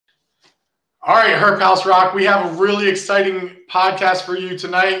All right, Herp House Rock, we have a really exciting podcast for you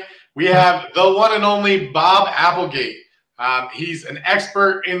tonight. We have the one and only Bob Applegate. He's an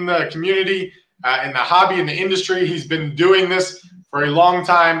expert in the community, in the hobby, in the industry. He's been doing this for a long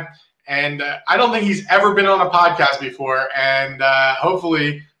time, and I don't think he's ever been on a podcast before, and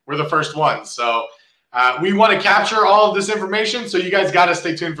hopefully we're the first one. So we want to capture all of this information, so you guys got to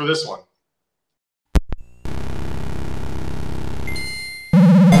stay tuned for this one.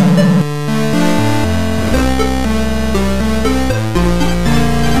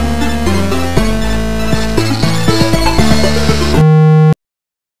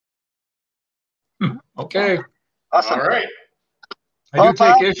 Okay. Awesome. All right. I do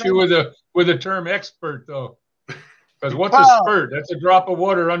take issue with the term expert, though, because what's a spurt? That's a drop of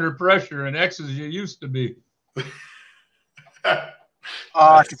water under pressure, and X as you used to be.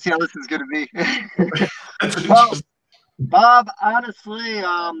 I can see how this is going to be. Well, Bob, honestly,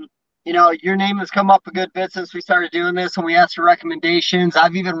 you know, your name has come up a good bit since we started doing this, and we asked for recommendations.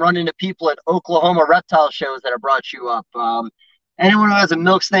 I've even run into people at Oklahoma reptile shows that have brought you up. Anyone who has a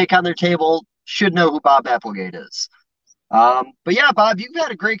milk snake on their table should know who Bob Applegate is. But yeah, Bob, you've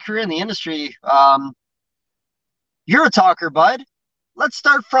had a great career in the industry. You're a talker, bud. Let's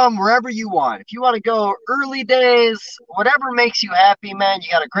start from wherever you want. If you want to go early days, whatever makes you happy, man, you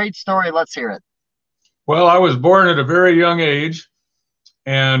got a great story. Let's hear it. Well, I was born at a very young age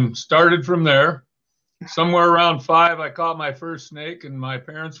and started from there. Somewhere around 5, I caught my first snake, and my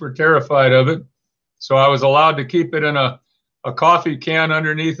parents were terrified of it. So I was allowed to keep it in a coffee can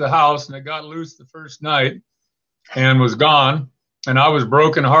underneath the house, and it got loose the first night and was gone. And I was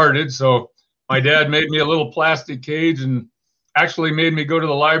brokenhearted. So my dad made me a little plastic cage and actually made me go to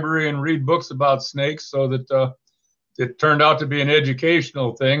the library and read books about snakes, so that it turned out to be an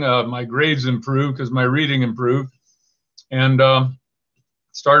educational thing. My grades improved because my reading improved, and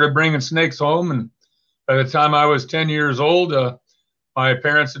started bringing snakes home. And by the time I was 10 years old, my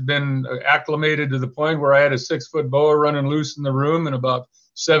parents had been acclimated to the point where I had a 6-foot boa running loose in the room and about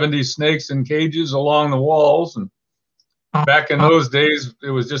 70 snakes in cages along the walls. And back in those days, it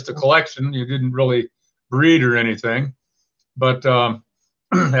was just a collection. You didn't really breed or anything. But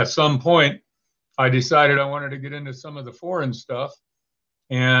at some point, I decided I wanted to get into some of the foreign stuff.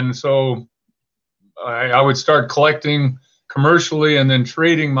 And so I would start collecting commercially and then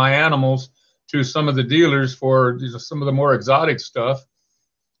trading my animals to some of the dealers for some of the more exotic stuff,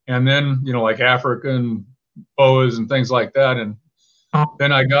 and then, you know, like African boas and things like that. And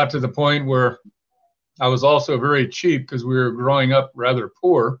then I got to the point where I was also very cheap because we were growing up rather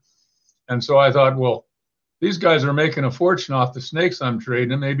poor. And so I thought, well, these guys are making a fortune off the snakes I'm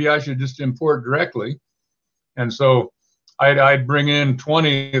trading, and maybe I should just import directly. And so I'd bring in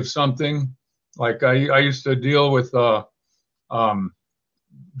 20 of something. Like I used to deal with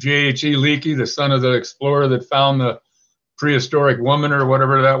J.H.E. Leakey, the son of the explorer that found the prehistoric woman or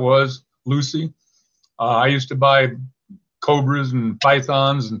whatever that was, Lucy. I used to buy cobras and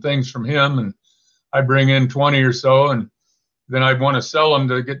pythons and things from him, and I'd bring in 20 or so, and then I'd want to sell them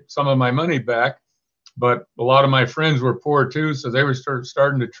to get some of my money back. But a lot of my friends were poor too, so they were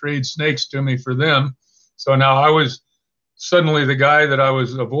starting to trade snakes to me for them. So now I was suddenly the guy that I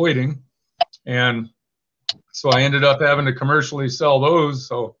was avoiding, and so I ended up having to commercially sell those.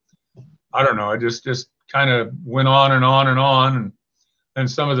 So I don't know, I just kind of went on and on and on. And then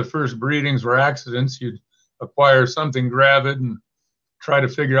some of the first breedings were accidents. You'd acquire something gravid and try to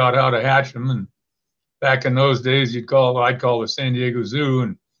figure out how to hatch them. And back in those days, I'd call the San Diego Zoo,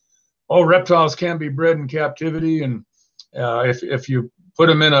 and reptiles can't be bred in captivity. And if you put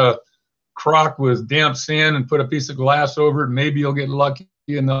them in a crock with damp sand and put a piece of glass over it, maybe you'll get lucky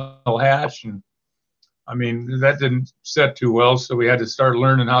and they'll hatch. And I mean, that didn't set too well, so we had to start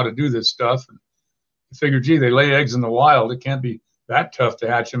learning how to do this stuff. And I figured, gee, they lay eggs in the wild. It can't be that tough to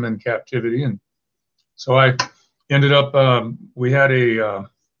hatch them in captivity. And so I ended up, we had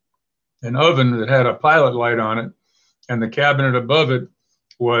an oven that had a pilot light on it, and the cabinet above it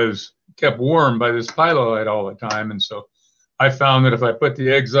was kept warm by this pilot light all the time. And so I found that if I put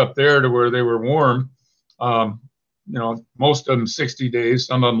the eggs up there to where they were warm, you know, most of them 60 days,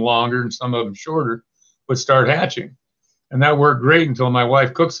 some of them longer and some of them shorter, would start hatching. And that worked great until my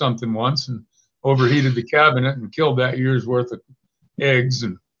wife cooked something once and overheated the cabinet and killed that year's worth of eggs.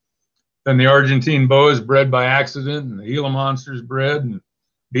 And then the Argentine boas bred by accident, and the Gila monsters bred, and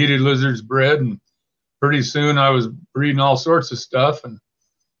beaded lizards bred. And pretty soon I was breeding all sorts of stuff. And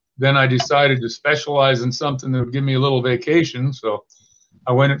then I decided to specialize in something that would give me a little vacation. So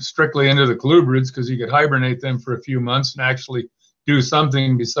I went strictly into the colubrids because you could hibernate them for a few months and actually do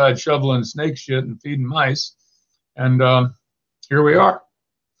something besides shoveling snake shit and feeding mice. And here we are.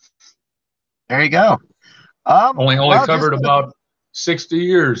 There you go. Only Well, covered about 60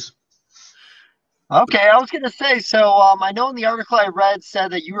 years. Okay, I was going to say, so I know in the article I read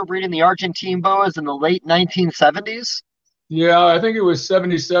said that you were breeding the Argentine boas in the late 1970s. Yeah, I think it was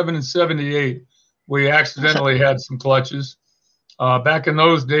 77 and 78. We accidentally had some clutches. Back in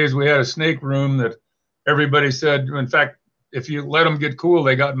those days, we had a snake room that everybody said, in fact, if you let them get cool,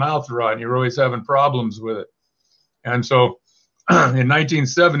 they got mouth rot, and you're always having problems with it. And so in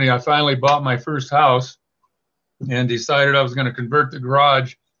 1970, I finally bought my first house and decided I was going to convert the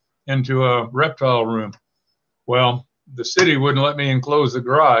garage into a reptile room. Well, the city wouldn't let me enclose the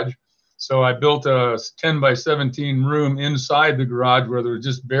garage, so I built a 10 by 17 room inside the garage where there was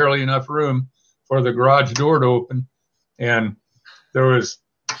just barely enough room for the garage door to open. And there was,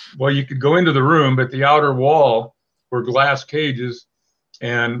 well, you could go into the room, but the outer wall were glass cages,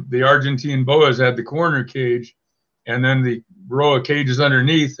 and the Argentine boas had the corner cage, and then the row of cages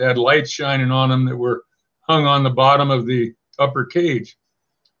underneath had lights shining on them that were hung on the bottom of the upper cage.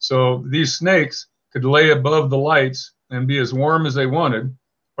 So these snakes could lay above the lights and be as warm as they wanted,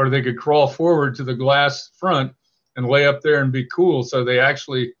 or they could crawl forward to the glass front and lay up there and be cool. So they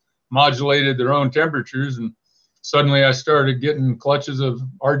actually modulated their own temperatures. And suddenly I started getting clutches of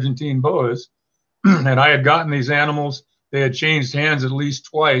Argentine boas. And I had gotten these animals. They had changed hands at least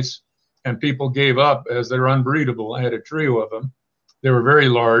twice, and people gave up as they're unbreedable. I had a trio of them. They were very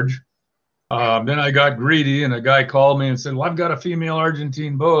large. Then I got greedy, and a guy called me and said, well, I've got a female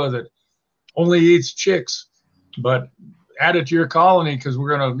Argentine boa that only eats chicks, but add it to your colony because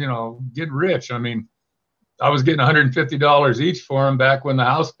we're going to, get rich. I mean, I was getting $150 each for them back when the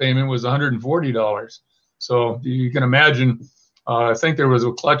house payment was $140. So you can imagine, I think there was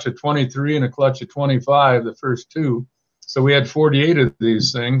a clutch of 23 and a clutch of 25, the first two. So we had 48 of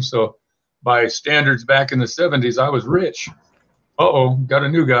these things. So by standards back in the 70s, I was rich. Uh-oh, got a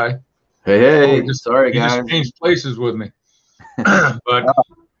new guy. Hey, sorry, guys. He just changed places with me. But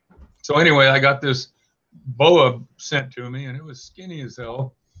so anyway, I got this boa sent to me, and it was skinny as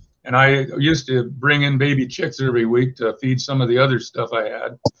hell. And I used to bring in baby chicks every week to feed some of the other stuff I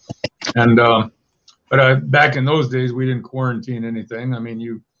had. And but back in those days, we didn't quarantine anything. I mean,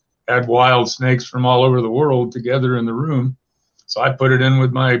 you had wild snakes from all over the world together in the room. So I put it in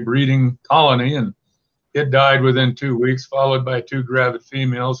with my breeding colony, and it died within 2 weeks, followed by 2 gravid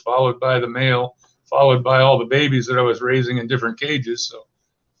females, followed by the male, followed by all the babies that I was raising in different cages. So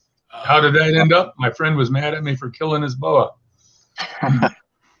how did that end up? My friend was mad at me for killing his boa.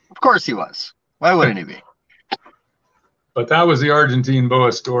 Of course he was. Why wouldn't he be? But that was the Argentine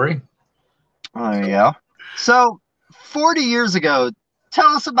boa story. Oh, there you go. So 40 years ago, tell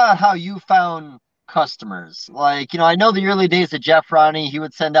us about how you found customers. Like, I know the early days of Jeff Ronnie, he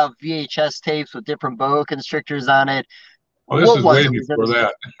would send out VHS tapes with different boa constrictors on it. Oh, this is way before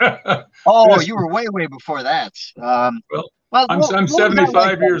that. Oh, you were way before that. Well, I'm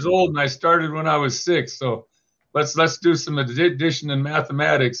 75 years old, and I started when I was 6. So let's do some addition in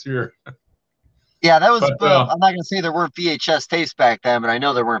mathematics here. Yeah, that was. I'm not going to say there weren't VHS tapes back then, but I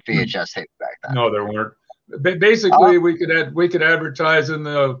know there weren't VHS tapes back then. No, there weren't. Basically, we could advertise in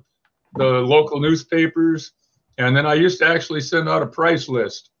the local newspapers, and then I used to actually send out a price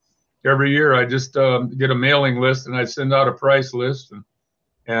list every year. I just get a mailing list, and I'd send out a price list,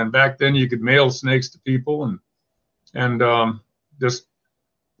 and back then you could mail snakes to people, and just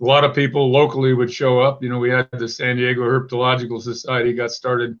a lot of people locally would show up. We had the San Diego Herpetological Society got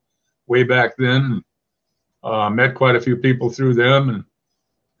started way back then, and met quite a few people through them,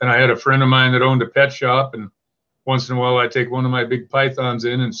 and I had a friend of mine that owned a pet shop, and once in a while I'd take one of my big pythons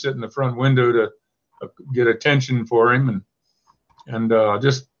in and sit in the front window to get attention for him, and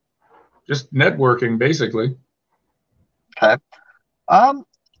just networking basically. Okay.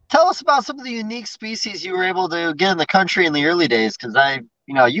 Tell us about some of the unique species you were able to get in the country in the early days, because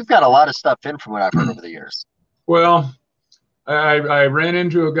you've got a lot of stuff in from what I've heard over the years. Well, I ran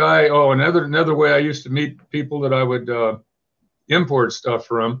into a guy. Oh, another way I used to meet people that I would import stuff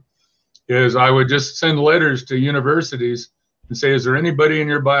from is I would just send letters to universities and say, is there anybody in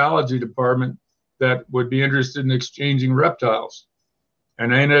your biology department that would be interested in exchanging reptiles?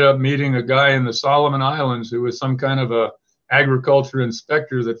 And I ended up meeting a guy in the Solomon Islands who was some kind of a agriculture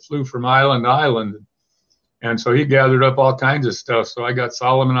inspector that flew from island to island. And so he gathered up all kinds of stuff. So I got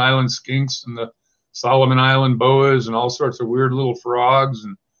Solomon Island skinks and the Solomon Island boas and all sorts of weird little frogs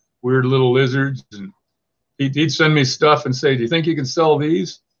and weird little lizards. And he'd send me stuff and say, do you think you can sell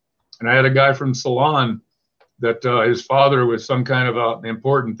these? And I had a guy from Ceylon that his father was some kind of an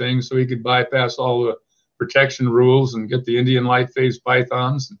important thing, so he could bypass all the protection rules and get the Indian light-faced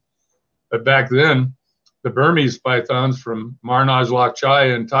pythons. But back then, the Burmese pythons from Marnaj Lok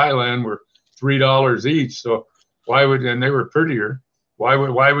Chaya in Thailand were $3 each. So why would, and they were prettier. Why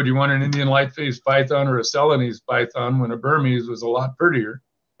would you want an Indian light-faced python or a Ceylonese python when a Burmese was a lot prettier?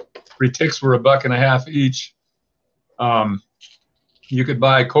 Retics were $1.50 each. You could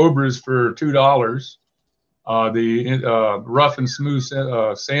buy cobras for $2. The rough and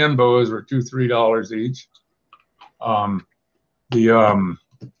smooth sand boas were $2-3 each. The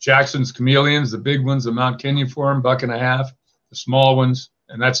Jackson's chameleons, the big ones, the Mount Kenyaform, $1.50. The small ones,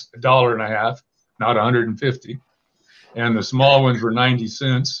 and that's $1.50, not 150. And the small ones were 90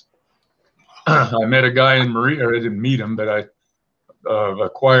 cents. I met a guy in Mauritius, or I didn't meet him, but I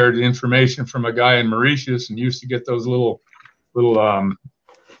acquired information from a guy in Mauritius and used to get those little Belsuma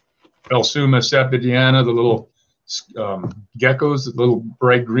sepidiana, the little geckos, the little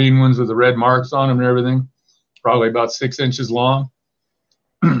bright green ones with the red marks on them and everything, probably about 6 inches long.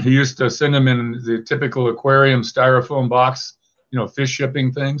 He used to send them in the typical aquarium styrofoam box, you know, fish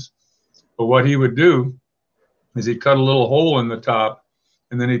shipping things. But what he would do is he'd cut a little hole in the top,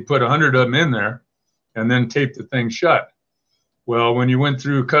 and then he'd put 100 of them in there and then tape the thing shut. Well, when you went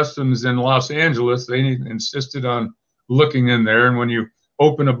through customs in Los Angeles, they insisted on looking in there. And when you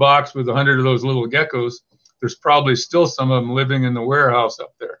open a box with 100 of those little geckos, there's probably still some of them living in the warehouse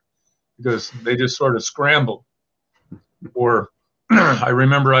up there because they just sort of scrambled. Or I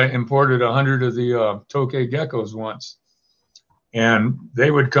remember I imported 100 of the tokay geckos once, and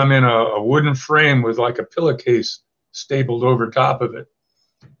they would come in a wooden frame with like a pillowcase stapled over top of it.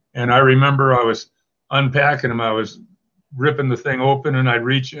 And I remember I was unpacking them. I was ripping the thing open, and I'd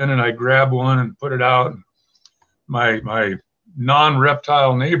reach in and I'd grab one and put it out. My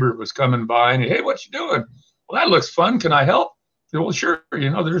non-reptile neighbor was coming by, and he, hey, what you doing? Well, that looks fun. Can I help? I said, well, sure. You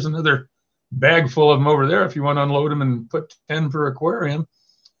know, there's another bag full of them over there if you want to unload them and put 10 per aquarium.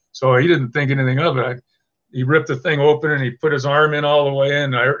 So he didn't think anything of it. He ripped the thing open and he put his arm in all the way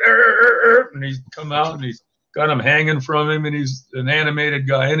in. And he's come out and he's got them hanging from him, and he's an animated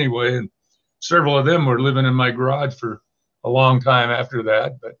guy anyway. And several of them were living in my garage for a long time after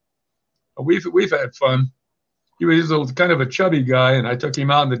that. But we've had fun. He was kind of a chubby guy, and I took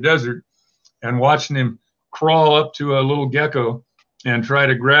him out in the desert and watching him crawl up to a little gecko and try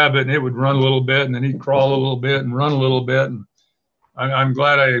to grab it, and it would run a little bit, and then he'd crawl a little bit and run a little bit. And I'm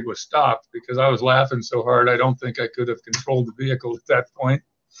glad I was stopped because I was laughing so hard I don't think I could have controlled the vehicle at that point.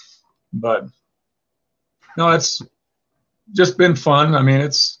 But no, it's just been fun. I mean,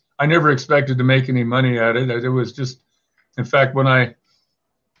 I never expected to make any money at it. It was just, in fact,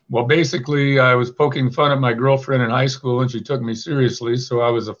 basically I was poking fun at my girlfriend in high school, and she took me seriously. So I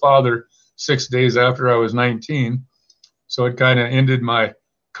was a father 6 days after I was 19. So it kind of ended my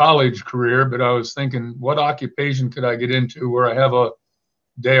college career, but I was thinking, what occupation could I get into where I have a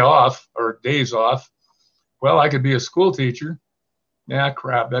day off or days off? Well, I could be a school teacher. Yeah,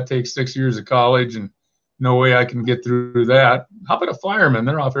 crap, that takes 6 years of college, and no way I can get through that. How about a fireman?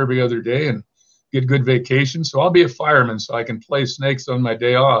 They're off every other day and get good vacation. So I'll be a fireman so I can play snakes on my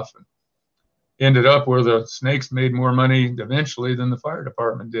day off. And ended up where the snakes made more money eventually than the fire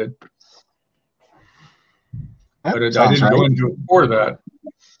department did. But I didn't go into it for that.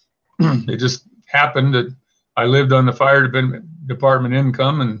 It just happened that I lived on the fire department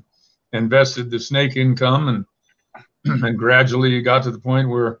income and invested the snake income, and gradually you got to the point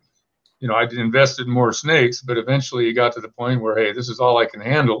where, you know, I invested in more snakes, but eventually you got to the point where, hey, this is all I can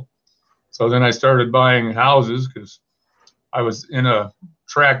handle. So then I started buying houses because I was in a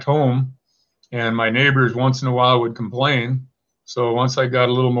tract home, and my neighbors once in a while would complain. So once I got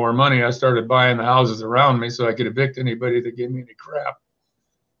a little more money, I started buying the houses around me so I could evict anybody that gave me any crap.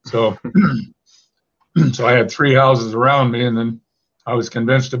 So, so I had 3 houses around me, and then I was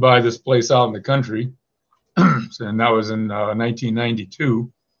convinced to buy this place out in the country. And that was in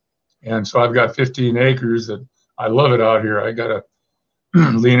 1992. And so I've got 15 acres that I love it out here. I got a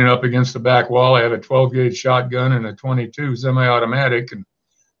leaning up against the back wall. I have a 12-gauge shotgun and a 22 semi-automatic, and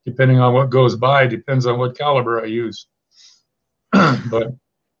depending on what goes by, depends on what caliber I use. But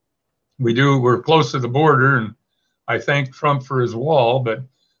we're close to the border, and I thank Trump for his wall, but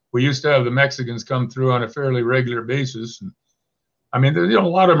we used to have the Mexicans come through on a fairly regular basis. And I mean, you know, a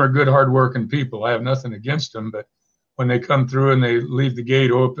lot of them are good, hardworking people. I have nothing against them, but when they come through and they leave the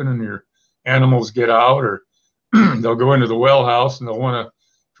gate open and your animals get out, or they'll go into the well house and they'll want to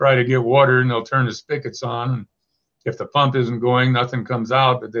try to get water, and they'll turn the spigots on. And if the pump isn't going, nothing comes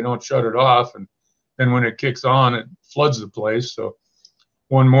out, but they don't shut it off. And then when it kicks on, it floods the place. So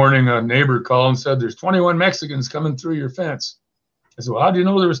one morning, a neighbor called and said, there's 21 Mexicans coming through your fence. I said, well, how do you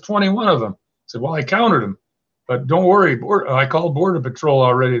know there was 21 of them? I said, well, I counted them. But don't worry, I called Border Patrol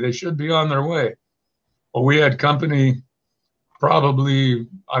already. They should be on their way. Well, we had company probably,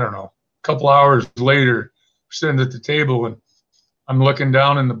 I don't know, couple hours later, sitting at the table, and I'm looking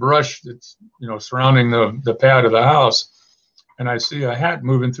down in the brush that's, surrounding the pad of the house, and I see a hat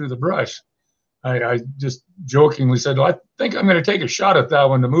moving through the brush. I just jokingly said, well, I think I'm going to take a shot at that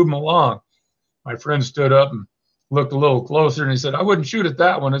one to move him along. My friend stood up and looked a little closer, and he said, I wouldn't shoot at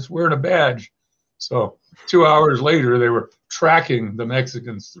that one. It's wearing a badge. So 2 hours later, they were tracking the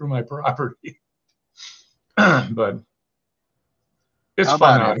Mexicans through my property. But it's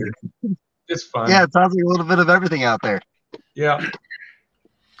fun out here. It's fun. Yeah, it sounds like a little bit of everything out there. Yeah.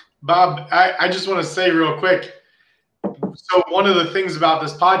 Bob, I just want to say real quick. So one of the things about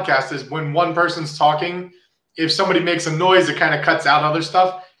this podcast is when one person's talking, if somebody makes a noise, it kind of cuts out other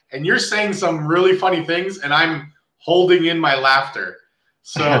stuff. And you're saying some really funny things, and I'm holding in my laughter.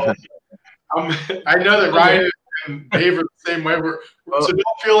 So I know that Ryan and Dave are the same way. So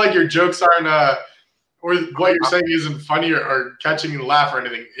don't feel like your jokes aren't or what you're saying isn't funny or catching you to laugh or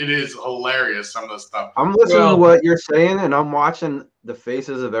anything. It is hilarious, some of the stuff. I'm listening to what you're saying, and I'm watching the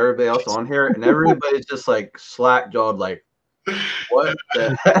faces of everybody else on here, and everybody's just like slack-jawed, like, what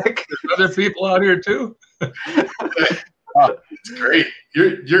the heck? There's other people out here too. It's great.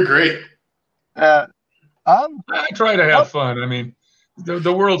 You're great. I try to have fun. I mean,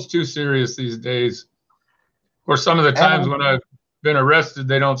 the world's too serious these days. Or some of the times when I've been arrested,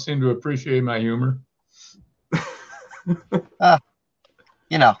 they don't seem to appreciate my humor. Got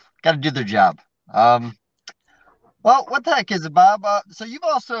to do their job. Well, what the heck is it, Bob? So you've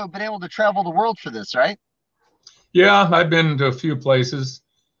also been able to travel the world for this, right? Yeah, I've been to a few places.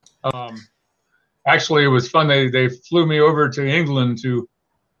 Actually, it was fun. They flew me over to England to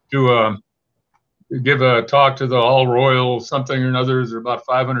give a talk to the All Royal something or another. There's about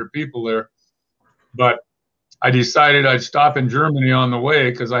 500 people there. But I decided I'd stop in Germany on the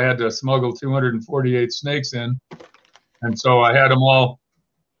way because I had to smuggle 248 snakes in. And so I had them all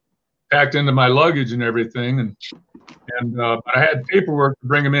packed into my luggage and everything. But I had paperwork to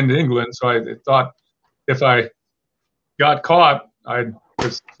bring them into England. So I thought if I got caught,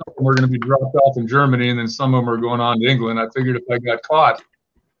 because some of them were going to be dropped off in Germany and then some of them were going on to England. I figured if I got caught,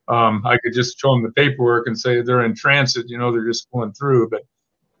 I could just show them the paperwork and say they're in transit, they're just going through, but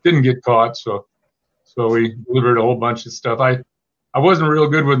didn't get caught. So we delivered a whole bunch of stuff. I wasn't real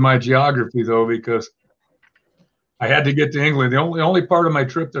good with my geography though, because I had to get to England. The only part of my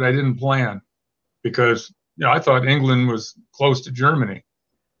trip that I didn't plan, because I thought England was close to Germany,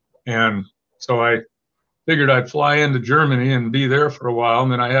 and so I figured I'd fly into Germany and be there for a while,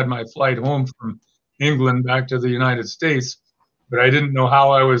 and then I had my flight home from England back to the United States, but I didn't know how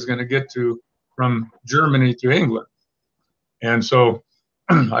I was going to get from Germany to England, and so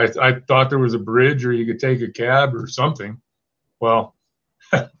I thought there was a bridge or you could take a cab or something. Well,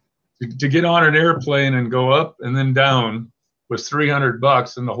 to get on an airplane and go up and then down was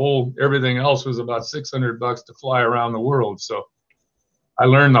 $300, and everything else was about $600 to fly around the world. So I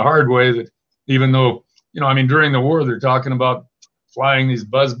learned the hard way that even though, during the war, they're talking about flying these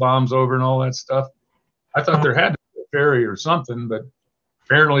buzz bombs over and all that stuff. I thought there had to be a ferry or something, but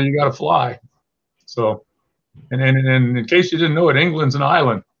apparently you got to fly. So, and in case you didn't know it, England's an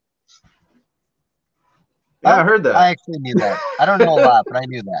island. Yeah, I heard that. I actually knew that. I don't know a lot, but I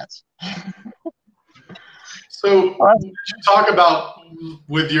knew that. So, what did you talk about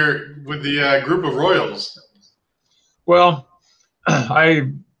with the group of royals? Well,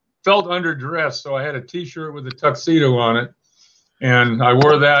 I felt underdressed, so I had a T-shirt with a tuxedo on it, and I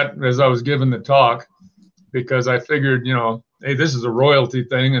wore that as I was giving the talk because I figured, hey, this is a royalty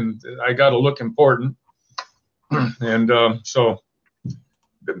thing, and I got to look important. And so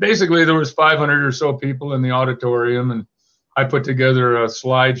basically there was 500 or so people in the auditorium, and I put together a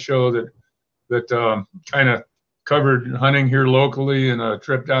slideshow that kind of covered hunting here locally and a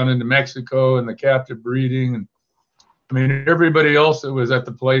trip down into Mexico and the captive breeding. And everybody else that was at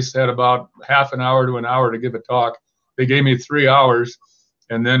the place had about half an hour to an hour to give a talk. They gave me 3 hours.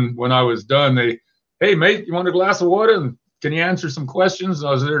 And then when I was done, hey, mate, you want a glass of water? And can you answer some questions? And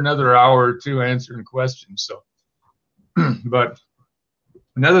I was there another hour or two answering questions. So, but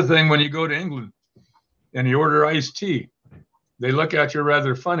another thing, when you go to England and you order iced tea, they look at you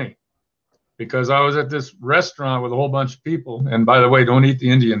rather funny, because I was at this restaurant with a whole bunch of people. And by the way, don't eat the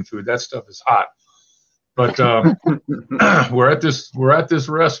Indian food. That stuff is hot. But we're at this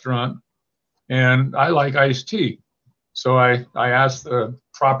restaurant, and I like iced tea. So I asked the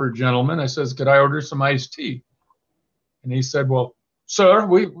proper gentleman, I says, could I order some iced tea? And he said, well, sir,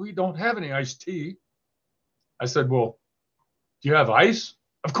 we don't have any iced tea. I said, well, do you have ice?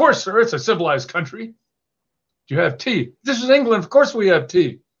 Of course, sir. It's a civilized country. Do you have tea? This is England. Of course we have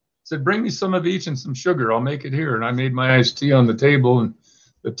tea. I said, bring me some of each and some sugar. I'll make it here. And I made my iced tea on the table, and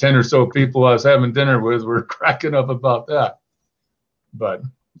the 10 or so people I was having dinner with were cracking up about that. But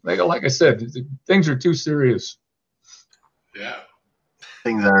like I said, things are too serious. Yeah.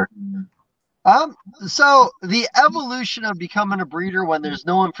 Things are. So the evolution of becoming a breeder when there's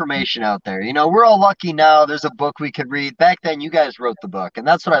no information out there. You know, we're all lucky now. There's a book we could read. Back then, you guys wrote the book, and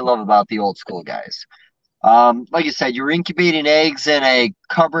that's what I love about the old school guys. Like you said, you were incubating eggs in a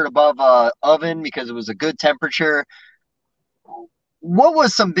cupboard above a oven because it was a good temperature. What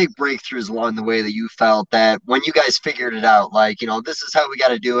was some big breakthroughs along the way that you felt that when you guys figured it out, like, you know, this is how we got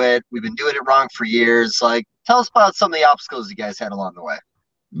to do it. We've been doing it wrong for years. Like, tell us about some of the obstacles you guys had along the way.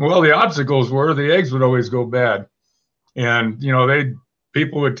 Well, the obstacles were the eggs would always go bad. And, you know,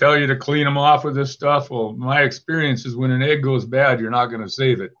 people would tell you to clean them off with this stuff. Well, my experience is when an egg goes bad, you're not going to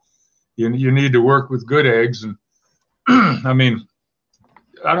save it. You need to work with good eggs. And I mean,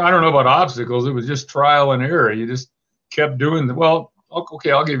 I don't know about obstacles. It was just trial and error. You just kept doing well,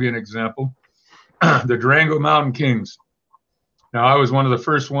 okay, I'll give you an example. The Durango Mountain Kings. Now, I was one of the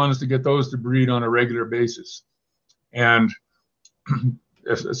first ones to get those to breed on a regular basis. And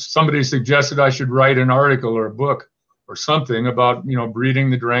if somebody suggested I should write an article or a book or something about, you know, breeding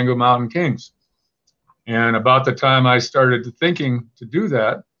the Durango Mountain Kings. And about the time I started thinking to do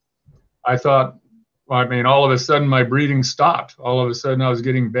that, I thought, well, I mean, all of a sudden my breeding stopped. All of a sudden I was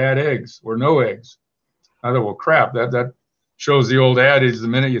getting bad eggs or no eggs. I thought, well, crap, that shows the old adage, the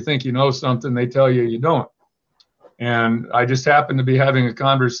minute you think you know something, they tell you you don't. And I just happened to be having a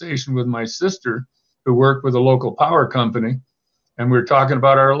conversation with my sister who worked with a local power company. And we were talking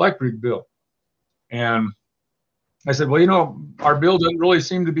about our electric bill. And I said, well, you know, our bill doesn't really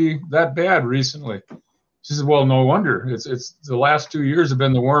seem to be that bad recently. She said, well, no wonder. It's the last 2 years have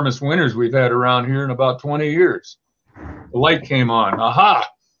been the warmest winters we've had around here in about 20 years. The light came on. Aha!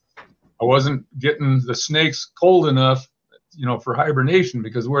 I wasn't getting the snakes cold enough, you know, for hibernation,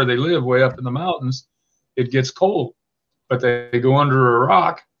 because where they live way up in the mountains, it gets cold. But they go under a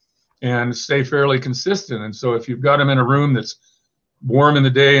rock and stay fairly consistent. And so if you've got them in a room that's warm in the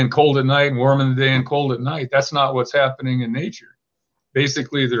day and cold at night, and warm in the day and cold at night, that's not what's happening in nature.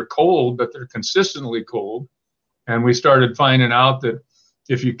 Basically, they're cold, but they're consistently cold. And we started finding out that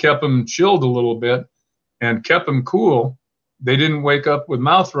if you kept them chilled a little bit and kept them cool, they didn't wake up with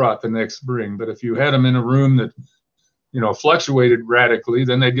mouth rot the next spring. But if you had them in a room that, you know, fluctuated radically,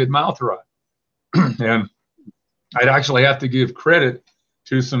 then they'd get mouth rot. And I'd actually have to give credit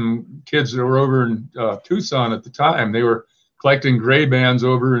to some kids that were over in Tucson at the time. They were collecting gray bands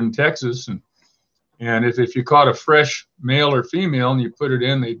over in Texas. And if you caught a fresh male or female and you put it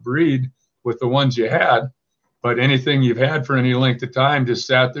in, they'd breed with the ones you had. But anything you've had for any length of time just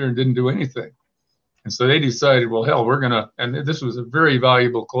sat there and didn't do anything. And so they decided, well, hell, we're going to, and this was a very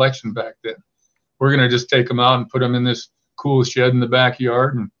valuable collection back then. We're going to just take them out and put them in this cool shed in the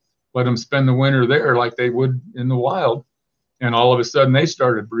backyard and let them spend the winter there like they would in the wild. And all of a sudden they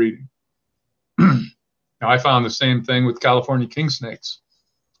started breeding. Now, I found the same thing with California king snakes.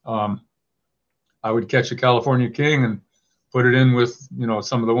 I would catch a California king and put it in with, you know,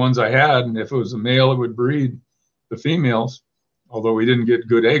 some of the ones I had. And if it was a male, it would breed the females, although we didn't get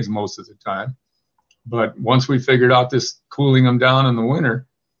good eggs most of the time. But once we figured out this cooling them down in the winter,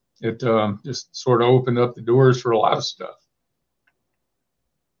 it just sort of opened up the doors for a lot of stuff.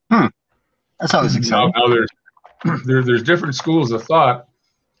 That's always exciting. Now there's different schools of thought,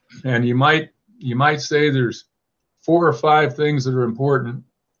 and you might say there's 4 or 5 things that are important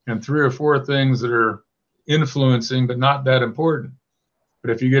and 3 or 4 things that are influencing but not that important.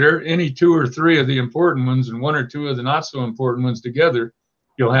 But if you get any 2 or 3 of the important ones and 1 or 2 of the not so important ones together,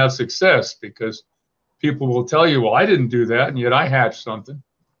 you'll have success, because people will tell you, well, I didn't do that, and yet I hatched something.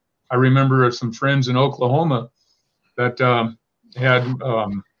 I remember some friends in Oklahoma that had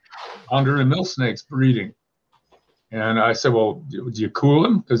Honduran mill snakes breeding. And I said, well, do you cool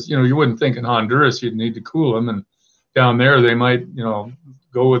them? Because, you know, you wouldn't think in Honduras you'd need to cool them. And down there they might, you know,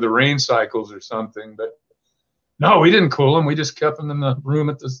 go with the rain cycles or something. But no, we didn't cool them. We just kept them in the room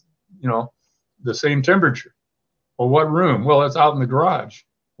at the, you know, the same temperature. Well, what room? Well, it's out in the garage.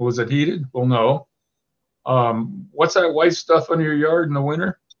 Well, was it heated? Well, no. What's that white stuff under your yard in the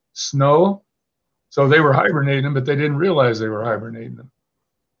winter? Snow. So they were hibernating them, but they didn't realize they were hibernating them.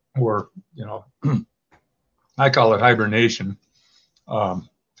 Or, you know, I call it hibernation. A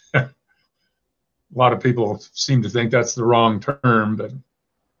lot of people seem to think that's the wrong term, but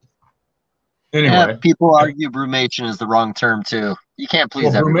anyway. Yeah, people argue brumation is the wrong term too. You can't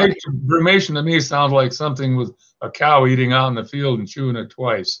please everybody. Brumation to me sounds like something with a cow eating out in the field and chewing it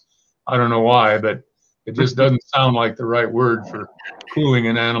twice. I don't know why, but it just doesn't sound like the right word for cooling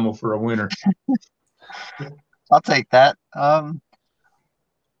an animal for a winter. I'll take that.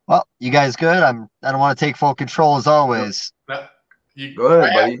 Well, you guys good? I don't want to take full control as always. Go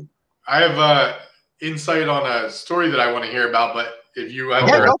ahead, buddy. I have insight on a story that I want to hear about, but if you have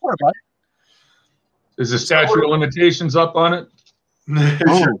go for it, bud. Is the statute of limitations up on it?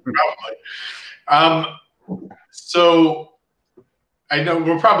 So I know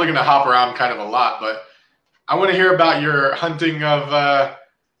we're probably going to hop around kind of a lot, but I want to hear about your hunting of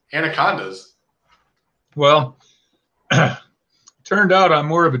anacondas. Well, turned out I'm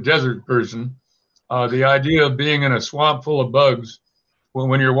more of a desert person. The idea of being in a swamp full of bugs,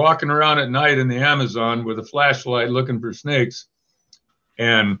 when you're walking around at night in the Amazon with a flashlight looking for snakes,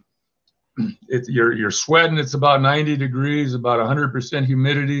 and you're sweating, it's about 90 degrees, about 100%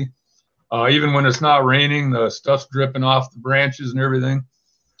 humidity. Even when it's not raining, the stuff's dripping off the branches and everything.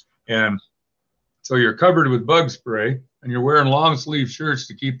 And so you're covered with bug spray, and you're wearing long sleeve shirts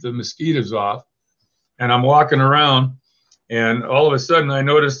to keep the mosquitoes off. And I'm walking around, and all of a sudden I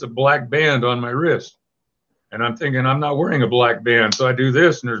noticed a black band on my wrist. And I'm thinking, I'm not wearing a black band. So I do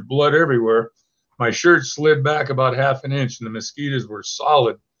this, and there's blood everywhere. My shirt slid back about 1/2 inch, and the mosquitoes were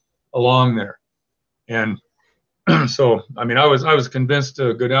solid along there. And so, I mean, I was convinced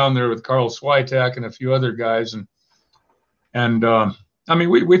to go down there with Carl Switek and a few other guys. And I mean,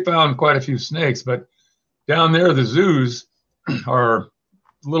 we found quite a few snakes, but down there, the zoos are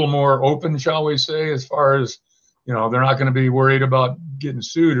a little more open, shall we say, as far as, you know, they're not going to be worried about getting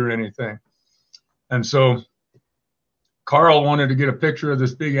sued or anything. And so Carl wanted to get a picture of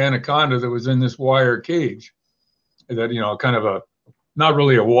this big anaconda that was in this wire cage that, you know, kind of a, not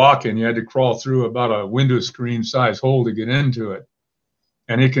really a walk-in. You had to crawl through about a window screen size hole to get into it.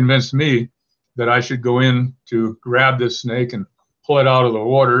 And he convinced me that I should go in to grab this snake and pull it out of the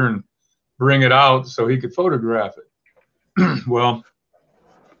water and bring it out so he could photograph it. Well,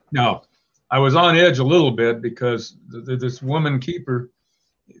 now I was on edge a little bit because this woman keeper,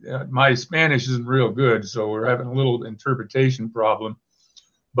 my Spanish isn't real good, so we're having a little interpretation problem.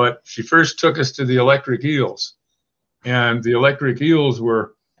 But she first took us to the electric eels. And the electric eels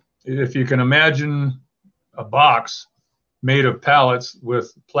were, if you can imagine a box made of pallets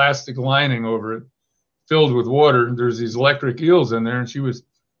with plastic lining over it, filled with water, there's these electric eels in there, and she was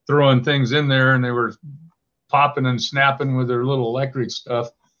throwing things in there, and they were popping and snapping with their little electric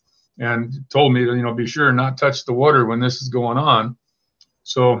stuff, and told me to, you know, be sure not touch the water when this is going on.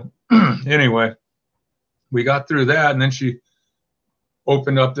 So anyway, we got through that, and then she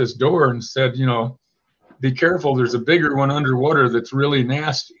opened up this door and said, you know, be careful, there's a bigger one underwater that's really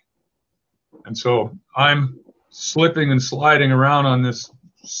nasty. And so I'm slipping and sliding around on this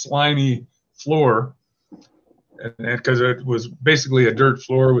slimy floor, because it was basically a dirt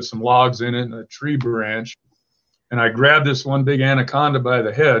floor with some logs in it and a tree branch. And I grabbed this one big anaconda by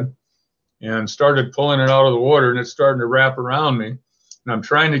the head and started pulling it out of the water, and it's starting to wrap around me. And I'm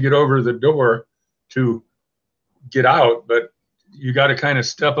trying to get over the door to get out, but you got to kind of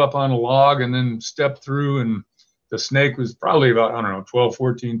step up on a log and then step through. And the snake was probably about, I don't know, 12,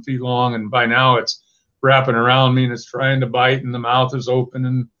 14 feet long. And by now it's wrapping around me and it's trying to bite, and the mouth is open,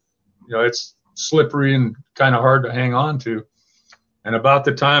 and, you know, it's slippery and kind of hard to hang on to. And about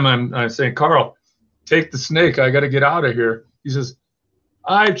the time I'm saying, Carl, take the snake, I got to get out of here. He says,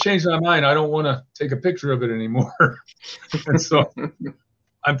 I've changed my mind. I don't want to take a picture of it anymore. And so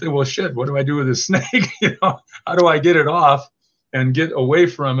I'm thinking, well, shit, what do I do with this snake? You know, how do I get it off and get away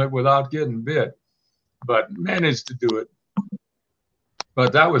from it without getting bit? But managed to do it.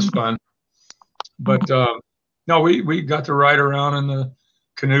 But that was fun. But no, we got to ride around in the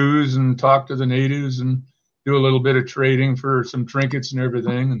canoes and talk to the natives and do a little bit of trading for some trinkets and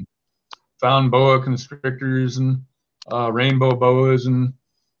everything, and found boa constrictors and rainbow boas and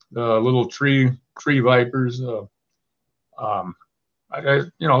little tree vipers. You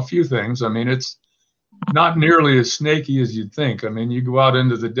know, a few things. I mean, it's not nearly as snaky as you'd think. I mean, you go out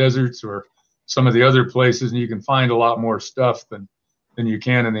into the deserts or some of the other places, and you can find a lot more stuff than you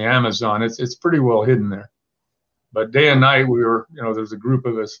can in the Amazon. It's pretty well hidden there. But day and night, we were, you know, there's a group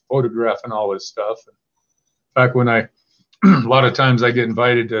of us photographing all this stuff. In fact, when a lot of times I get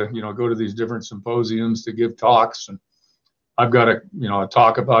invited to, you know, go to these different symposiums to give talks, and I've got a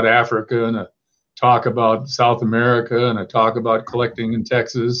talk about Africa, and a talk about South America, and a talk about collecting in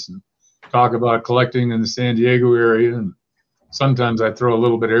Texas, and talk about collecting in the San Diego area. And sometimes I throw a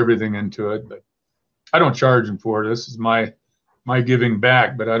little bit of everything into it, but I don't charge them for it. This is my giving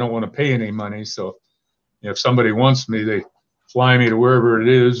back, but I don't want to pay any money. So if somebody wants me, they fly me to wherever it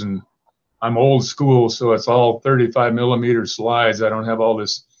is. And I'm old school, so it's all 35 millimeter slides. I don't have all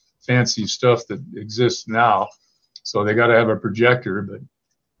this fancy stuff that exists now. So they got to have a projector, but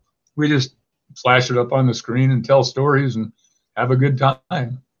we just flash it up on the screen and tell stories and have a good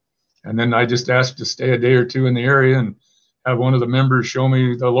time. And then I just asked to stay a day or two in the area and have one of the members show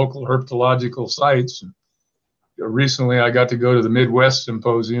me the local herpetological sites. And recently I got to go to the Midwest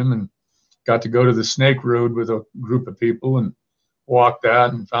Symposium and got to go to the Snake Road with a group of people and walked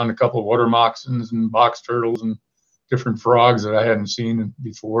that and found a couple of water moccasins and box turtles and different frogs that I hadn't seen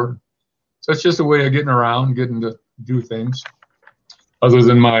before. So it's just a way of getting around, getting to do things. Other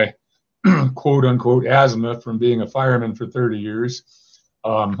than my quote unquote asthma from being a fireman for 30 years,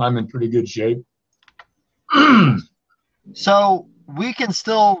 I'm in pretty good shape. So we can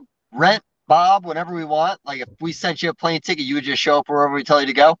still rent Bob whenever we want. Like if we sent you a plane ticket, you would just show up wherever we tell you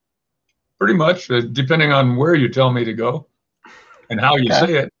to go? Pretty much, depending on where you tell me to go and how you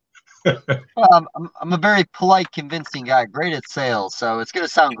say it. I'm a very polite, convincing guy, great at sales, so it's going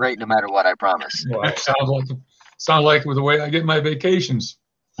to sound great no matter what, I promise. Well, it sounds like the way I get my vacations.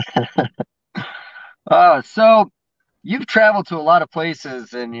 So you've traveled to a lot of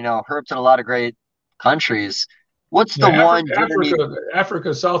places and, herped in a lot of great countries. What's the one?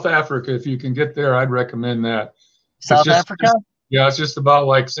 Africa, South Africa, if you can get there, I'd recommend that. South Africa? It's just about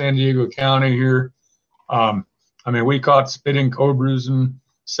like San Diego County here. I mean, we caught spitting cobras and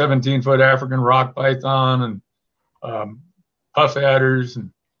 17-foot African rock python and puff adders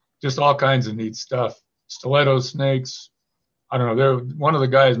and just all kinds of neat stuff. Stiletto snakes. I don't know. One of the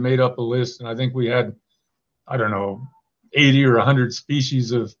guys made up a list, and I think we had, 80 or 100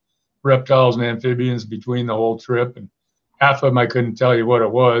 species of reptiles and amphibians between the whole trip, and half of them I couldn't tell you what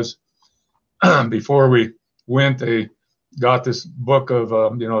it was. Before we went, they got this book of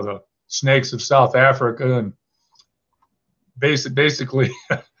the snakes of South Africa, and basically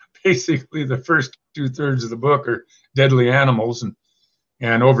the first 2/3 of the book are deadly animals,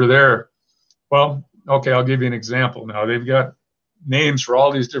 and over there, well, okay, I'll give you an example now. They've got names for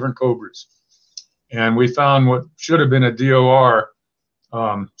all these different cobras, and we found what should have been a DOR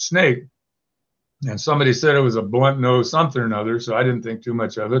snake, and somebody said it was a blunt nose something or another, so I didn't think too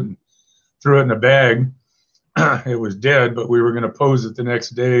much of it and threw it in a bag. It was dead, but we were going to pose it the next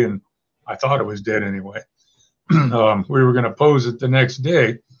day, and I thought it was dead anyway. We were going to pose it the next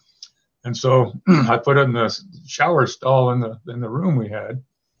day, and so I put it in the shower stall in the room we had,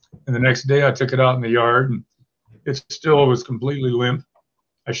 and the next day I took it out in the yard, and it still was completely limp.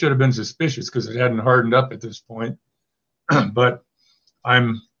 I should have been suspicious because it hadn't hardened up at this point, but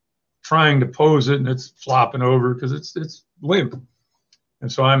I'm trying to pose it and it's flopping over because it's limp.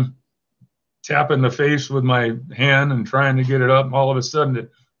 And so I'm tapping the face with my hand and trying to get it up. And all of a sudden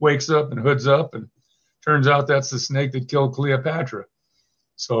it wakes up and hoods up, and turns out that's the snake that killed Cleopatra.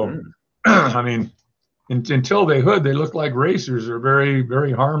 So, I mean, until they hood, they look like racers or very,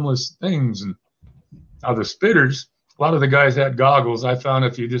 very harmless things. And now the spitters, a lot of the guys had goggles. I found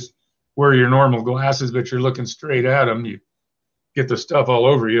if you just wear your normal glasses, but you're looking straight at them, you get the stuff all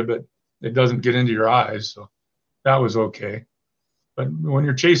over you, but it doesn't get into your eyes. So that was okay. But when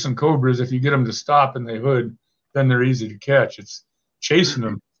you're chasing cobras, if you get them to stop and they hood, then they're easy to catch. It's chasing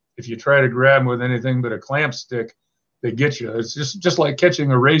them. If you try to grab them with anything but a clamp stick, they get you. It's just like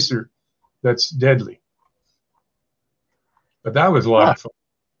catching a racer that's deadly. But that was a lot of fun.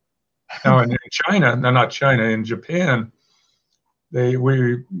 Now in China, no, not China, in Japan,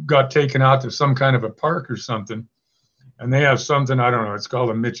 we got taken out to some kind of a park or something, and they have something, I don't know, it's called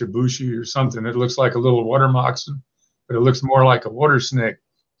a Mitsubishi or something. It looks like a little water moccasin, but it looks more like a water snake.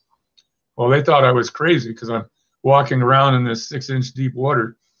 Well, they thought I was crazy because I'm walking around in this 6-inch deep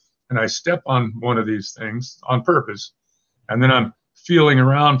water, and I step on one of these things on purpose, and then I'm feeling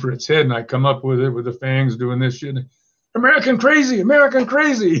around for its head, and I come up with it with the fangs doing this shit. American crazy, American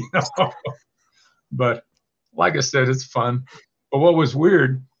crazy. But like I said, it's fun. But what was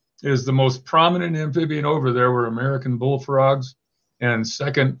weird is the most prominent amphibian over there were American bullfrogs, and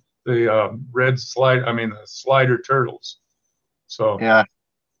second, the the slider turtles. So yeah,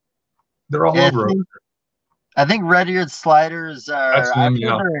 they're all over. I think red-eared sliders are.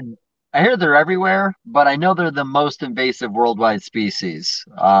 I hear they're everywhere, but I know they're the most invasive worldwide species.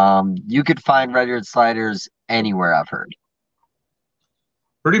 You could find red-eared sliders anywhere, I've heard.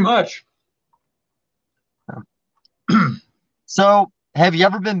 Pretty much. So, have you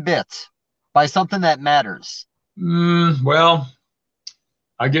ever been bit by something that matters? Well,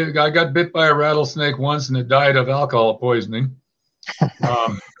 I got bit by a rattlesnake once, and it died of alcohol poisoning.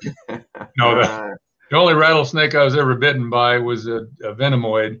 No, the only rattlesnake I was ever bitten by was a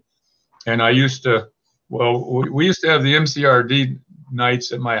venomoid, and we used to have the MCRD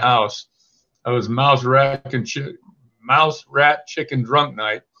nights at my house. That was mouse, rat, chicken drunk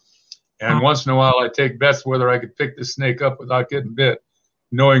night. And once in a while, I'd take bets whether I could pick the snake up without getting bit,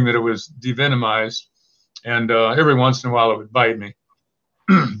 knowing that it was devenomized. And every once in a while, it would bite me.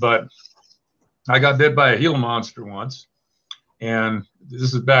 But I got bit by a Gila monster once. And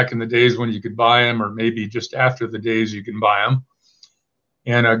this is back in the days when you could buy them, or maybe just after the days you can buy them.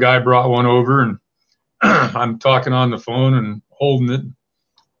 And a guy brought one over, and I'm talking on the phone and holding it.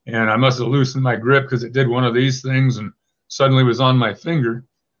 And I must have loosened my grip because it did one of these things and suddenly was on my finger.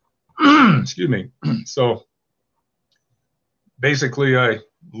 Excuse me. So basically I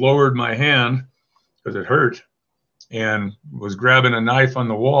lowered my hand because it hurt and was grabbing a knife on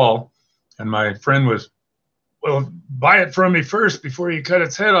the wall. And my friend was, well, buy it from me first before you cut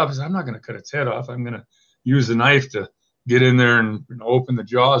its head off. I said, I'm not going to cut its head off. I'm going to use the knife to get in there and open the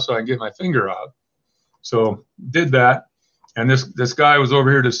jaw so I can get my finger out. So did that. And this guy was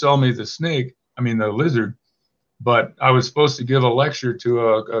over here to sell me the lizard, but I was supposed to give a lecture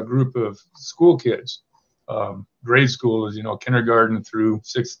to a group of school kids, grade school, kindergarten through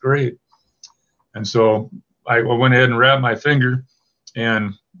 6th grade. And so I went ahead and wrapped my finger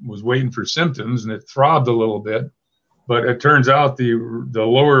and was waiting for symptoms, and it throbbed a little bit, but it turns out the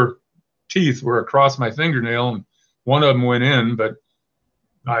lower teeth were across my fingernail, and one of them went in, but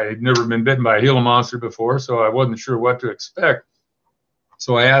I had never been bitten by a Gila monster before, so I wasn't sure what to expect.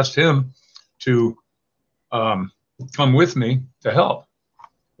 So I asked him to come with me to help.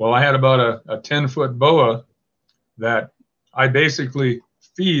 Well, I had about a 10-foot boa that I basically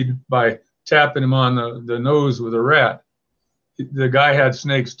feed by tapping him on the nose with a rat. The guy had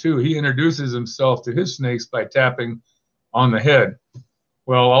snakes too. He introduces himself to his snakes by tapping on the head.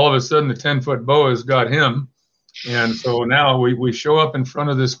 Well, all of a sudden the 10-foot boa's got him. And so now we show up in front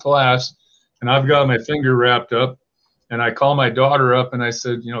of this class, and I've got my finger wrapped up, and I call my daughter up and I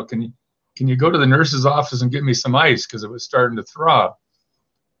said, can you go to the nurse's office and get me some ice, because it was starting to throb.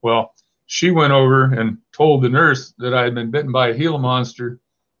 Well, she went over and told the nurse that I had been bitten by a Gila monster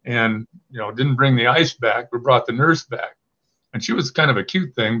and, didn't bring the ice back, but brought the nurse back. And she was kind of a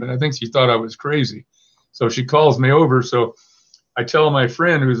cute thing, but I think she thought I was crazy. So she calls me over. So I tell my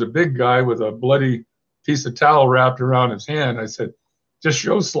friend, who's a big guy with a bloody piece of towel wrapped around his hand, I said, just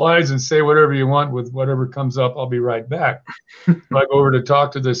show slides and say whatever you want with whatever comes up. I'll be right back. So I go over to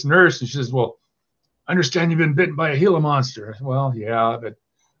talk to this nurse, and she says, well, I understand you've been bitten by a Gila monster. I said, well, yeah, but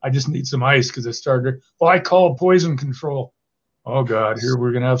I just need some ice because it started. Well, I called poison control. Oh God, here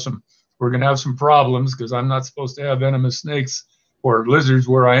we're gonna have some problems, because I'm not supposed to have venomous snakes or lizards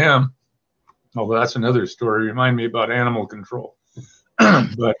where I am. Oh, well, that's another story. Remind me about animal control.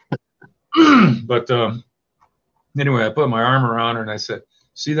 But anyway, I put my arm around her and I said,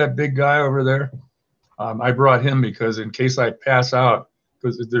 see that big guy over there? I brought him because in case I pass out,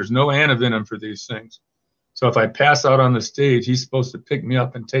 because there's no antivenom for these things. So if I pass out on the stage, he's supposed to pick me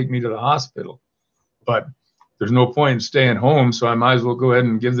up and take me to the hospital. But there's no point in staying home, so I might as well go ahead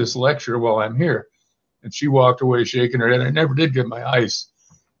and give this lecture while I'm here. And she walked away shaking her head. I never did get my ice.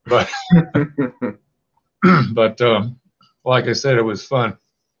 But, like I said, it was fun.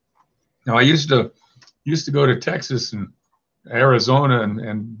 Now, I used to go to Texas and Arizona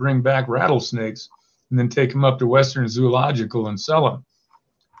and bring back rattlesnakes and then take them up to Western Zoological and sell them.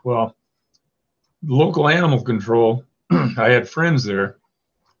 Well, local animal control, I had friends there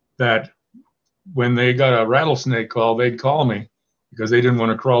that when they got a rattlesnake call, they'd call me because they didn't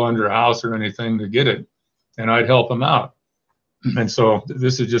want to crawl under a house or anything to get it, and I'd help them out. And so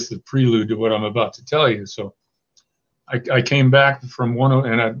this is just the prelude to what I'm about to tell you. So I came back from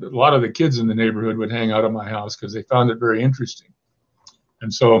a lot of the kids in the neighborhood would hang out at my house because they found it very interesting.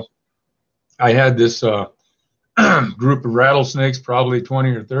 And so I had this group of rattlesnakes, probably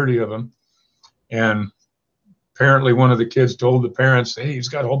 20 or 30 of them. And apparently one of the kids told the parents, hey, he's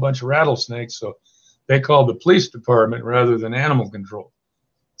got a whole bunch of rattlesnakes. So they called the police department rather than animal control.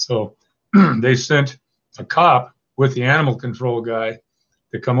 So they sent a cop with the animal control guy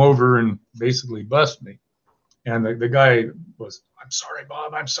to come over and basically bust me. And the guy was, I'm sorry,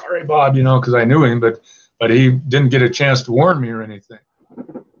 Bob, because I knew him, but he didn't get a chance to warn me or anything.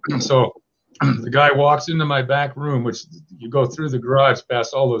 So the guy walks into my back room, which you go through the garage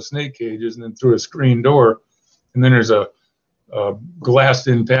past all those snake cages and then through a screen door. And then there's a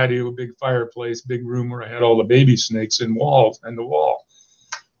glassed-in patio, a big fireplace, big room where I had all the baby snakes in the wall.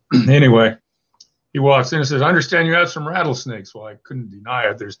 Anyway, he walks in and says, I understand you have some rattlesnakes. Well, I couldn't deny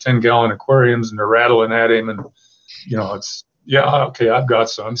it. There's 10-gallon aquariums and they're rattling at him. And, it's, yeah, okay, I've got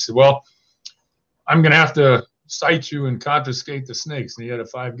some. He said, well, I'm going to have to cite you and confiscate the snakes. And he had a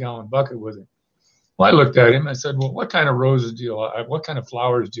 5-gallon bucket with him. Well, I looked at him. I said, well, what kind of roses do you like? What kind of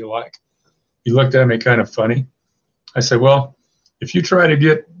flowers do you like? He looked at me kind of funny. I said, well, if you try to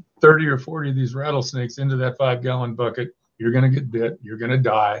get 30 or 40 of these rattlesnakes into that 5-gallon bucket, you're going to get bit. You're going to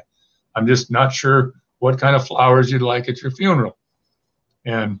die. I'm just not sure what kind of flowers you'd like at your funeral.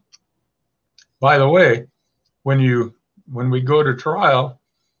 And by the way, when we go to trial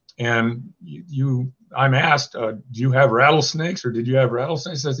and I'm asked, do you have rattlesnakes or did you have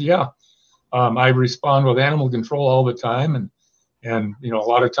rattlesnakes? I says, yeah. I respond with animal control all the time. And a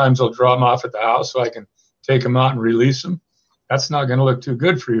lot of times I'll draw them off at the house so I can take them out and release them. That's not going to look too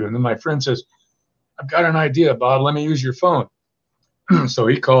good for you. And then my friend says, I've got an idea, Bob, let me use your phone. So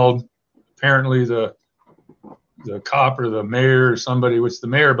he called apparently the cop or the mayor or somebody, which the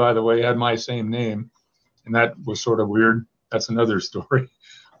mayor, by the way, had my same name. And that was sort of weird. That's another story.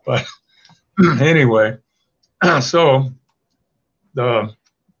 But anyway, so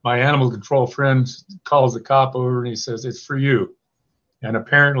my animal control friend calls the cop over and he says, it's for you. And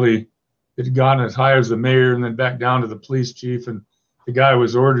apparently it had gotten as high as the mayor and then back down to the police chief. And the guy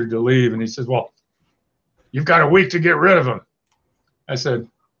was ordered to leave. And he says, well, you've got a week to get rid of him. I said,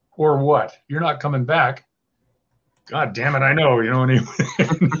 or what? You're not coming back. God damn it, I know, anyway.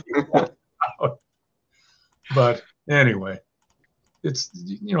 But anyway, it's,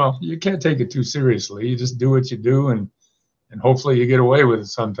 you can't take it too seriously. You just do what you do and hopefully you get away with it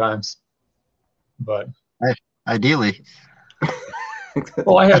sometimes. But ideally.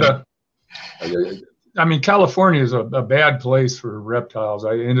 Well, California is a bad place for reptiles.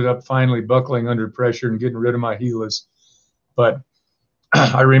 I ended up finally buckling under pressure and getting rid of my Gilas. But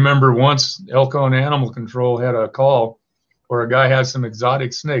I remember once Elkhorn Animal Control had a call where a guy had some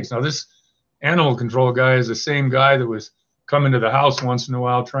exotic snakes. Now, this animal control guy is the same guy that was coming to the house once in a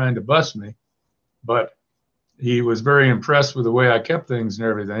while trying to bust me. But he was very impressed with the way I kept things and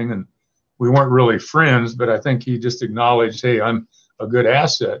everything. And we weren't really friends, but I think he just acknowledged, hey, I'm a good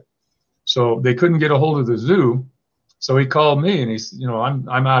asset. So they couldn't get a hold of the zoo. So he called me and he said,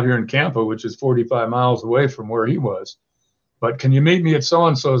 I'm out here in Campo, which is 45 miles away from where he was. But can you meet me at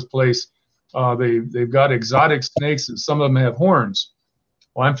so-and-so's place? They've got exotic snakes and some of them have horns.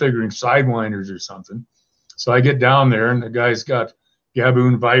 Well, I'm figuring sidewinders or something. So I get down there and the guy's got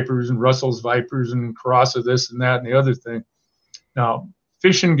Gaboon vipers and Russell's vipers and cross of this and that and the other thing. Now,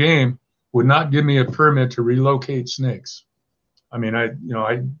 Fish and Game would not give me a permit to relocate snakes. I mean, I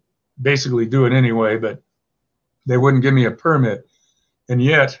basically do it anyway, but they wouldn't give me a permit. And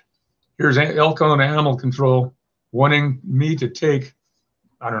yet, here's Elkhorn Animal Control wanting me to take,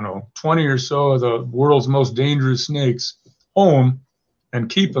 20 or so of the world's most dangerous snakes home and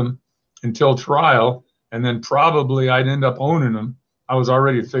keep them until trial. And then probably I'd end up owning them. I was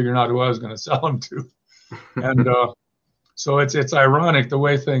already figuring out who I was going to sell them to. And so it's ironic the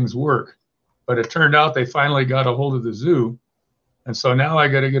way things work. But it turned out they finally got a hold of the zoo. And so now I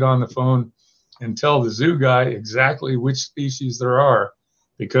got to get on the phone and tell the zoo guy exactly which species there are,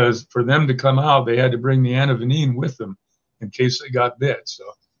 because for them to come out, they had to bring the anavanine with them in case they got bit. So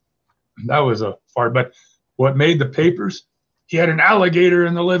that was a far. But what made the papers? He had an alligator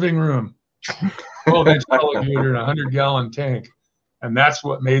in the living room, 12-inch alligator in a 100-gallon tank. And that's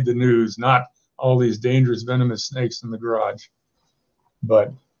what made the news, not all these dangerous venomous snakes in the garage.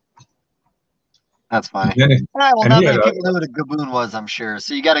 But that's funny. All right, well, not many people know what a gaboon was, I'm sure.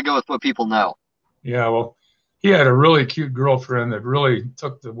 So you got to go with what people know. Yeah, well, he had a really cute girlfriend that really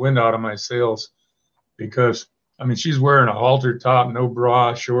took the wind out of my sails because, she's wearing a halter top, no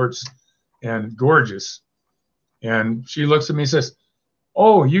bra, shorts, and gorgeous. And she looks at me and says,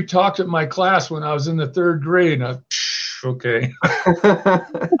 oh, you talked at my class when I was in the 3rd grade. And okay.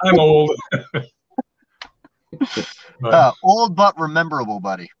 I'm old. Old but rememberable,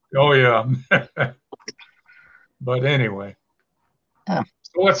 buddy. Oh, yeah. But anyway. Yeah.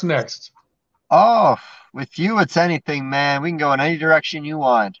 So what's next? Oh, with you, it's anything, man. We can go in any direction you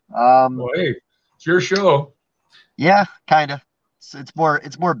want. Well, hey, it's your show. Yeah, kind of. It's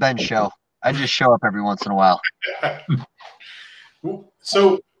more Ben's show. I just show up every once in a while.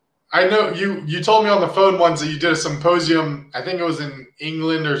 So I know you told me on the phone once that you did a symposium. I think it was in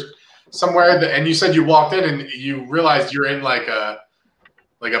England or somewhere, and you said you walked in and you realized you're in like a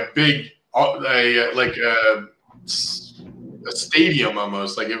big a stadium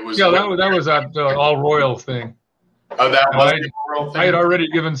almost. Like it was. Yeah, that was that all royal thing. Oh, that was the royal thing. I had already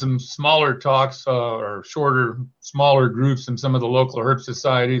given some smaller talks or smaller groups in some of the local herp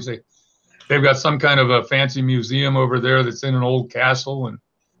societies. They've got some kind of a fancy museum over there that's in an old castle. And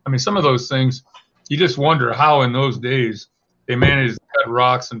some of those things, you just wonder how in those days they managed to cut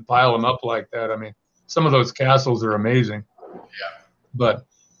rocks and pile them up like that. Some of those castles are amazing. Yeah. But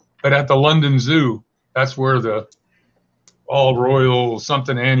at the London Zoo, that's where the all royal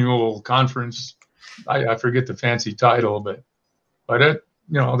something annual conference, I forget the fancy title, but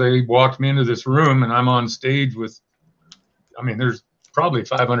they walked me into this room and I'm on stage with, there's probably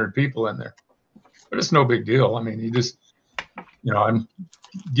 500 people in there, but it's no big deal. I'm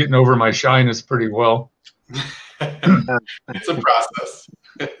getting over my shyness pretty well. It's a process.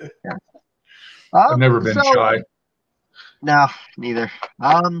 I've never been shy. No, neither.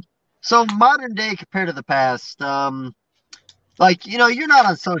 So modern day compared to the past, like, you're not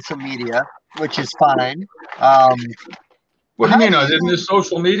on social media, which is fine. What do you mean? Isn't this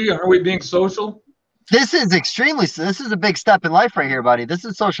social media? Aren't we being social? This is a big step in life right here, buddy. This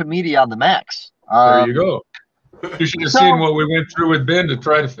is social media on the max. There you go. You should have seen what we went through with Ben to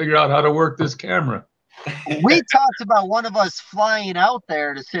try to figure out how to work this camera. We talked about one of us flying out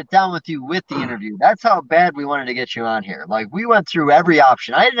there to sit down with you with the interview. That's how bad we wanted to get you on here. Like, we went through every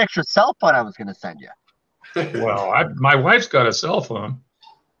option. I had an extra cell phone I was going to send you. Well, my wife's got a cell phone.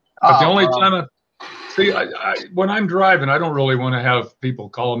 But the only time when I'm driving, I don't really want to have people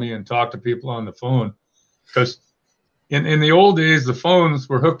call me and talk to people on the phone, because in the old days, the phones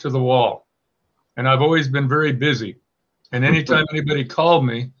were hooked to the wall, and I've always been very busy. And anytime anybody called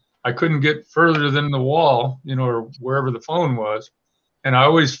me, I couldn't get further than the wall, or wherever the phone was. And I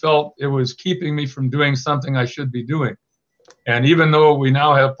always felt it was keeping me from doing something I should be doing. And even though we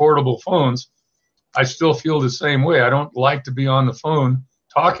now have portable phones, I still feel the same way. I don't like to be on the phone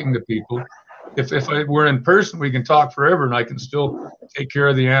talking to people. If we're in person, we can talk forever, and I can still take care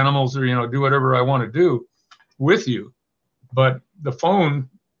of the animals or, do whatever I want to do with you. But the phone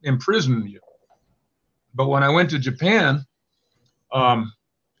imprisoned you. But when I went to Japan,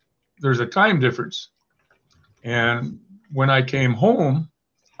 there's a time difference. And when I came home,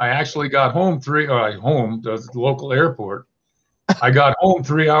 I actually got home to the local airport. I got home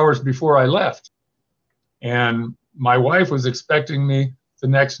 3 hours before I left. And my wife was expecting me the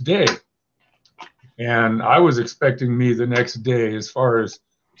next day. And I was expecting me the next day as far as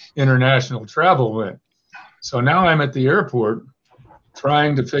international travel went. So now I'm at the airport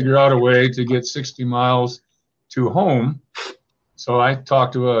trying to figure out a way to get 60 miles to home. So I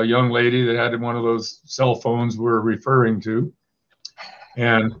talked to a young lady that had one of those cell phones we're referring to,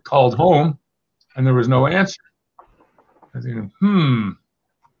 and called home, and there was no answer. I think,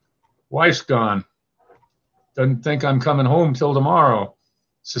 wife's gone. Doesn't think I'm coming home till tomorrow.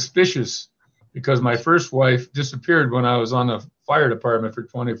 Suspicious, because my first wife disappeared when I was on the fire department for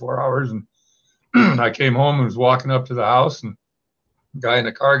 24 hours. And I came home and was walking up to the house, and the guy in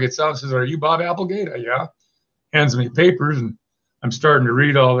the car gets out and says, "Are you Bob Applegate?" Yeah. Hands me papers, and I'm starting to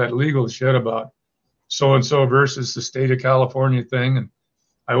read all that legal shit about so-and-so versus the state of California thing. And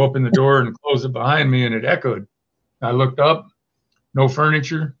I opened the door and closed it behind me, and it echoed. I looked up, no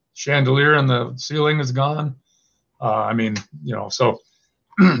furniture, chandelier on the ceiling is gone. So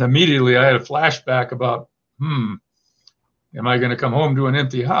immediately I had a flashback about, am I going to come home to an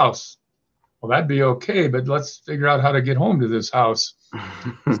empty house? Well, that'd be okay, but let's figure out how to get home to this house.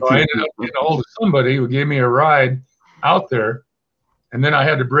 So I ended up getting a hold of somebody who gave me a ride out there. And then I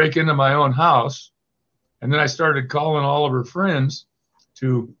had to break into my own house. And then I started calling all of her friends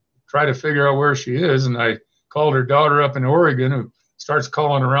to try to figure out where she is. And I called her daughter up in Oregon, who starts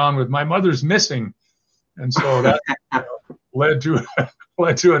calling around with, "My mother's missing." And so that led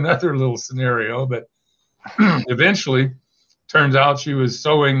to another little scenario. But eventually, turns out she was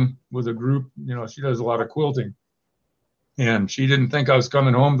sewing with a group. She does a lot of quilting. And she didn't think I was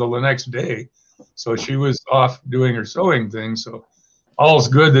coming home till the next day. So she was off doing her sewing thing. So all's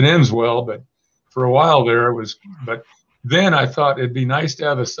good that ends well, but for a while there it was. But then I thought it'd be nice to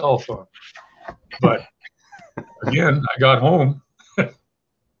have a cell phone. But again, I got home.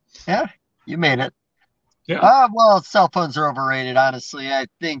 Yeah, you made it. Yeah. Well, cell phones are overrated, honestly. I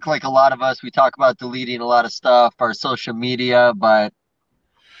think, like a lot of us, we talk about deleting a lot of stuff, our social media, but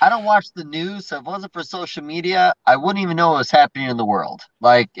I don't watch the news. So if it wasn't for social media, I wouldn't even know what was happening in the world.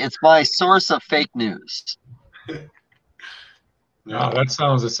 Like, it's my source of fake news. No, it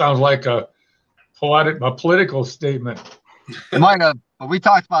sounds like a political statement. It might have, but we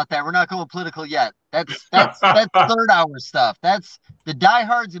talked about that. We're not going political yet. That's third hour stuff. That's the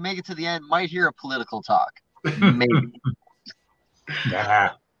diehards who make it to the end might hear a political talk. Maybe.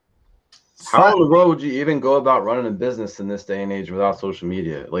 Nah. How in the world would you even go about running a business in this day and age without social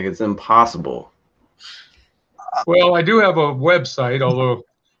media? Like, it's impossible. Well, I do have a website, although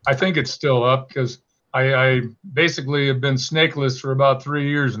I think it's still up, because I basically have been snakeless for about 3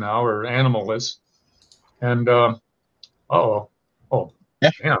 years now, or animalless. And yeah.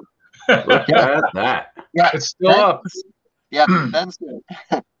 Damn. Look at that. Yeah, it's still up. Yeah, that's good.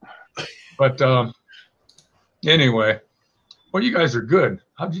 But anyway, well, you guys are good.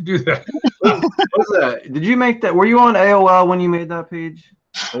 How'd you do that? What's that? Did you make that? Were you on AOL when you made that page?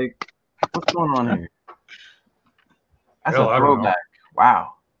 Like, what's going on here? That's a throwback.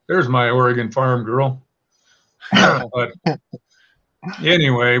 Wow. There's my Oregon farm girl. But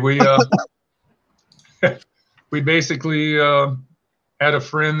Anyway, we basically had a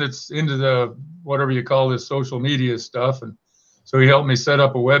friend that's into the whatever you call this social media stuff, and so he helped me set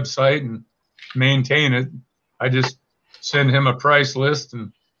up a website and maintain it. I just send him a price list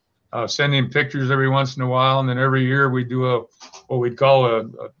and send him pictures every once in a while, and then every year we do what we'd call a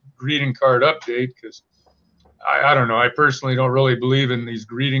greeting card update, because I don't know, I personally don't really believe in these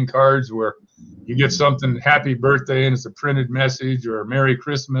greeting cards where you get something happy birthday and it's a printed message, or Merry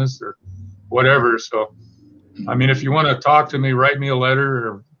Christmas or whatever. So I mean, if you want to talk to me, write me a letter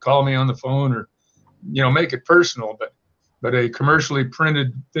or call me on the phone, or make it personal, but a commercially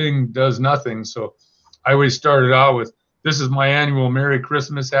printed thing does nothing. So I always started out with, this is my annual Merry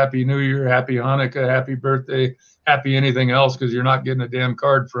Christmas, Happy New Year, Happy Hanukkah, Happy Birthday, Happy anything else, because you're not getting a damn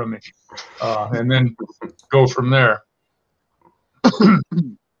card from me. And then go from there.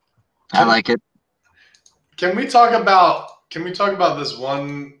 I like it. Can we talk about this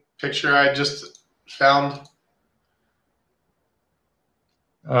one picture I just found?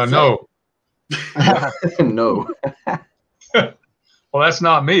 No. No. Well, that's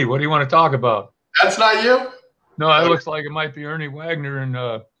not me. What do you want to talk about? That's not you? No, that looks like it might be Ernie Wagner and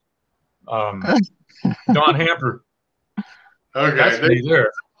Don Hamper. Okay, that's me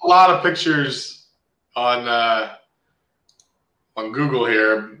there. A lot of pictures on Google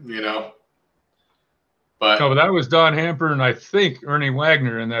here, But no, but that was Don Hamper and I think Ernie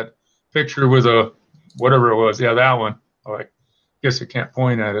Wagner in that picture with a whatever it was. Yeah, that one. Oh, I guess I can't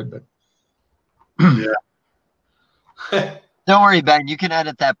point at it, but yeah. Don't worry, Ben. You can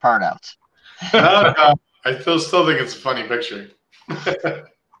edit that part out. No, I still think it's a funny picture.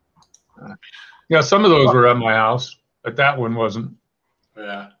 Yeah, some of those were at my house, but that one wasn't.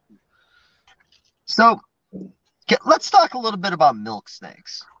 Yeah. So let's talk a little bit about milk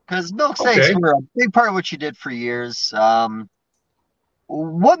snakes, because milk snakes were a big part of what you did for years.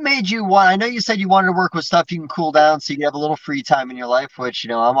 What made you want? I know you said you wanted to work with stuff you can cool down so you have a little free time in your life, which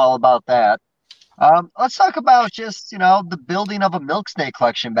I'm all about that. Let's talk about just the building of a milk snake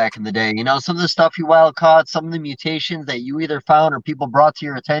collection back in the day. Some of the stuff you wild caught, some of the mutations that you either found or people brought to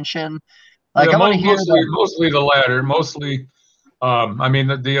your attention. Like, yeah, I want to hear mostly the latter. Mostly, I mean,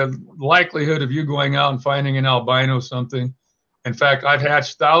 the likelihood of you going out and finding an albino something. In fact, I've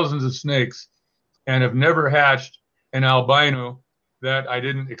hatched thousands of snakes and have never hatched an albino that I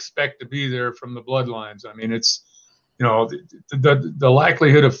didn't expect to be there from the bloodlines. I mean, it's the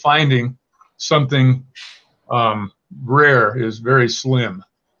likelihood of finding something rare is very slim.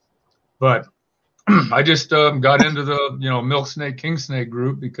 But I just got into the milk snake, king snake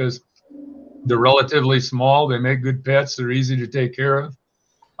group because they're relatively small. They make good pets. They're easy to take care of.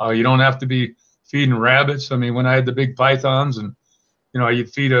 You don't have to be feeding rabbits. I mean, when I had the big pythons and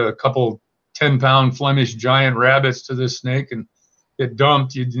you'd feed a couple 10-pound Flemish giant rabbits to this snake and get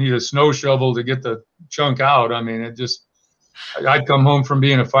dumped, you'd need a snow shovel to get the chunk out. I mean, I'd come home from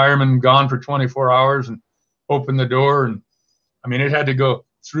being a fireman, gone for 24 hours, and open the door, and I mean, it had to go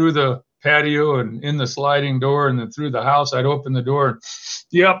through the patio and in the sliding door, and then through the house. I'd open the door, and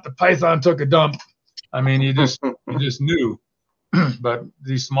yep, the python took a dump. I mean, you just knew. But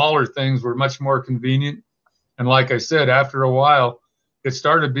these smaller things were much more convenient, and like I said, after a while, it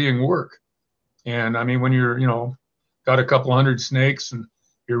started being work. And I mean, when you're got a couple hundred snakes and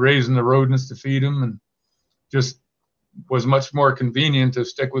you're raising the rodents to feed them, and just was much more convenient to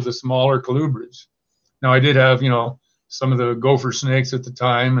stick with the smaller colubrids. Now I did have, some of the gopher snakes at the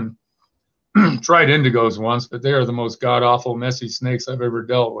time, and tried indigos once, but they are the most god-awful, messy snakes I've ever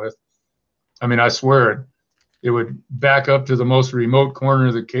dealt with. I mean, I swear it would back up to the most remote corner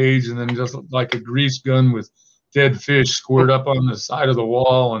of the cage, and then just like a grease gun with dead fish squirt up on the side of the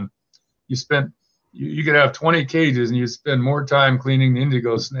wall. And you could have 20 cages and you spend more time cleaning the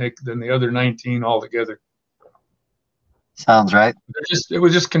indigo snake than the other 19 altogether. Sounds right. It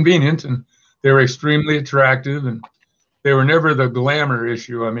was just convenient, and they were extremely attractive, and they were never the glamour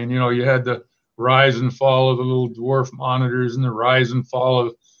issue. I mean, you had the rise and fall of the little dwarf monitors and the rise and fall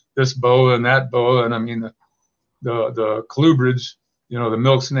of this boa and that boa. And I mean, the colubrids, the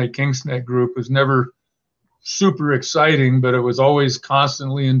milk snake, king snake group was never super exciting, but it was always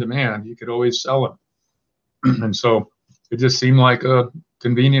constantly in demand. You could always sell them. And so it just seemed like a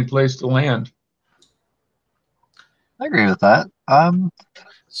convenient place to land. I agree with that.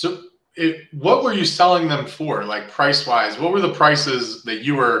 So what were you selling them for, like price-wise? What were the prices that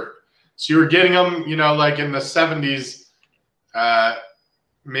you were getting them, like in the 70s,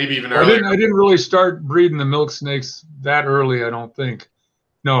 maybe even earlier? I didn't really start breeding the milk snakes that early, I don't think.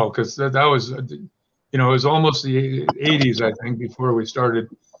 No, because that was, it was almost the 80s, I think, before we started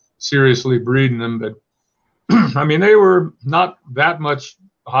seriously breeding them. But I mean, they were not that much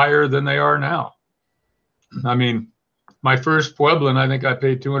higher than they are now. I mean, my first Pueblan, I think I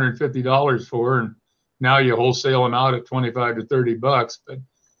paid $250 for, and now you wholesale them out at 25 to 30 bucks.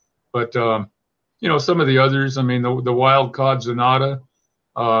 But you know, some of the others, I mean, the wild caught Zanata,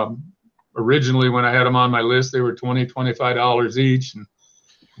 originally when I had them on my list, they were $20, $25 each. And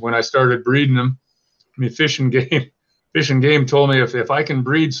when I started breeding them, I mean, Fish and Game told me if I can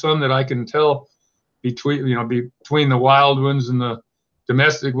breed some that I can tell between the wild ones and the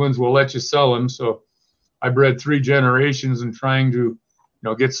domestic ones, we'll let you sell them. So I bred 3 generations and trying to,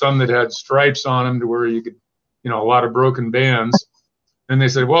 get some that had stripes on them to where you could, a lot of broken bands. And they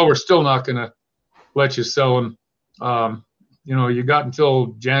said, well, we're still not going to let you sell them. You got until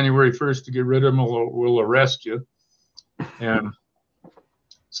January 1st to get rid of them, we'll arrest you. And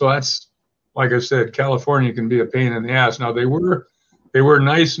so that's, like I said, California can be a pain in the ass. Now they were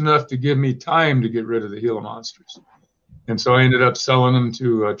nice enough to give me time to get rid of the Gila monsters. And so I ended up selling them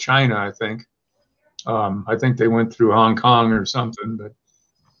to China, I think. I think they went through Hong Kong or something, but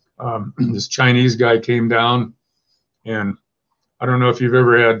this Chinese guy came down, and I don't know if you've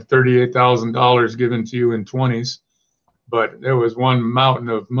ever had $38,000 given to you in 20s, but there was one mountain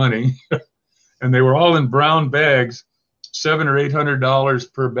of money, and they were all in brown bags, $700 or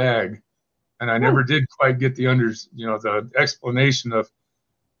 $800 per bag. And I never did quite get the explanation of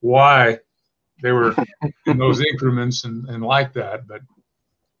why they were in those increments and like that,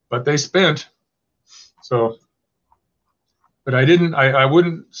 but they spent. So, but I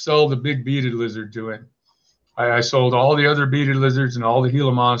wouldn't sell the big beaded lizard to him. I sold all the other beaded lizards and all the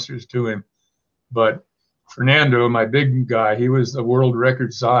Gila monsters to him. But Fernando, my big guy, he was the world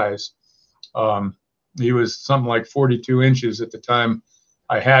record size. He was something like 42 inches at the time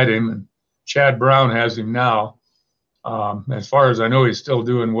I had him, and Chad Brown has him now. As far as I know, he's still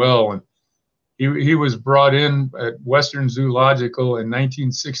doing well. And he was brought in at Western Zoological in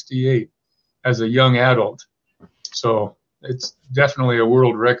 1968 as a young adult. So it's definitely a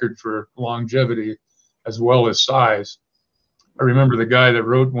world record for longevity as well as size. I remember the guy that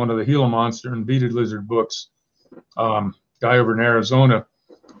wrote one of the Gila monster and beaded lizard books, guy over in Arizona.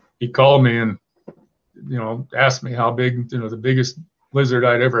 He called me and, asked me how big, the biggest lizard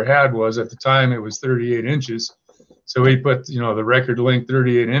I'd ever had was. At the time, it was 38 inches. So he put, the record length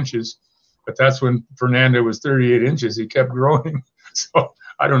 38 inches. But that's when Fernando was 38 inches. He kept growing. So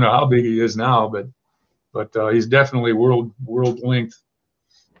I don't know how big he is now, but he's definitely world length.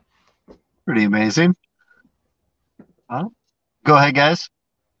 Pretty amazing. Go ahead, guys.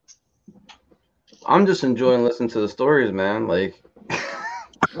 I'm just enjoying listening to the stories, man. Like,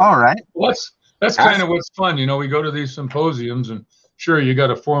 all right. Well, that's kind of what's fun. We go to these symposiums, and sure, you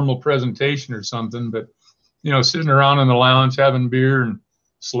got a formal presentation or something, but sitting around in the lounge having beer and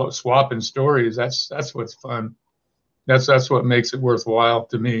swapping stories, that's what's fun. That's what makes it worthwhile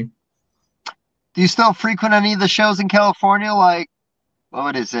to me. Do you still frequent any of the shows in California? Like,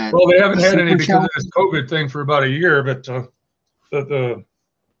 what is it? Well, they haven't had any because of this COVID thing for about a year, but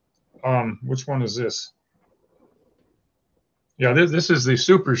which one is this? Yeah, this is the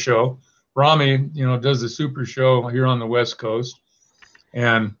Super Show. Rami, does the Super Show here on the West Coast.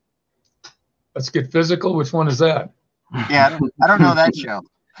 And Let's Get Physical. Which one is that? Yeah, I don't know that show.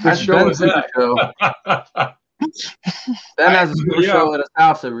 What show is that? Ben has a super show at his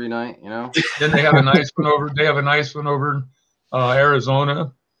house every night, Then they have a nice one over. They have a nice one over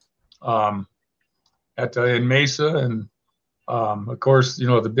Arizona, in Mesa, and of course,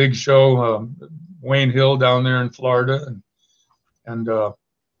 the big show, Wayne Hill down there in Florida, and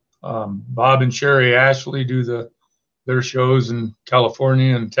Bob and Sherry Ashley do their shows in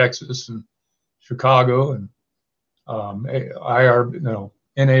California and Texas and Chicago and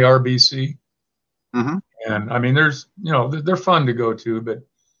NARBC. Mm-hmm. And I mean, there's, they're fun to go to, but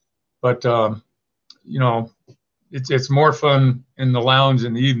it's more fun in the lounge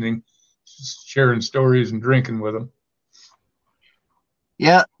in the evening, just sharing stories and drinking with them.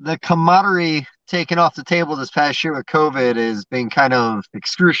 Yeah, the camaraderie taken off the table this past year with COVID has been kind of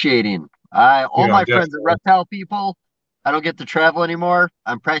excruciating. All my friends are reptile people. I don't get to travel anymore.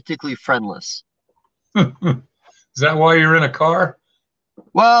 I'm practically friendless. Is that why you're in a car?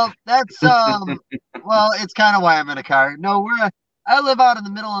 Well, that's it's kind of why I'm in a car. No, I live out in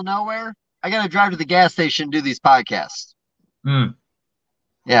the middle of nowhere. I got to drive to the gas station and do these podcasts.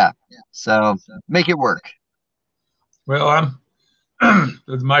 Yeah. So make it work. Well,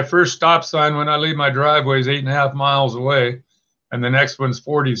 my first stop sign when I leave my driveway is 8.5 miles away, and the next one's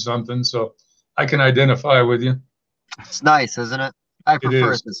 40 something. So I can identify with you. It's nice, isn't it? I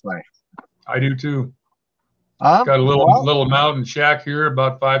prefer it this way. I do too. Got a little mountain shack here,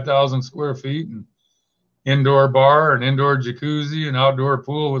 about 5,000 square feet, and indoor bar, an indoor jacuzzi, an outdoor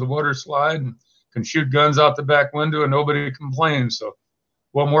pool with a water slide, and can shoot guns out the back window and nobody complains. So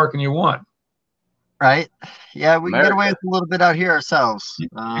what more can you want? Right. Yeah, we can get away America. with a little bit out here ourselves.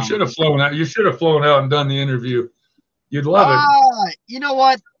 You should have flown out. You should have flown out and done the interview. You'd love it. You know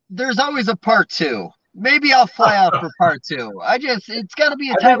what? There's always a part 2. Maybe I'll fly out for part 2. It's got to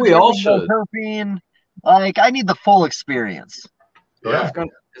be a I time think we all should. herping. Like, I need the full experience. Yeah.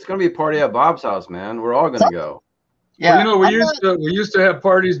 It's gonna be a party at Bob's house, man. We're all gonna go. Yeah. Well, we used to have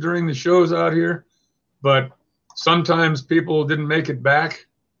parties during the shows out here, but sometimes people didn't make it back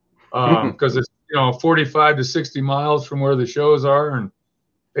because it's 45 to 60 miles from where the shows are, and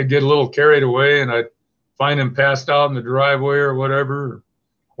they'd get a little carried away, and I'd find them passed out in the driveway or whatever.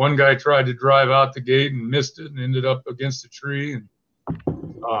 One guy tried to drive out the gate and missed it and ended up against a tree, and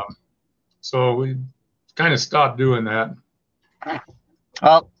so we kind of stopped doing that.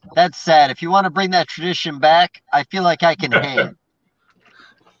 Well, that's sad. If you want to bring that tradition back, I feel like I can hang.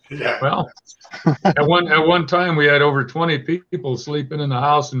 Yeah. Well, at one time we had over 20 people sleeping in the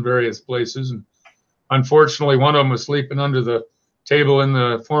house in various places, and unfortunately one of them was sleeping under the table in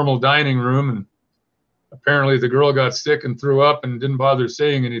the formal dining room, and apparently the girl got sick and threw up and didn't bother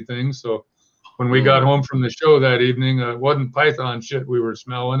saying anything. So when we got home from the show that evening, it wasn't python shit we were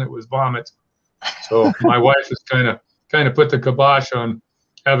smelling, it was vomit. So my wife has kind of put the kibosh on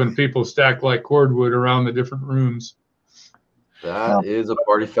having people stacked like cordwood around the different rooms. That is a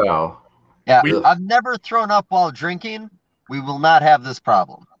party foul. Yeah, I've never thrown up while drinking. We will not have this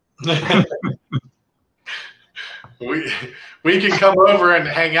problem. we can come over and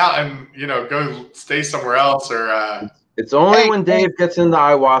hang out and go stay somewhere else or. It's only when Dave gets into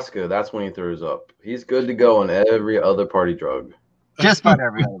ayahuasca that's when he throws up. He's good to go on every other party drug. Just about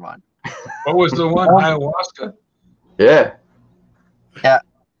every other one. What was the one? Ayahuasca? Yeah. Yeah.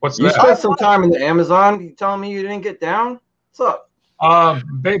 What's You that? spent some time in the Amazon. You telling me you didn't get down? What's up?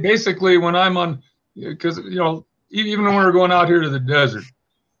 Basically, when I'm on, because even when we're going out here to the desert,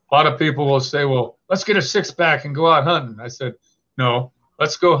 a lot of people will say, "Well, let's get a 6-pack and go out hunting." I said, "No,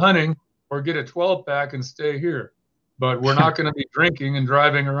 let's go hunting or get a 12-pack and stay here. But we're not going to be drinking and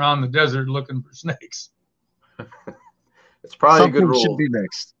driving around the desert looking for snakes." It's probably Something a good rule. should be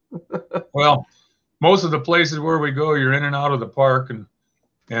mixed. Well, most of the places where we go, you're in and out of the park,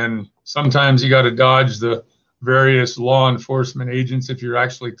 and sometimes you got to dodge the various law enforcement agents if you're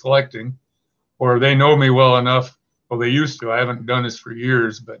actually collecting, or they know me well enough. Well, they used to. I haven't done this for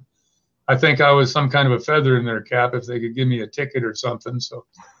years, but I think I was some kind of a feather in their cap if they could give me a ticket or something. So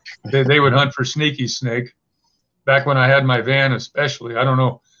they would hunt for sneaky snake. Back when I had my van, especially, I don't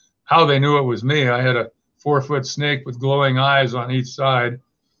know how they knew it was me. I had a 4-foot snake with glowing eyes on each side.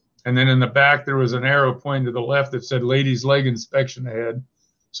 And then in the back, there was an arrow pointing to the left that said ladies' leg inspection ahead.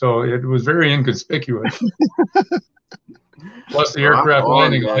 So it was very inconspicuous. Plus the aircraft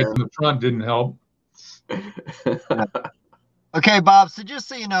landing lights in the front didn't help. Okay, Bob, so just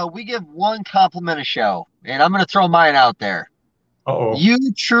so you know, we give one compliment a show, and I'm going to throw mine out there. Uh-oh. You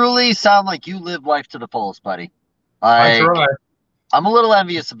truly sound like you live life to the fullest, buddy. I try. I'm a little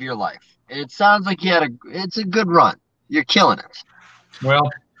envious of your life. It sounds like it's a good run. You're killing it. Well,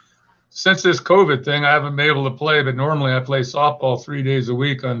 since this COVID thing, I haven't been able to play, but normally I play softball 3 days a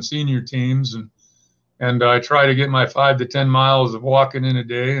week on senior teams, and I try to get my 5 to 10 miles of walking in a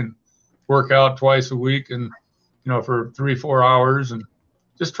day and work out twice a week and for 3-4 hours and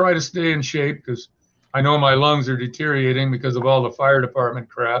just try to stay in shape because I know my lungs are deteriorating because of all the fire department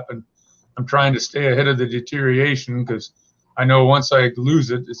crap, and I'm trying to stay ahead of the deterioration because I know once I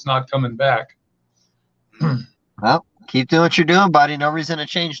lose it, it's not coming back. Well, keep doing what you're doing, buddy. No reason to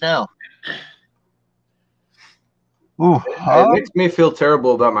change now. Ooh, It makes me feel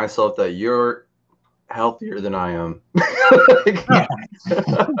terrible about myself that you're healthier than I am.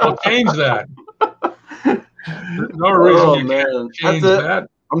 I'll change that. There's no reason you can't change that.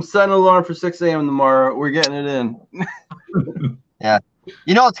 I'm setting an alarm for 6 a.m. tomorrow. We're getting it in. Yeah.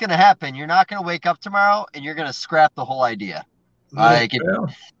 You know what's going to happen? You're not going to wake up tomorrow and you're going to scrap the whole idea. I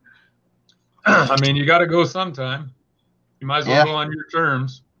mean, you got to go sometime. You might as well go on your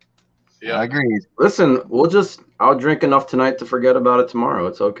terms. Yeah, I agree. Listen, I'll drink enough tonight to forget about it tomorrow.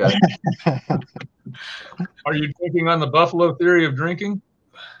 It's okay. Are you drinking on the buffalo theory of drinking?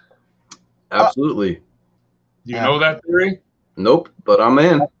 Absolutely. Do you know that theory? Nope, but I'm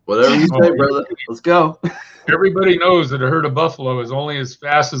in. Whatever you say, brother. Let's go. Everybody knows that a herd of buffalo is only as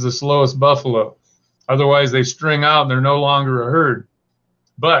fast as the slowest buffalo. Otherwise, they string out and they're no longer a herd.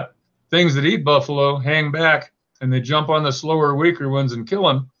 But things that eat buffalo hang back and they jump on the slower, weaker ones and kill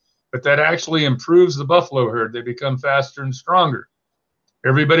them. But that actually improves the buffalo herd. They become faster and stronger.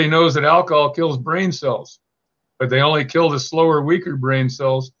 Everybody knows that alcohol kills brain cells, but they only kill the slower, weaker brain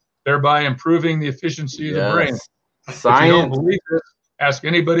cells, thereby improving the efficiency of the brain. Science. If you don't believe this, ask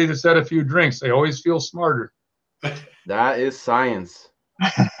anybody that's had a few drinks. They always feel smarter. That is science.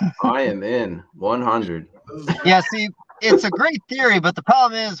 I am in 100. Yeah, see, it's a great theory, but the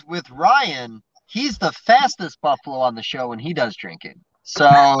problem is with Ryan, he's the fastest buffalo on the show when he does drinking. So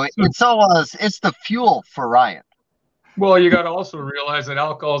it's the fuel for Ryan. Well, you got to also realize that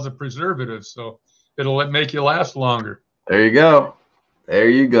alcohol is a preservative, so it'll make you last longer. There you go. There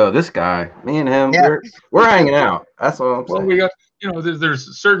you go. This guy, me and him, we're hanging out. That's all I'm saying. Well, we got,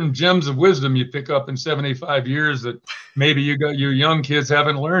 there's certain gems of wisdom you pick up in 75 years that maybe you young kids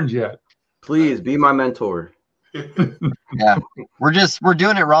haven't learned yet. Please be my mentor. Yeah, we're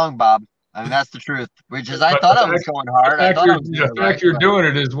doing it wrong, Bob. I mean, that's the truth. Which is, I thought I was going hard. The fact you're doing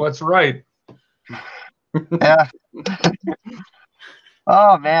it is what's right. Yeah.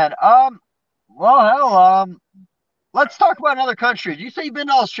 Oh man. Well, hell. Let's talk about another country. Did you say you've been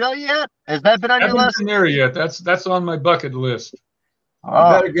to Australia yet? Has that been on your list? I haven't been there yet. That's on my bucket list. You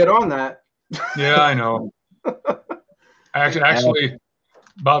better get on that. Yeah, I know. Actually,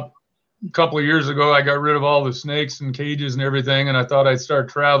 about a couple of years ago, I got rid of all the snakes and cages and everything, and I thought I'd start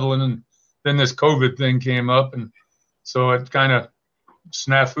traveling, and then this COVID thing came up, and so it kind of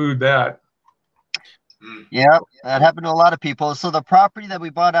snafu'd that. Yeah, that happened to a lot of people. So the property that we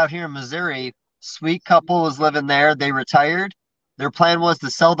bought out here in Missouri, sweet couple was living there. They retired. Their plan was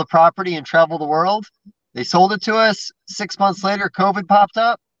to sell the property and travel the world. They sold it to us. 6 months later, COVID popped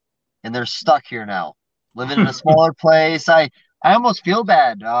up, and they're stuck here now, living in a smaller place. I almost feel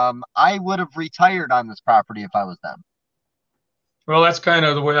bad. I would have retired on this property if I was them. Well, that's kind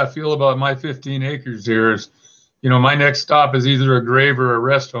of the way I feel about my 15 acres here is, my next stop is either a grave or a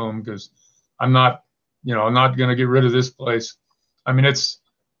rest home because I'm not going to get rid of this place. I mean, it's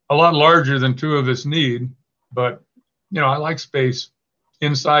a lot larger than two of us need, but, I like space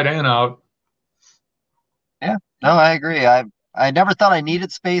inside and out. Yeah, no, I agree. I never thought I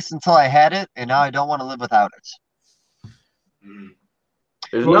needed space until I had it, and now I don't want to live without it.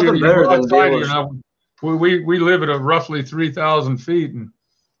 There's nothing better than we live at a roughly 3,000 feet, and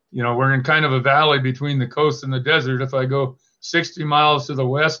we're in kind of a valley between the coast and the desert. If I go 60 miles to the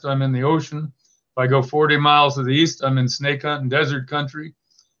west, I'm in the ocean. If I go 40 miles to the east, I'm in snake hunt and desert country.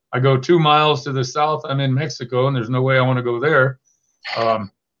 I go 2 miles to the south, I'm in Mexico, and there's no way I want to go there.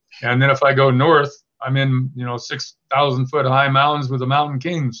 And then if I go north, I'm in 6,000 foot high mountains with a mountain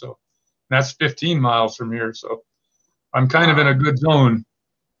king. So that's 15 miles from here. So I'm kind of in a good zone.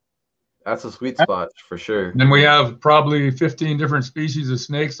 That's a sweet spot for sure. And we have probably 15 different species of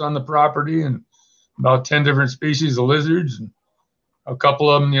snakes on the property and about 10 different species of lizards. And a couple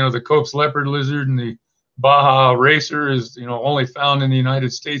of them, the Cope's leopard lizard and the Baja racer is, only found in the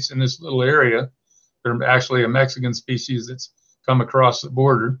United States in this little area. They're actually a Mexican species that's come across the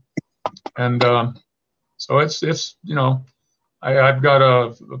border. And so it's I've got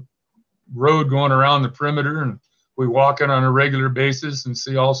a road going around the perimeter, and we walk it on a regular basis and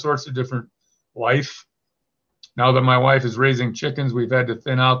see all sorts of different life. Now that my wife is raising chickens, we've had to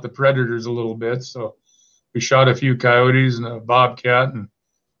thin out the predators a little bit. So we shot a few coyotes and a bobcat and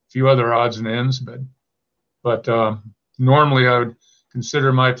a few other odds and ends. But normally I would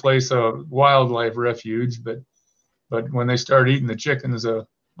consider my place a wildlife refuge. But when they start eating the chickens,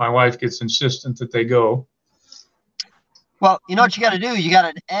 my wife gets insistent that they go. Well, you know what you got to do? You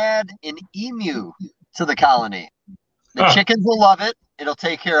got to add an emu to the colony. The chickens will love it. It'll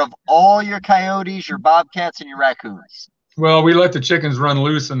take care of all your coyotes, your bobcats, and your raccoons. Well, we let the chickens run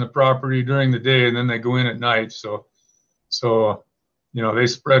loose on the property during the day, and then they go in at night. So they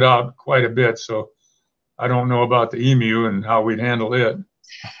spread out quite a bit. So I don't know about the emu and how we'd handle it.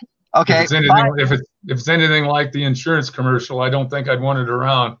 Okay. If it's anything like the insurance commercial, I don't think I'd want it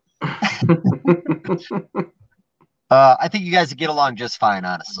around. I think you guys would get along just fine,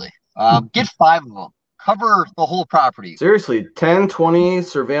 honestly. Get 5 of them. Cover the whole property. Seriously, 10, 20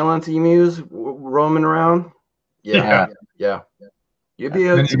 surveillance emus roaming around. Yeah. You'd be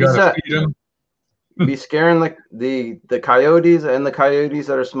able to set. You'd be scaring the coyotes and the coyotes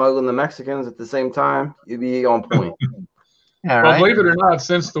that are smuggling the Mexicans at the same time. You'd be on point. Well, believe it or not,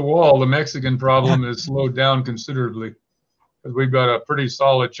 since the wall, the Mexican problem has slowed down considerably because we've got a pretty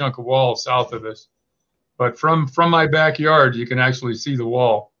solid chunk of wall south of us. But from my backyard, you can actually see the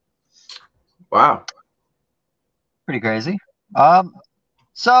wall. Wow. Pretty crazy.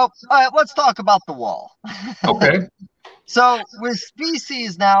 So all right, let's talk about the wall. Okay. So with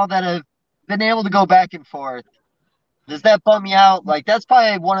species now that have been able to go back and forth, Does that bum you out? Like, that's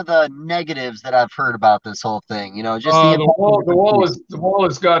probably one of the negatives that I've heard about this whole thing. You know, just the wall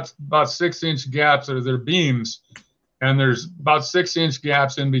has got about 6-inch gaps, or their beams, and there's about 6-inch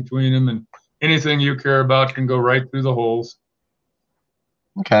gaps in between them, and anything you care about can go right through the holes.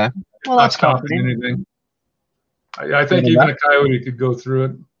 Okay. Well, that's stopping anything. I think even a coyote could go through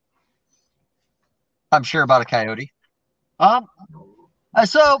it. I'm sure about a coyote.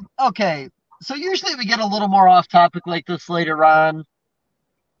 Okay. So usually we get a little more off topic like this later on.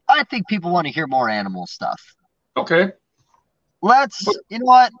 I think people want to hear more animal stuff. Okay. You know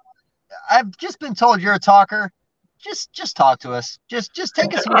what? I've just been told you're a talker. Just talk to us. Just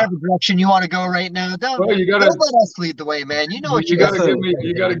take us in whatever direction you want to go right now. Don't let us lead the way, man. You know what you got to give me.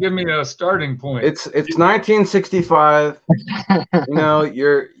 You got to give me a starting point. It's 1965. You know,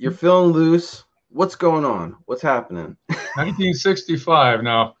 you're feeling loose. What's going on? What's happening? 1965.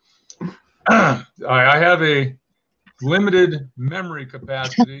 Now, I have a limited memory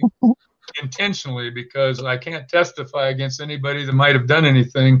capacity intentionally, because I can't testify against anybody that might have done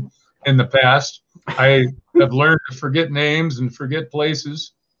anything in the past. I have learned to forget names and forget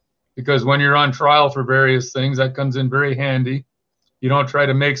places, because when you're on trial for various things, that comes in very handy. You don't try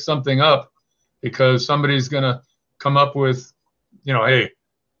to make something up because somebody's going to come up with, you know, hey,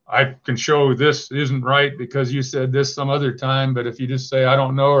 I can show this isn't right because you said this some other time. But if you just say, I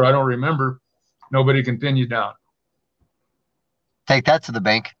don't know, or I don't remember, nobody can pin you down. Take that to the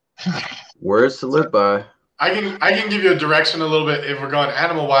bank. Words to live by. I can give you a direction a little bit if we're going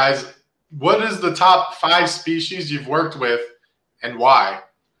animal wise. What is the top 5 species you've worked with and why?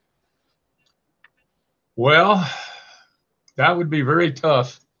 Well, that would be very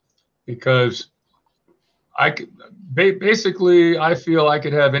tough, because basically I feel I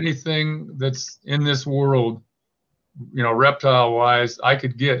could have anything that's in this world, you know, reptile wise, I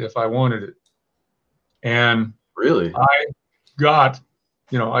could get if I wanted it. And really,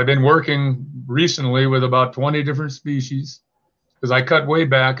 I've been working recently with about 20 different species, because I cut way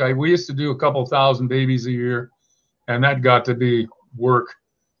back. We used to do a couple thousand babies a year, and that got to be work.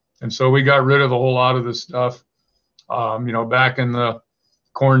 And so we got rid of a whole lot of the stuff, back in the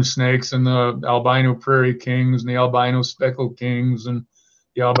corn snakes and the albino prairie kings and the albino speckled kings and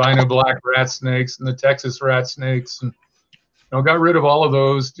the albino black rat snakes and the Texas rat snakes, and got rid of all of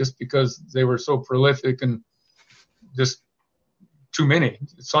those just because they were so prolific and just too many.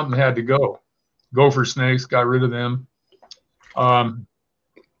 Something had to go. Gopher snakes, got rid of them.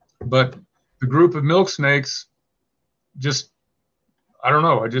 But the group of milk snakes, I don't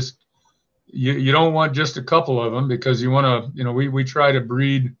know. You don't want just a couple of them, because you want to, we try to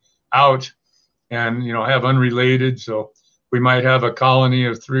breed out and, have unrelated. So we might have a colony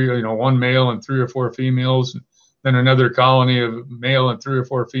of 3, one male and 3 or 4 females, and then another colony of male and 3 or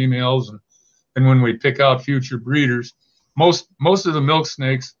 4 females. And when we pick out future breeders, most of the milk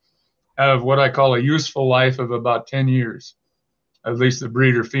snakes have what I call a useful life of about 10 years, at least the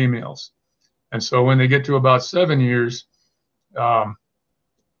breeder females. And so when they get to about 7 years, a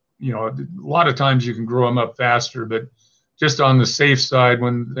lot of times you can grow them up faster, but just on the safe side,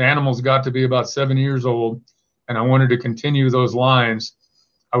 when the animals got to be about 7 years old and I wanted to continue those lines,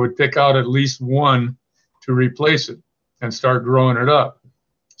 I would pick out at least one to replace it and start growing it up.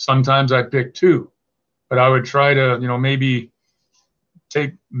 Sometimes I'd pick 2, but I would try to, maybe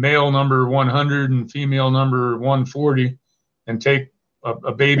take male number 100 and female number 140 and take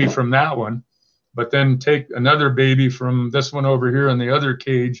a baby from that one, but then take another baby from this one over here in the other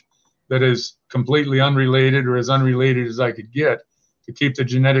cage that is completely unrelated, or as unrelated as I could get, to keep the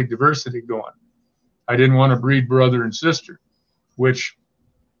genetic diversity going. I didn't want to breed brother and sister, which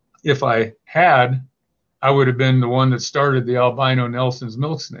if I had, I would have been the one that started the albino Nelson's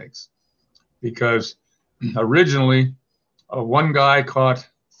milk snakes, because originally one guy caught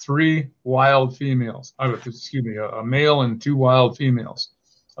 3 wild females, a male and 2 wild females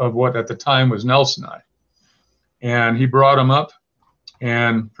of what at the time was Nelsoni. And he brought them up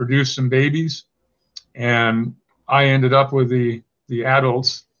and produced some babies, and I ended up with the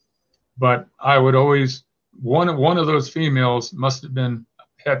adults. But I would always, one of those females must have been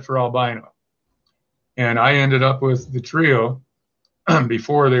het for albino, and I ended up with the trio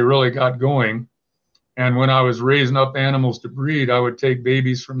before they really got going. And when I was raising up animals to breed, I would take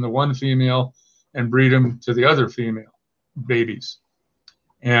babies from the one female and breed them to the other female babies.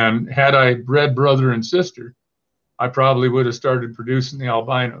 And had I bred brother and sister, I probably would have started producing the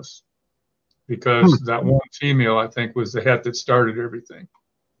albinos, because that one female, I think, was the het that started everything.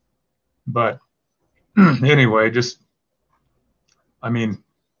 But anyway,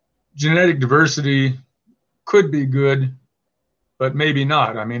 genetic diversity could be good, but maybe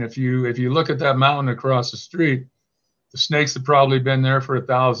not. I mean, if you look at that mountain across the street, The snakes have probably been there for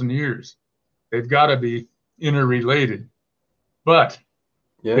 1,000 years. They've got to be interrelated. But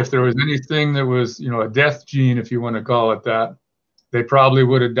if there was anything that was, you know, a death gene, if you want to call it that, they probably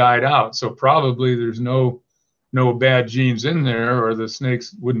would have died out. So probably there's no bad genes in there, or the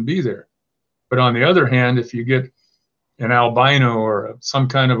snakes wouldn't be there. But on the other hand, if you get an albino or some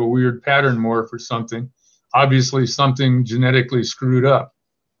kind of a weird pattern morph or something, obviously something genetically screwed up.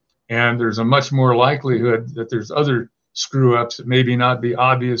 And there's a much more likelihood that there's other screw ups that maybe not be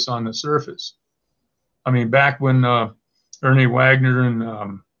obvious on the surface. I mean, back when Ernie Wagner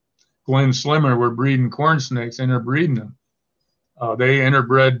and Glenn Slimmer were breeding corn snakes, interbreeding them, they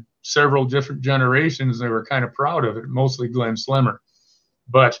interbred several different generations. They were kind of proud of it, mostly Glenn Slimmer.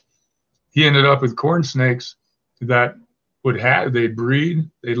 But he ended up with corn snakes that they'd breed,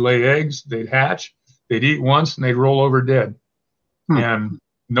 they'd lay eggs, they'd hatch, they'd eat once, and they'd roll over dead. And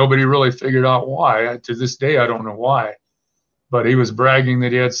nobody really figured out why. To this day, I don't know why. But he was bragging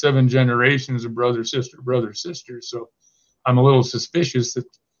that he had 7 generations of brother, sister. So I'm a little suspicious that,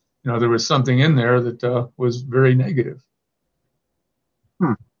 you know, there was something in there that was very negative.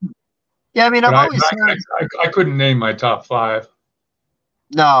 Yeah, I mean, I've always heard... I couldn't name my top 5.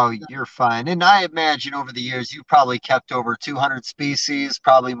 No, you're fine. And I imagine over the years, you probably kept over 200 species,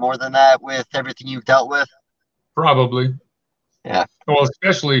 probably more than that with everything you've dealt with. Probably. Yeah. Well,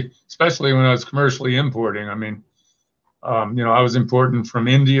 especially when I was commercially importing. I mean, you know, I was importing from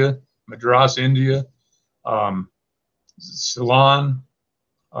India, Madras, India, Ceylon,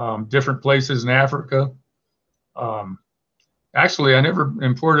 different places in Africa. Actually, I never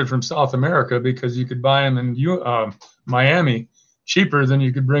imported from South America because you could buy them in Miami cheaper than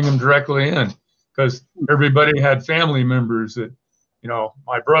you could bring them directly in, because everybody had family members that, you know,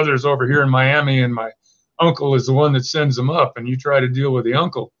 my brother's over here in Miami and my uncle is the one that sends them up, and you try to deal with the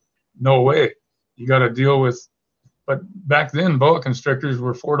uncle. No way. You got to deal with, but back then boa constrictors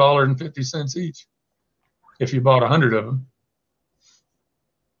were $4.50 each if you bought 100 of them.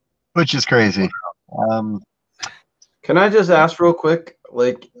 Which is crazy. Can I just ask real quick,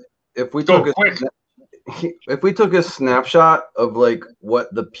 like, if we took a snapshot of like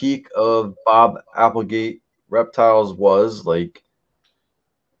what the peak of Bob Applegate Reptiles was, like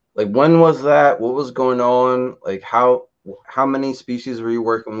when was that? What was going on? Like how many species were you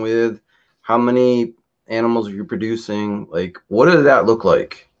working with? How many animals were you producing? Like, what did that look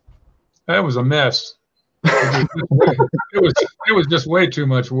like? That was a mess. It was just way too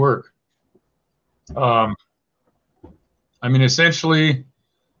much work. I mean, essentially,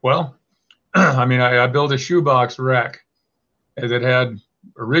 well, I mean, I built a shoebox rack that had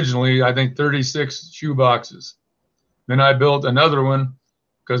originally, I think, 36 shoeboxes. Then I built another one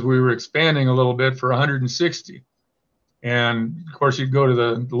because we were expanding a little bit for 160. And of course, you'd go to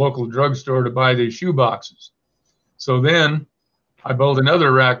the local drugstore to buy these shoeboxes. So then I built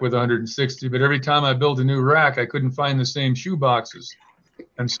another rack with 160, but every time I built a new rack, I couldn't find the same shoeboxes.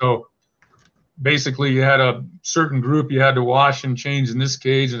 And so basically you had a certain group you had to wash and change in this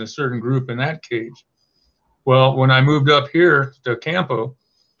cage and a certain group in that cage. Well, when I moved up here to Campo,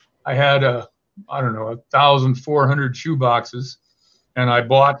 I had I don't know, 1,400 shoeboxes, and I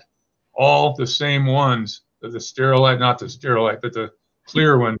bought all the same ones, the sterilite, not the sterilite, but the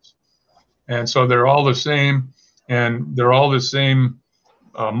clear ones. And so they're all the same, and they're all the same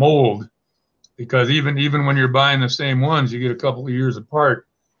mold, because even when you're buying the same ones, you get a couple of years apart.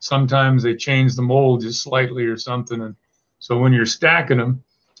 Sometimes they change the mold just slightly or something. And so when you're stacking them,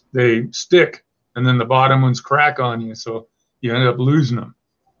 they stick, and then the bottom ones crack on you. So you end up losing them.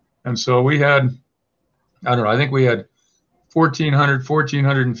 And so we had, I don't know, I think we had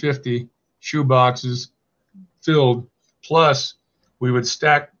 1,450 shoe boxes filled. Plus we would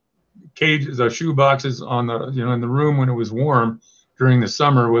stack cages of shoe boxes on the, in the room when it was warm during the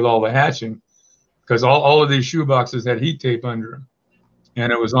summer with all the hatching, because all of these shoe boxes had heat tape under them.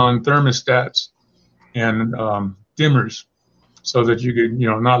 And it was on thermostats and dimmers, so that you could,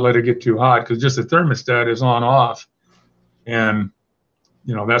 not let it get too hot, because just the thermostat is on off. And,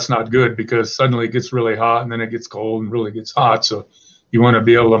 that's not good, because suddenly it gets really hot and then it gets cold and really gets hot. So you want to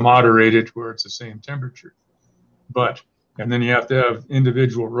be able to moderate it where it's the same temperature. And then you have to have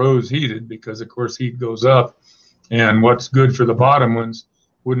individual rows heated, because of course heat goes up, and what's good for the bottom ones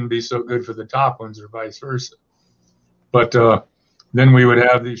wouldn't be so good for the top ones, or vice versa. But then we would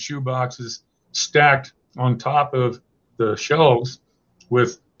have these shoe boxes stacked on top of the shelves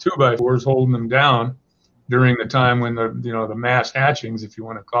with 2x4s holding them down during the time when the mass hatchings, if you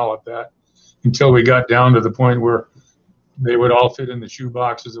want to call it that, until we got down to the point where they would all fit in the shoe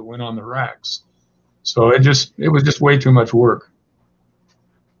boxes that went on the racks. So it was just way too much work.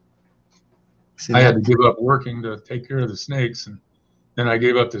 I had to give up working to take care of the snakes, and then I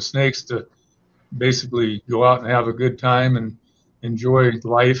gave up the snakes to basically go out and have a good time and enjoy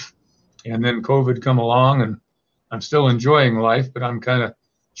life. And then COVID come along, and I'm still enjoying life, but I'm kind of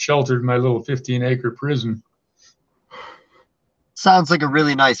sheltered in my little 15-acre prison. Sounds like a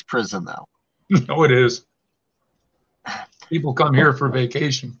really nice prison, though. No, it is. People come here for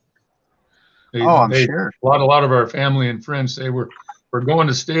vacation. I'm sure. A lot of our family and friends say we're going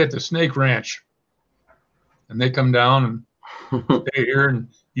to stay at the snake ranch, and they come down and stay here and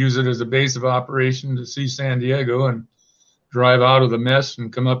use it as a base of operation to see San Diego and drive out of the mess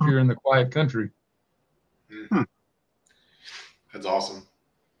and come up here in the quiet country. That's awesome.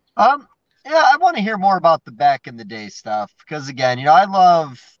 Yeah, I want to hear more about the back in the day stuff, because again, I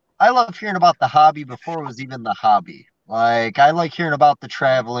love hearing about the hobby before it was even the hobby. Like, I like hearing about the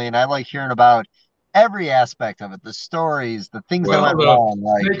traveling. I like hearing about every aspect of it, the stories, the things that went wrong.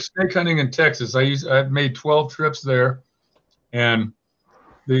 Like snake hunting in Texas, I've made 12 trips there, and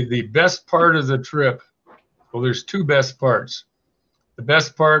the best part of the trip, well, there's two best parts. The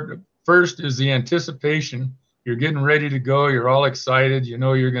best part first is the anticipation. You're getting ready to go. You're all excited. You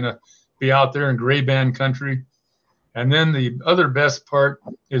know you're going to be out there in gray band country. And then the other best part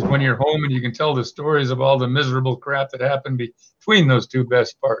is when you're home and you can tell the stories of all the miserable crap that happened between those two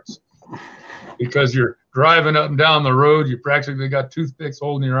best parts. Because you're driving up and down the road, you practically got toothpicks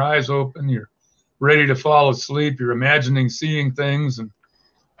holding your eyes open. You're ready to fall asleep. You're imagining seeing things. And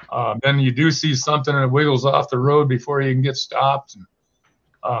then you do see something and it wiggles off the road before you can get stopped.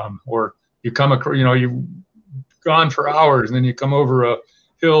 And, or you come across, you've gone for hours and then you come over a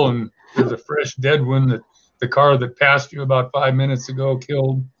hill and there's a fresh dead one that the car that passed you about 5 minutes ago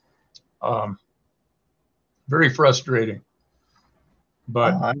killed. Very frustrating.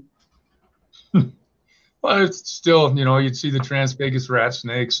 But well, it's still, you'd see the Trans-Pecos rat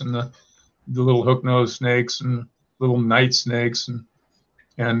snakes and the little hook-nosed snakes and little night snakes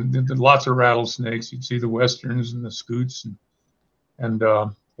and lots of rattlesnakes. You'd see the westerns and the scoots and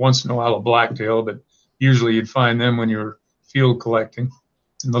once in a while a blacktail, but usually you'd find them when you were field collecting.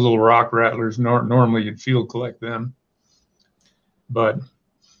 And the little rock rattlers, normally you'd field collect them. But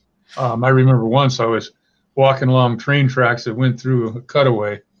I remember once I was walking along train tracks that went through a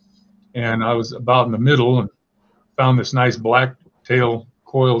cutaway, and I was about in the middle and found this nice blacktail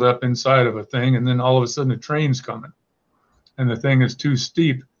coiled up inside of a thing, and then all of a sudden a train's coming, and the thing is too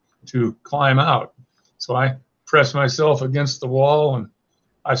steep to climb out. So I pressed myself against the wall, and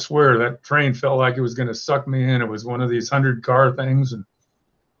I swear that train felt like it was going to suck me in. It was one of these 100-car things, and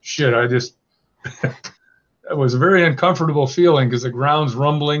shit, I just, it was a very uncomfortable feeling because the ground's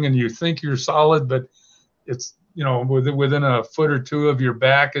rumbling and you think you're solid, but it's, within a foot or two of your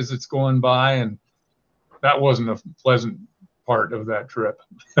back as it's going by. And that wasn't a pleasant part of that trip.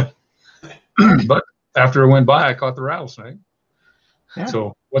 But after it went by, I caught the rattlesnake. Yeah.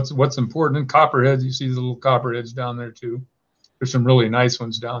 So what's important in copperheads, you see the little copperheads down there too. There's some really nice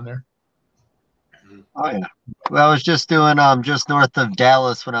ones down there. Oh yeah. Well, I was just doing just north of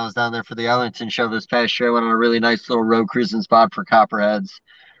Dallas when I was down there for the Arlington show this past year. I went on a really nice little road cruising spot for copperheads.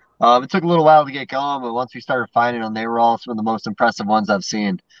 It took a little while to get going, but once we started finding them, they were all some of the most impressive ones I've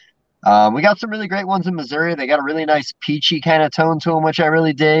seen. We got some really great ones in Missouri. They got a really nice peachy kind of tone to them, which I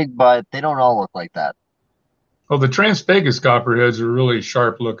really dig, but they don't all look like that. Well, the Trans-Pecos copperheads are really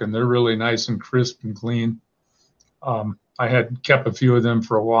sharp looking. They're really nice and crisp and clean. I had kept a few of them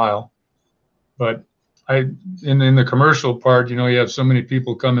for a while, but in the commercial part, you have so many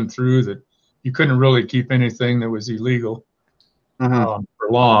people coming through that you couldn't really keep anything that was illegal for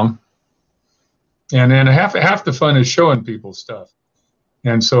long. And then half the fun is showing people stuff.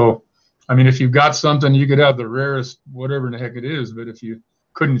 And so, I mean, if you've got something, you could have the rarest, whatever the heck it is, but if you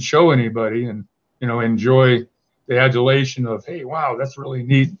couldn't show anybody and, enjoy the adulation of, hey, wow, that's really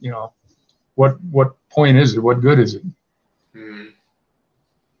neat. What point is it? What good is it?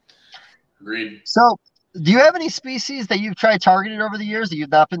 Agreed. So, do you have any species that you've tried targeting over the years that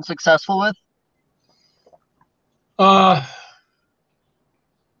you've not been successful with? Not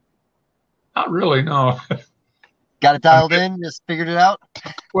really, no. Got it dialed in, just figured it out?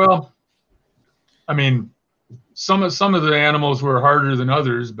 Well, I mean, some of the animals were harder than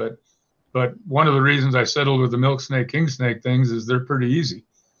others, but one of the reasons I settled with the milk snake, king snake things is they're pretty easy.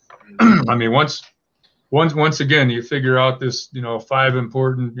 I mean, once again, you figure out this, 5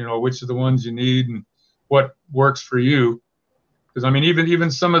 important, which are the ones you need and what works for you. Because I mean,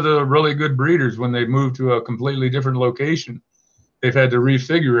 even some of the really good breeders, when they move to a completely different location, they've had to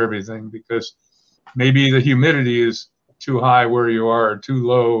refigure everything because maybe the humidity is too high where you are, or too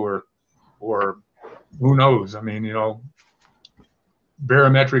low, or who knows? I mean,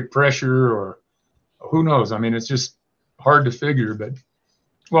 barometric pressure or who knows? I mean, it's just hard to figure. But,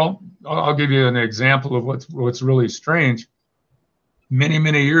 well, I'll give you an example of what's really strange. Many,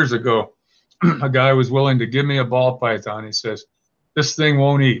 many years ago, a guy was willing to give me a ball python. He says, this thing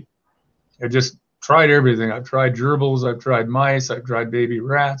won't eat. I just tried everything. I've tried gerbils. I've tried mice. I've tried baby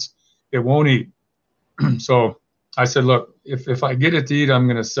rats. It won't eat. So I said, look, if I get it to eat, I'm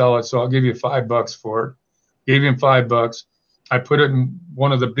going to sell it. So I'll give you $5 for it. Gave him $5. I put it in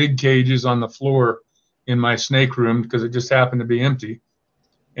one of the big cages on the floor in my snake room because it just happened to be empty.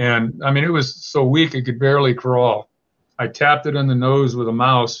 And I mean, it was so weak it could barely crawl. I tapped it in the nose with a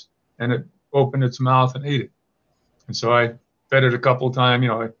mouse, and it opened its mouth and ate it. And so I fed it a couple of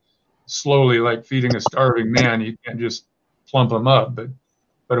times, slowly, like feeding a starving man. You can't just plump them up.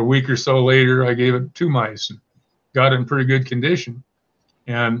 But a week or so later, I gave it 2 mice and got it in pretty good condition.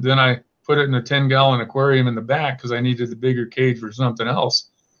 And then I put it in a 10-gallon aquarium in the back because I needed the bigger cage for something else.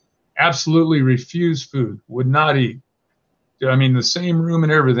 Absolutely refused food, would not eat. I mean, the same room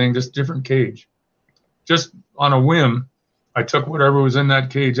and everything, just different cage. Just on a whim, I took whatever was in that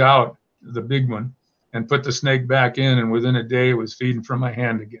cage out, the big one, and put the snake back in, and within a day it was feeding from my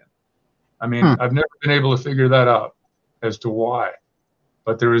hand again. I mean, I've never been able to figure that out as to why.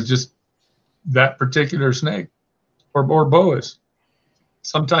 But there was just that particular snake, or boas.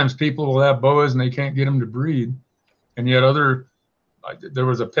 Sometimes people will have boas and they can't get them to breed. And yet there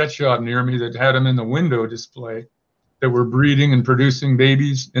was a pet shop near me that had them in the window display that were breeding and producing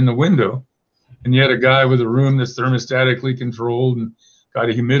babies in the window. And yet a guy with a room that's thermostatically controlled and got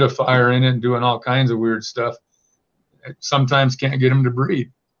a humidifier in it and doing all kinds of weird stuff, sometimes can't get them to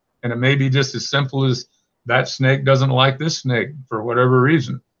breed. And it may be just as simple as that snake doesn't like this snake for whatever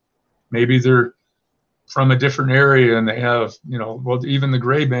reason. Maybe they're from a different area and they have, well, even the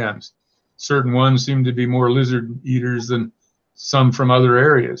gray bands, certain ones seem to be more lizard eaters than some from other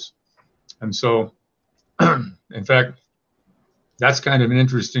areas. And so, in fact, that's kind of an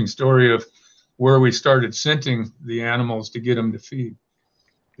interesting story of where we started scenting the animals to get them to feed.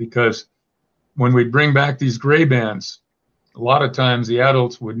 Because when we bring back these gray bands, a lot of times the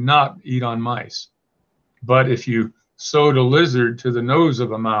adults would not eat on mice. But if you sewed a lizard to the nose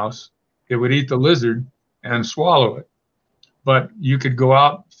of a mouse, it would eat the lizard and swallow it. But you could go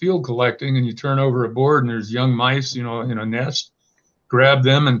out field collecting and you turn over a board and there's young mice, in a nest, grab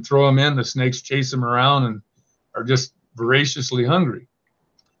them and throw them in. The snakes chase them around and are just voraciously hungry.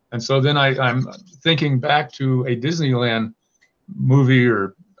 And so then I'm thinking back to a Disneyland movie,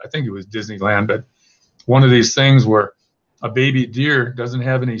 or I think it was Disneyland, but one of these things where a baby deer doesn't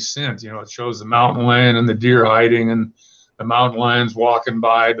have any scent. It shows the mountain lion and the deer hiding and the mountain lion's walking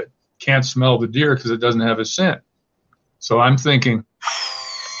by, but can't smell the deer because it doesn't have a scent. So I'm thinking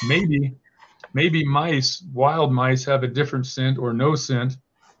maybe mice, wild mice, have a different scent or no scent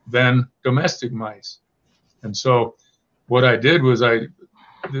than domestic mice. And so what I did was it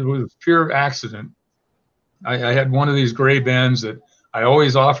was pure accident. I had one of these gray bands that I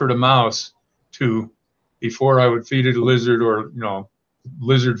always offered a mouse to before I would feed it a lizard or,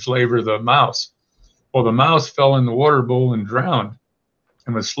 lizard flavor the mouse. Well, the mouse fell in the water bowl and drowned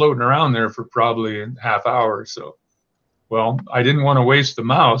and was floating around there for probably a half hour or so. Well, I didn't want to waste the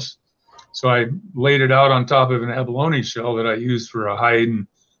mouse, so I laid it out on top of an abalone shell that I used for a hide and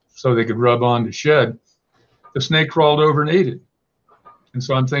so they could rub on to shed. The snake crawled over and ate it. And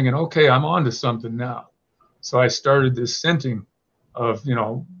so I'm thinking, okay, I'm on to something now. So I started this scenting of,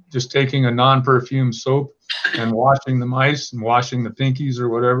 just taking a non-perfumed soap and washing the mice and washing the pinkies or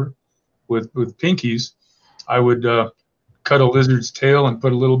whatever. With pinkies, I would cut a lizard's tail and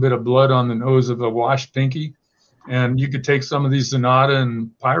put a little bit of blood on the nose of a washed pinky. And you could take some of these Sonata and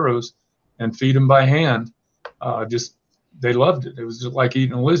Pyros and feed them by hand. They loved it. It was just like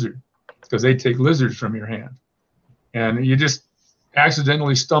eating a lizard because they take lizards from your hand. And you just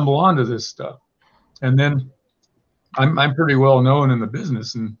accidentally stumble onto this stuff. And then I'm pretty well known in the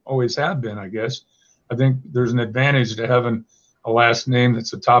business and always have been, I guess. I think there's an advantage to having a last name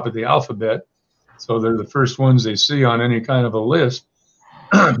that's the top of the alphabet. So they're the first ones they see on any kind of a list.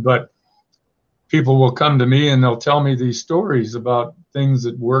 But people will come to me and they'll tell me these stories about things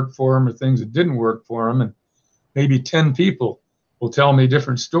that worked for them or things that didn't work for them. And maybe 10 people will tell me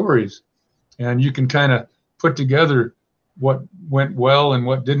different stories. And you can kind of put together what went well and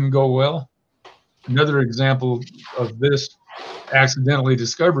what didn't go well. Another example of this accidentally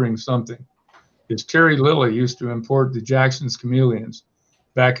discovering something is Terry Lilly used to import the Jackson's chameleons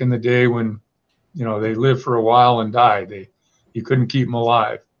back in the day when, they lived for a while and died. You couldn't keep them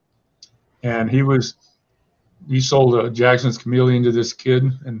alive. And he sold a Jackson's chameleon to this kid.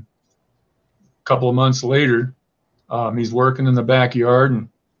 And a couple of months later, he's working in the backyard and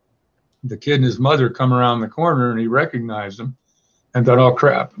the kid and his mother come around the corner, and he recognized them and thought, oh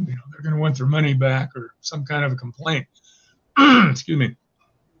crap, you know, they're going to want their money back or some kind of a complaint. Excuse me.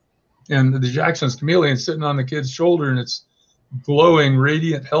 And the Jackson's chameleon sitting on the kid's shoulder, and it's glowing,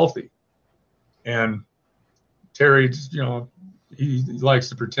 radiant, healthy. And Terry, you know, he likes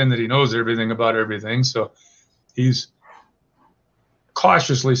to pretend that he knows everything about everything. So he's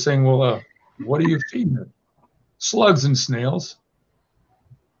cautiously saying, well, what are you feeding it? Slugs and snails.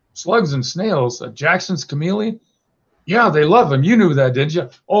 Slugs and snails? A Jackson's chameleon? Yeah, they love them. You knew that, didn't you?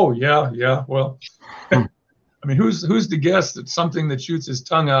 Oh, yeah. Well, I mean, who's to guess that something that shoots his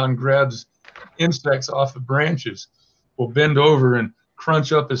tongue out and grabs insects off of branches will bend over and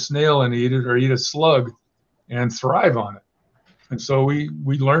crunch up a snail and eat it, or eat a slug and thrive on it? And so we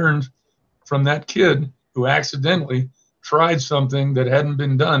learned from that kid who accidentally tried something that hadn't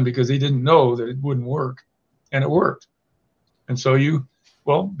been done because he didn't know that it wouldn't work, and it worked. And so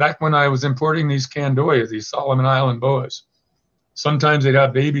back when I was importing these Candoias, these Solomon Island boas, sometimes they'd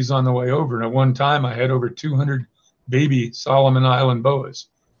have babies on the way over. And at one time I had over 200 baby Solomon Island boas.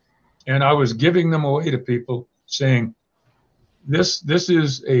 And I was giving them away to people saying, this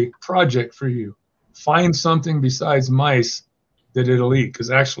is a project for you. Find something besides mice that it'll eat. Because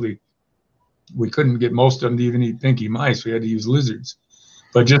actually, we couldn't get most of them to even eat pinky mice. We had to use lizards.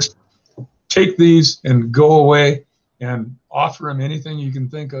 But just take these and go away and offer them anything you can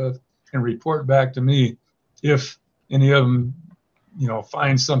think of and report back to me if any of them, you know,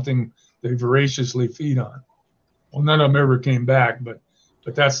 find something they voraciously feed on. Well, none of them ever came back, but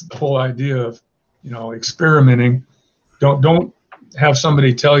that's the whole idea of, you know, experimenting. Don't have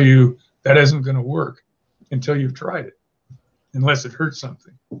somebody tell you that isn't going to work until you've tried it, unless it hurts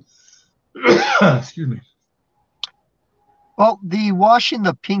something. Excuse me. Well, the washing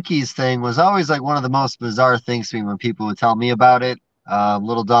the pinkies thing was always like one of the most bizarre things to me when people would tell me about it.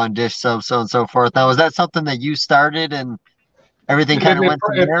 Little Dawn dish soap, so and so forth. Now, was that something that you started and everything kind of went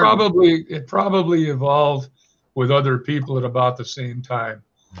from there? It probably evolved with other people at about the same time,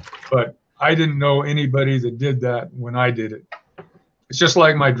 but I didn't know anybody that did that when I did it. It's just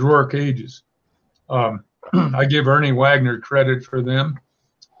like my drawer cages. I give Ernie Wagner credit for them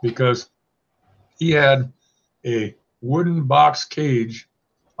because he had a wooden box cage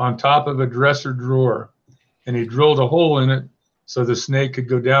on top of a dresser drawer, and he drilled a hole in it so the snake could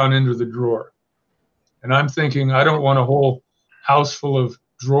go down into the drawer. And I'm thinking, I don't want a whole house full of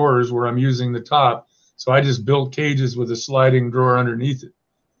drawers where I'm using the top, so I just built cages with a sliding drawer underneath it.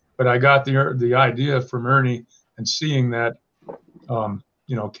 But I got the idea from Ernie and seeing that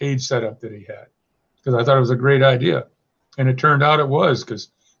you know, cage setup that he had, because I thought it was a great idea. And it turned out it was,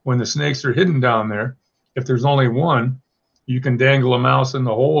 because when the snakes are hidden down there, if there's only one, you can dangle a mouse in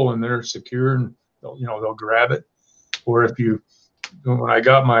the hole and they're secure, and they'll grab it. Or when I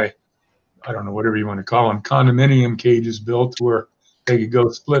got my, I don't know, whatever you want to call them, condominium cages built where they could go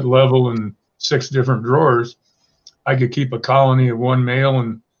split level in 6 different drawers, I could keep a colony of 1 male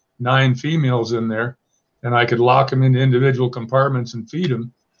and 9 females in there, and I could lock them into individual compartments and feed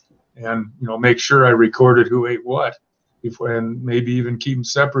them, and make sure I recorded who ate what before, and maybe even keep them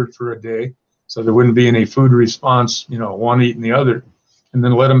separate for a day so there wouldn't be any food response, one eating the other, and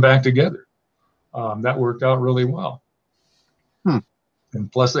then let them back together. That worked out really well. And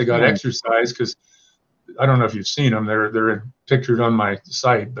plus they got exercise, because I don't know if you've seen them. They're pictured on my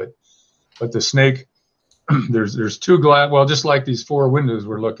site, but the snake, there's 2 glass, well, just like these 4 windows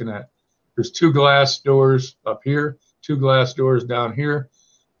we're looking at, there's 2 glass doors up here, 2 glass doors down here,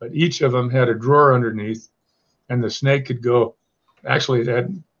 but each of them had a drawer underneath, and the snake could go, actually it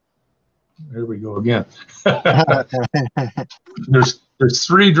had, there we go again. there's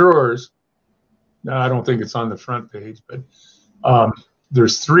 3 drawers. No, I don't think it's on the front page, but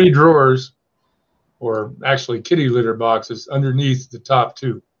there's 3 drawers, or actually kitty litter boxes, underneath the top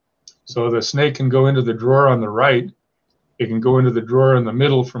 2. So the snake can go into the drawer on the right. It can go into the drawer in the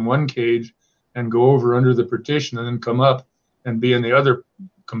middle from one cage and go over under the partition and then come up and be in the other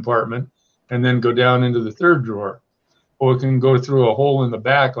compartment and then go down into the 3rd drawer. Or it can go through a hole in the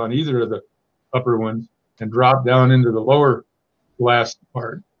back on either of the upper ones and drop down into the lower glass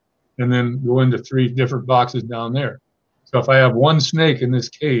part and then go into 3 different boxes down there. So if I have 1 snake in this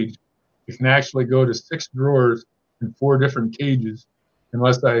cage, it can actually go to 6 drawers in 4 different cages,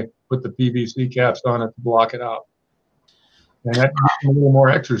 unless I put the PVC caps on it to block it out. And that gives them a little more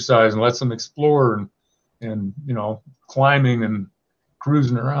exercise and lets them explore and climbing and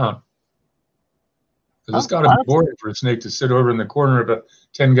cruising around. Because it's got to be boring for a snake to sit over in the corner of a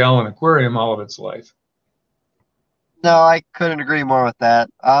 10-gallon aquarium all of its life. No, I couldn't agree more with that.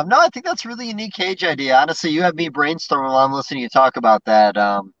 No, I think that's a really unique cage idea. Honestly, you have me brainstorming while I'm listening to you talk about that.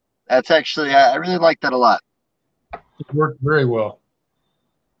 That's actually, I really like that a lot. It worked very well.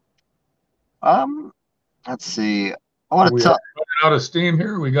 Let's see. I want to talk. Running out of steam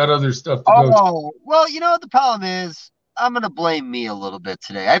here. We got other stuff to go. Oh, well, you know what the problem is? I'm going to blame me a little bit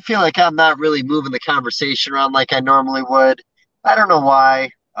today. I feel like I'm not really moving the conversation around like I normally would. I don't know why.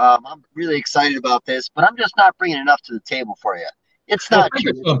 I'm really excited about this, but I'm just not bringing enough to the table for you. It's not you,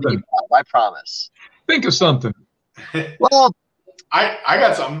 it's me, Bob, I promise. Think of something. Well, I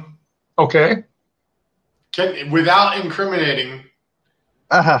got something. Okay. Without incriminating,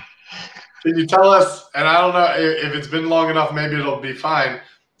 can you tell us, and I don't know if it's been long enough, maybe it'll be fine.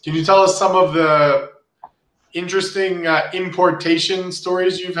 Can you tell us some of the interesting importation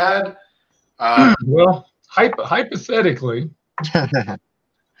stories you've had? Well, hypothetically,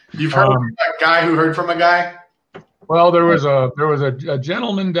 you've heard from a guy who heard from a guy. Well, there was a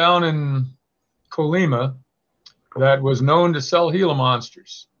gentleman down in Colima that was known to sell Gila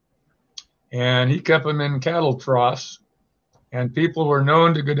monsters, and he kept them in cattle troughs, and people were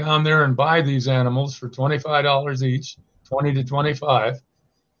known to go down there and buy these animals for $25 each, 20 to 25,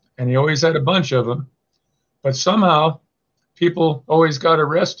 and he always had a bunch of them. But somehow people always got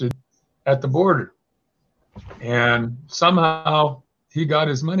arrested at the border, and somehow he got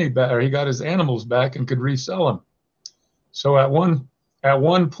his money back, or he got his animals back and could resell them. So at one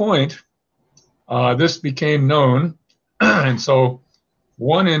point, this became known, and so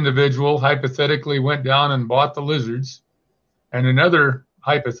one individual hypothetically went down and bought the lizards, and another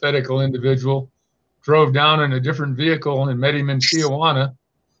hypothetical individual drove down in a different vehicle and met him in Tijuana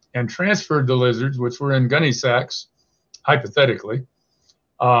and transferred the lizards, which were in gunny sacks, hypothetically,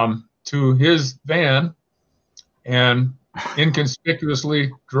 to his van, and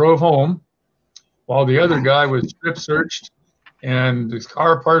inconspicuously drove home while the other guy was strip searched and his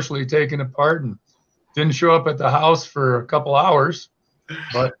car partially taken apart and didn't show up at the house for a couple hours,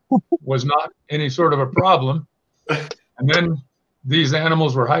 but was not any sort of a problem. And then these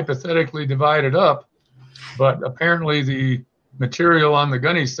animals were hypothetically divided up, but apparently the material on the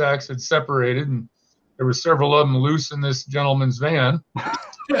gunny sacks had separated, and there were several of them loose in this gentleman's van.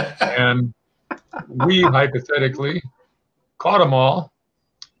 And we hypothetically caught them all,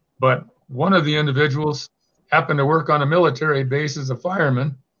 but one of the individuals happened to work on a military base as a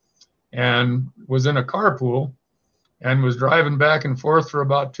fireman and was in a carpool and was driving back and forth for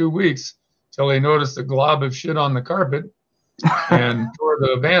about 2 weeks till he noticed a glob of shit on the carpet and tore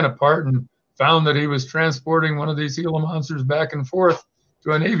the van apart and found that he was transporting one of these Gila monsters back and forth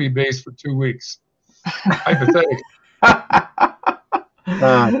to a Navy base for 2 weeks. Hypothetically.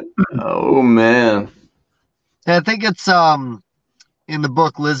 Oh man. I think it's in the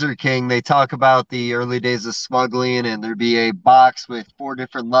book Lizard King, they talk about the early days of smuggling, and there'd be a box with 4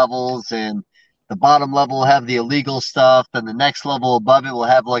 different levels, and the bottom level will have the illegal stuff, then the next level above it will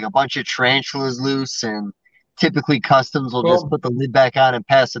have like a bunch of tarantulas loose, and typically customs will just put the lid back on and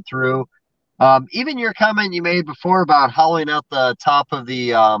pass it through. Even your comment you made before about hollowing out the top of the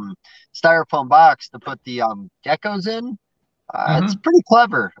styrofoam box to put the geckos in, it's pretty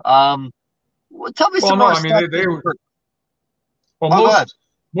clever. Tell me some more stuff. They were.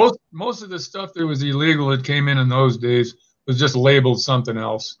 Well, most of the stuff that was illegal that came in those days was just labeled something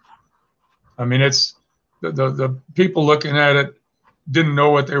else. I mean, it's the people looking at it didn't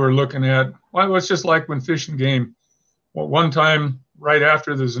know what they were looking at. Well, it's just like when Fish and Game. Well, one time, right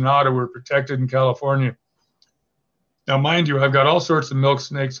after the Zanata were protected in California. Now, mind you, I've got all sorts of milk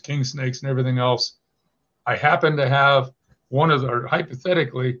snakes, king snakes, and everything else. I happen to have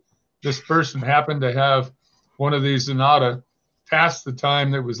hypothetically, this person happened to have one of these Zanata past the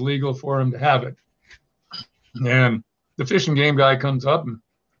time that was legal for him to have it. And the Fish and Game guy comes up, and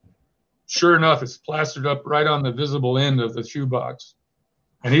sure enough, it's plastered up right on the visible end of the shoebox.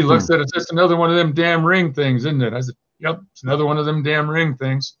 And he looks at it, it's just another one of them damn ring things, isn't it? I said, yep, it's another one of them damn ring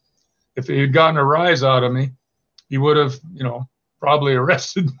things. If he had gotten a rise out of me, he would have, probably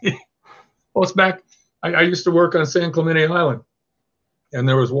arrested me. Well, it's back. I used to work on San Clemente Island, and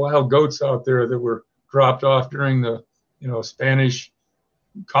there was wild goats out there that were dropped off during the, Spanish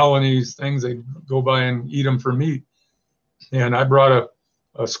colonies, things. They'd go by and eat them for meat. And I brought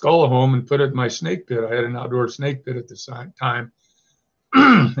a skull home and put it in my snake pit. I had an outdoor snake pit at the time.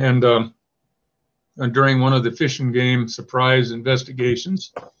 And during one of the Fish and Game surprise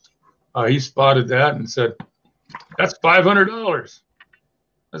investigations, he spotted that and said, "That's $500.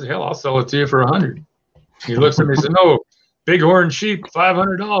 I said, "Hell, I'll sell it to you for $100. He looks at me and said, "No, bighorn sheep,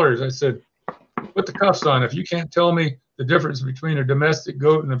 $500. I said, "Put the cuffs on. If you can't tell me the difference between a domestic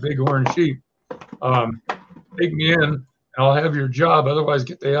goat and a bighorn sheep, take me in and I'll have your job. Otherwise,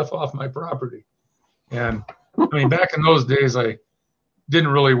 get the F off my property." And I mean, back in those days, I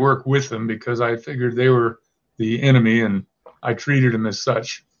didn't really work with them because I figured they were the enemy and I treated them as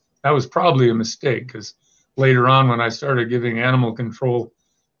such. That was probably a mistake, because later on when I started giving animal control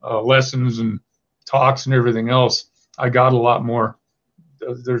lessons and talks and everything else, I got a lot more.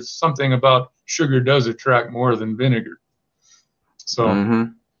 There's something about sugar does attract more than vinegar. So,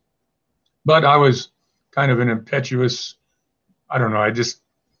 but I was kind of an impetuous, I don't know,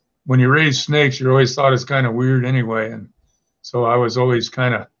 when you raise snakes, you're always thought it's kind of weird anyway. And so I was always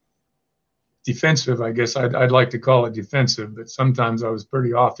kind of defensive, I guess. I'd like to call it defensive, but sometimes I was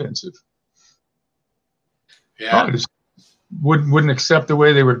pretty offensive. Yeah. I just wouldn't accept the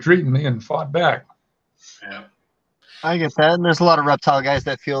way they were treating me and fought back. Yeah. I get that, and there's a lot of reptile guys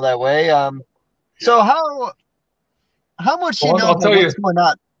that feel that way. So how much do you know about what's going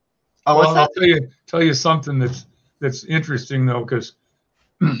on? Oh, well, I'll tell you something that's interesting though, because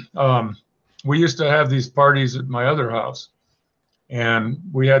we used to have these parties at my other house, and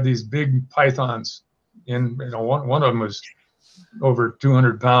we had these big pythons. One of them was over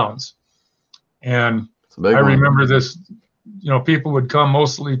 200 pounds, and I remember this. People would come,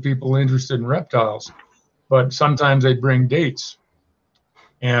 mostly people interested in reptiles, but sometimes they'd bring dates.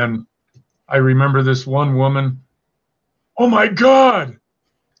 And I remember this one woman, oh my God.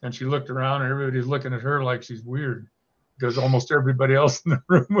 And she looked around and everybody's looking at her like she's weird, because almost everybody else in the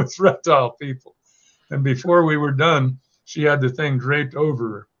room was reptile people. And before we were done, she had the thing draped over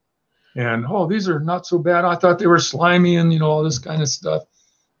her. And, oh, these are not so bad. I thought they were slimy and, all this kind of stuff.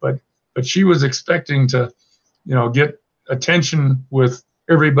 But she was expecting to, get attention with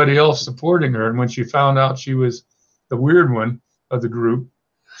everybody else supporting her. And when she found out she was the weird one of the group,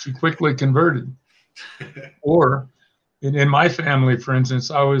 she quickly converted. Or in my family, for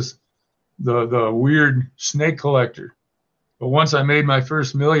instance, I was the weird snake collector. But once I made my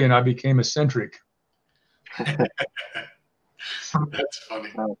first million, I became eccentric. That's funny.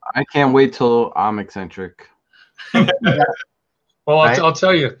 I can't wait till I'm eccentric. Well, I'll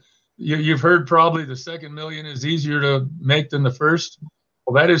tell you, you've heard probably the second million is easier to make than the first.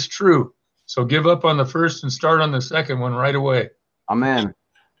 Well, that is true. So give up on the first and start on the second one right away. I'm in.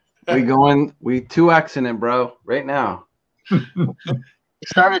 We 2Xing it, bro, right now.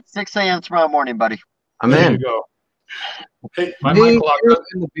 Start at 6 a.m. tomorrow morning, buddy. I'm in. There you go. Hey, my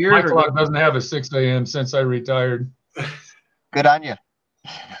clock doesn't have a 6 a.m. since I retired. Good on you.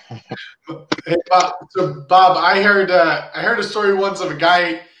 Hey, Bob, so Bob, I heard a story once of a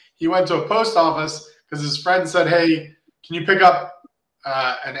guy. He went to a post office because his friend said, "Hey, can you pick up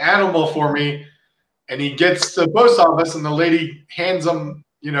an animal for me?" And he gets to the post office, and the lady hands him,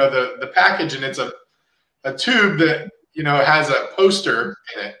 the package, and it's a tube that has a poster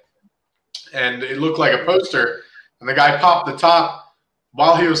in it, and it looked like a poster. And the guy popped the top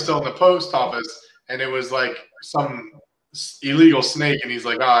while he was still in the post office, and it was like some illegal snake, and he's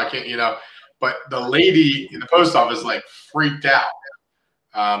like, "Oh, I can't," But the lady in the post office freaked out.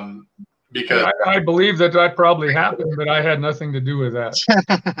 Because I believe that probably happened, but I had nothing to do with that.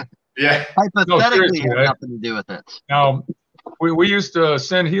 Yeah. Hypothetically, had nothing to do with it. Now, we used to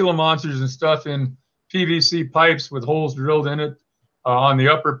send Gila monsters and stuff in PVC pipes with holes drilled in it on the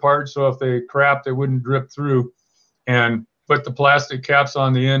upper part, so if they crapped, they wouldn't drip through, and put the plastic caps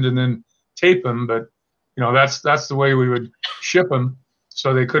on the end and then tape them. But that's the way we would ship them,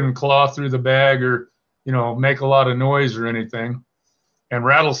 so they couldn't claw through the bag or make a lot of noise or anything. And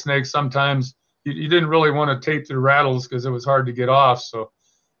rattlesnakes, sometimes you didn't really want to tape their rattles because it was hard to get off. So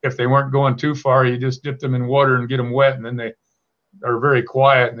if they weren't going too far, you just dip them in water and get them wet, and then they are very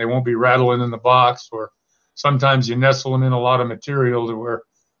quiet and they won't be rattling in the box. Or sometimes you nestle them in a lot of material to where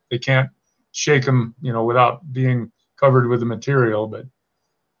they can't shake them, without being covered with the material.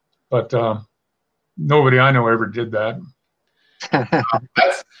 But nobody I know ever did that.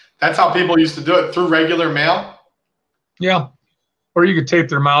 That's how people used to do it, through regular mail. Yeah. Or you could tape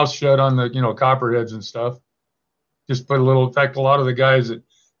their mouths shut on the, copperheads and stuff. Just put in fact, a lot of the guys that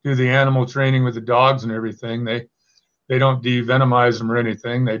do the animal training with the dogs and everything, they don't de-venomize them or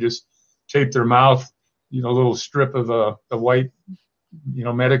anything. They just tape their mouth, a little strip of the white,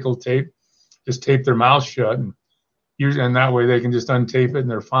 medical tape, just tape their mouth shut. And that way they can just untape it and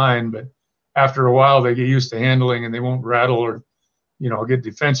they're fine. But after a while, they get used to handling and they won't rattle or, get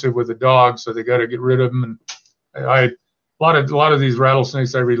defensive with the dog. So they got to get rid of them. And a lot of these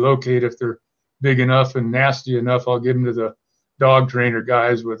rattlesnakes I relocate, if they're big enough and nasty enough, I'll give them to the dog trainer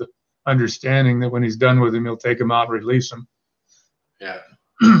guys with understanding that when he's done with them, he'll take them out and release them. Yeah.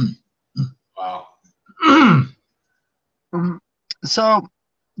 Wow. So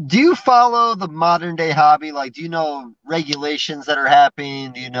Do you follow the modern day hobby? Like, do you know regulations that are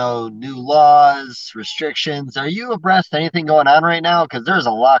happening? Do you know new laws, restrictions? Are you abreast of anything going on right now? Because there's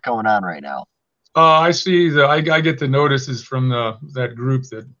a lot going on right now. I see I get the notices from that group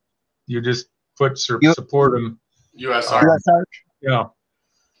that you just put support them. USR. Yeah.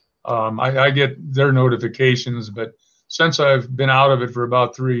 I get their notifications, but since I've been out of it for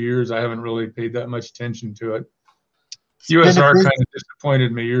about 3 years, I haven't really paid that much attention to it. USR kind of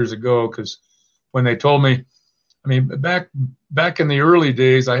disappointed me years ago because when they told me, I mean, back in the early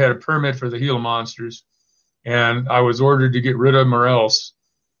days, I had a permit for the Gila monsters, and I was ordered to get rid of them or else.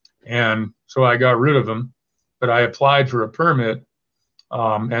 And so I got rid of them, but I applied for a permit,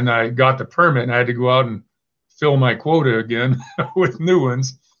 and I got the permit, and I had to go out and fill my quota again with new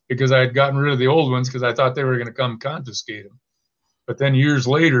ones because I had gotten rid of the old ones because I thought they were going to come confiscate them. But then years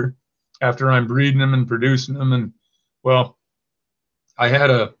later, after I'm breeding them and producing them, and well, I had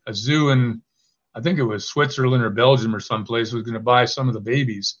a zoo in, I think it was Switzerland or Belgium or someplace, was going to buy some of the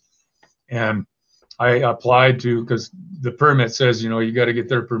babies. And I applied to, because the permit says, you got to get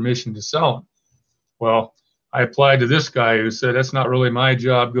their permission to sell them. Well, I applied to this guy who said, that's not really my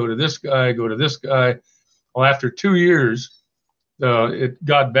job. Go to this guy, go to this guy. Well, after 2 years, it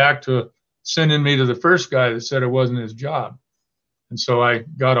got back to sending me to the first guy that said it wasn't his job. And so I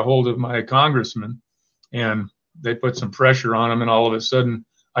got a hold of my congressman, and they put some pressure on him, and all of a sudden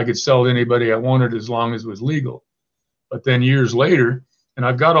I could sell to anybody I wanted as long as it was legal. But then years later, and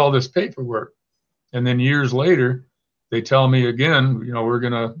I've got all this paperwork, and then years later, they tell me again, we're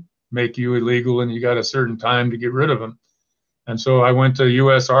going to make you illegal and you got a certain time to get rid of them. And so I went to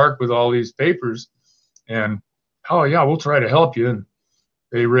USARC with all these papers, and, oh, yeah, we'll try to help you. And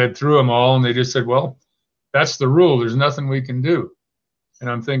they read through them all, and they just said, well, that's the rule. There's nothing we can do. And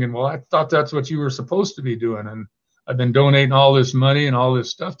I'm thinking, well, I thought that's what you were supposed to be doing. And I've been donating all this money and all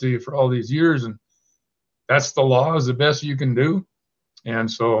this stuff to you for all these years. And that's the law, is the best you can do. And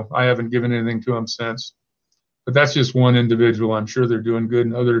so I haven't given anything to them since. But that's just one individual. I'm sure they're doing good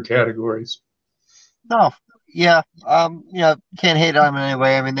in other categories. No, yeah. Can't hate on them in any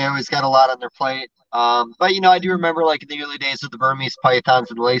way. I mean, they always got a lot on their plate. But, I do remember like in the early days of the Burmese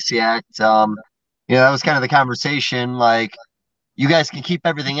pythons and Lacey Act, that was kind of the conversation. Like, you guys can keep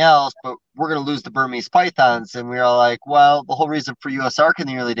everything else, but we're going to lose the Burmese pythons. And we were like, well, the whole reason for USARC in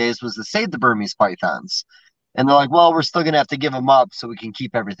the early days was to save the Burmese pythons. And they're like, well, we're still going to have to give them up so we can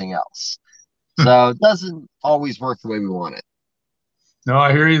keep everything else. So it doesn't always work the way we want it. No,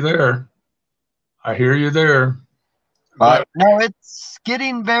 I hear you there. But no, it's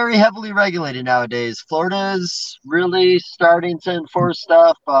getting very heavily regulated nowadays. Florida is really starting to enforce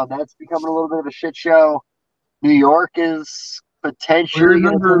stuff. That's becoming a little bit of a shit show. New York is potentially.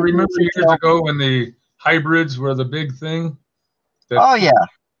 Remember years ago when the hybrids were the big thing? Oh yeah,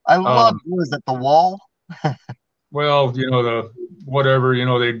 I love. What is it? The wall. Well, the whatever.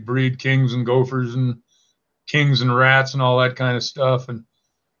 They breed kings and gophers and kings and rats and all that kind of stuff. And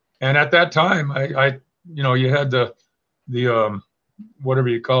at that time, I you had the whatever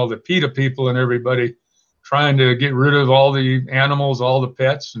you call the PETA people and everybody trying to get rid of all the animals, all the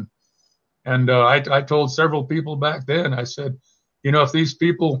pets, and I told several people back then, I said, if these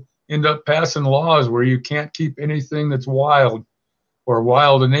people end up passing laws where you can't keep anything that's wild or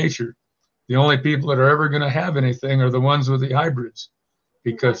wild in nature, the only people that are ever going to have anything are the ones with the hybrids,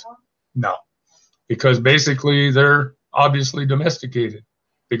 because basically they're obviously domesticated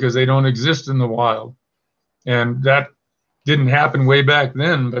because they don't exist in the wild. And that didn't happen way back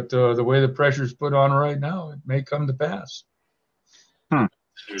then, but the way the pressure's put on right now, it may come to pass.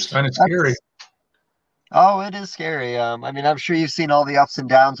 It's kind of scary. Oh, it is scary. I mean, I'm sure you've seen all the ups and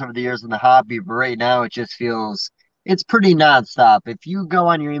downs over the years in the hobby, but right now it just feels it's pretty nonstop. If you go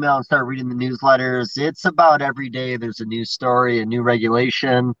on your email and start reading the newsletters, it's about every day there's a new story, a new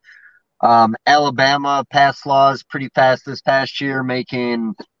regulation. Alabama passed laws pretty fast this past year,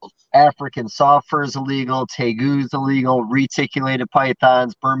 making African soft furs illegal, tegus illegal, reticulated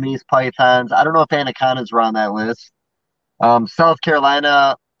pythons, Burmese pythons. I don't know if anacondas were on that list. South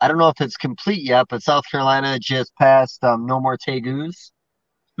Carolina, I don't know if it's complete yet, but South Carolina just passed no more tegus.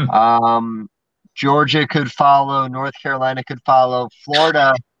 Georgia could follow. North Carolina could follow.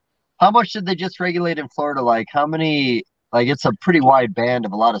 Florida, how much did they just regulate in Florida? Like how many? Like it's a pretty wide band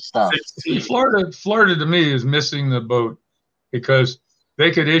of a lot of stuff. Florida to me is missing the boat because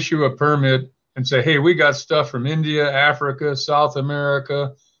they could issue a permit and say, hey, we got stuff from India, Africa, South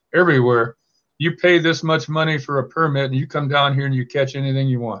America, everywhere. You pay this much money for a permit and you come down here and you catch anything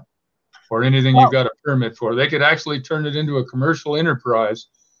you want or anything you've got a permit for. They could actually turn it into a commercial enterprise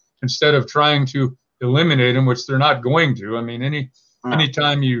instead of trying to eliminate them, which they're not going to. I mean,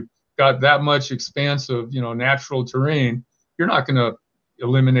 anytime you got that much expanse of, natural terrain, you're not going to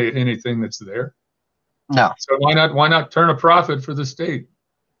eliminate anything that's there. No. So why not turn a profit for the state?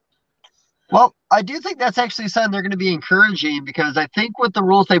 Well, I do think that's actually something they're going to be encouraging, because I think with the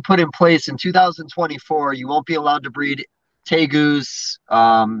rules they put in place in 2024, you won't be allowed to breed tegus,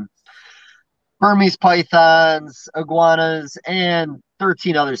 Burmese pythons, iguanas, and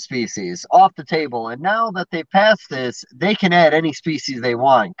 13 other species off the table. And now that they passed this, they can add any species they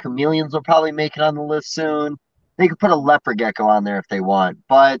want. Chameleons will probably make it on the list soon. They could put a leopard gecko on there if they want.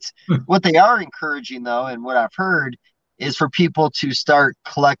 But what they are encouraging, though, and what I've heard, is for people to start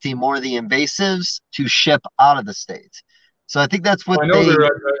collecting more of the invasives to ship out of the state. So I think that's what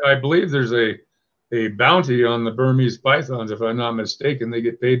I believe there's a bounty on the Burmese pythons, if I'm not mistaken. They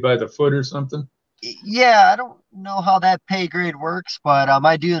get paid by the foot or something. Yeah, I don't know how that pay grade works, but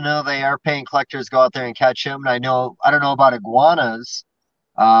I do know they are paying collectors to go out there and catch them. And I don't know about iguanas,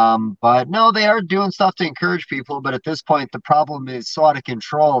 but no, they are doing stuff to encourage people. But at this point, the problem is so out of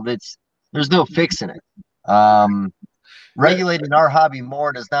control that there's no fixing it. Regulating our hobby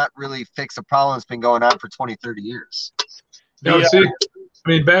more does not really fix a problem that's been going on for 20, 30 years. See, I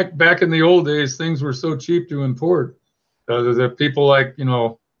mean, back in the old days, things were so cheap to import that people like,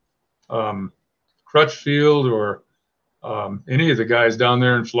 Crutchfield or any of the guys down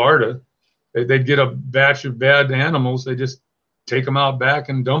there in Florida, they'd get a batch of bad animals. They just take them out back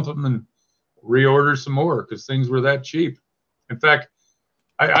and dump them and reorder some more because things were that cheap. In fact,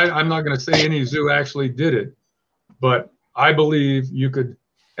 I'm not going to say any zoo actually did it, but I believe you could,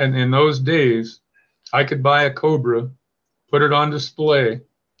 and in those days, I could buy a cobra, put it on display,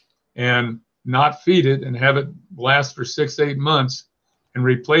 and not feed it and have it last for 6-8 months and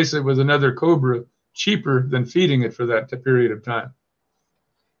replace it with another cobra cheaper than feeding it for that period of time.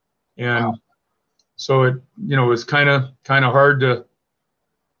 And so it, was kind of hard to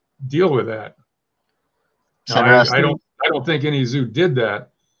deal with that. Now, I don't think any zoo did that.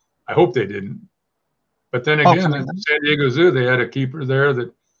 I hope they didn't. But then again, in San Diego Zoo, they had a keeper there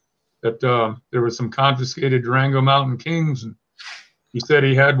that there was some confiscated Durango Mountain Kings, and he said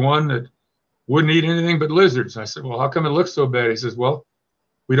he had one that wouldn't eat anything but lizards. I said, well, how come it looks so bad? He says, well,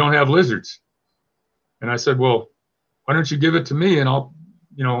 we don't have lizards. And I said, well, why don't you give it to me and I'll,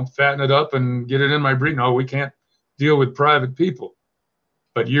 fatten it up and get it in my breed. No, we can't deal with private people.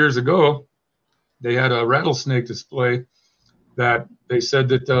 But years ago, they had a rattlesnake display that they said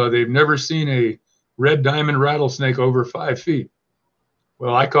that they've never seen a red diamond rattlesnake over 5 feet.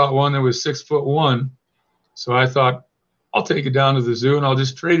 Well, I caught one that was 6'1", so I thought I'll take it down to the zoo and I'll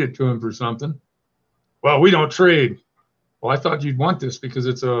just trade it to him for something. Well, we don't trade. Well, I thought you'd want this because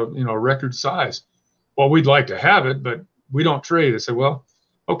it's a record size. Well, we'd like to have it, but we don't trade. I said, well,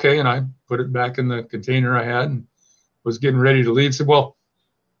 okay, and I put it back in the container I had and was getting ready to leave. I said, well,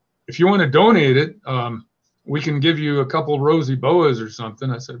 if you want to donate it, we can give you a couple rosy boas or something.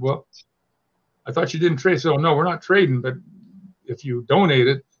 I said, well, I thought you didn't trade. So no, we're not trading, but if you donate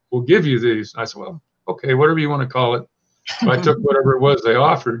it, we'll give you these. I said, well, okay, whatever you want to call it. So I took whatever it was they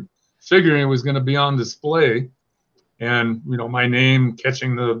offered, figuring it was going to be on display, and my name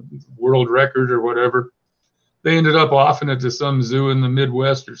catching the world record or whatever. They ended up offering it to some zoo in the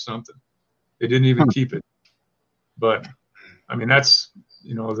Midwest or something. They didn't even keep it. But I mean, that's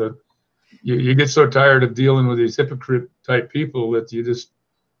you get so tired of dealing with these hypocrite type people that you just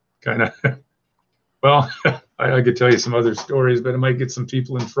kind of well, I could tell you some other stories, but it might get some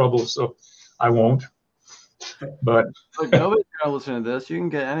people in trouble, so I won't. But look, nobody's gonna listen to this. You can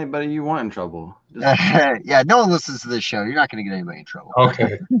get anybody you want in trouble. Yeah, no one listens to this show. You're not going to get anybody in trouble.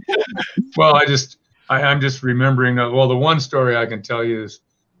 Okay. Well, I'm just remembering. Well, the one story I can tell you is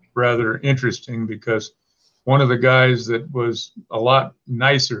rather interesting because one of the guys that was a lot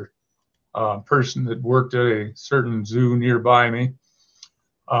nicer person that worked at a certain zoo nearby me.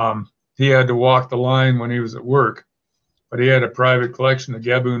 He had to walk the line when he was at work, but he had a private collection of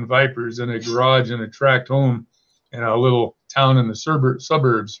gaboon vipers in a garage in a tract home in a little town in the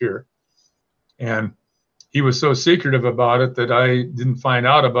suburbs here. And he was so secretive about it that I didn't find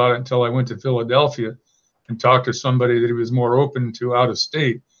out about it until I went to Philadelphia and talked to somebody that he was more open to out of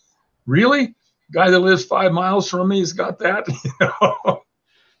state. Really? Guy that lives 5 miles from me has got that?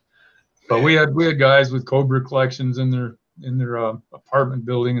 But we had guys with cobra collections in their apartment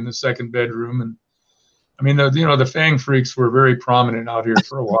building in the second bedroom. And I mean, the fang freaks were very prominent out here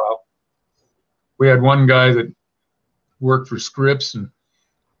for a while. We had one guy that worked for Scripps and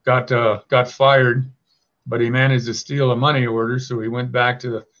got fired, but he managed to steal a money order. So he went back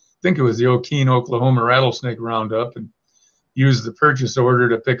to I think it was the Okeen, Oklahoma rattlesnake roundup and used the purchase order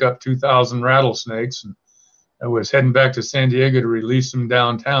to pick up 2,000 rattlesnakes. I was heading back to San Diego to release him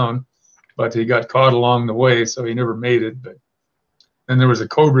downtown, but he got caught along the way, so he never made it. But then there was a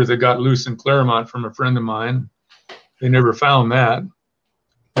cobra that got loose in Claremont from a friend of mine. They never found that.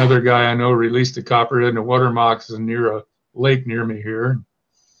 Another guy I know released a copperhead in a water moccasin near a lake near me here.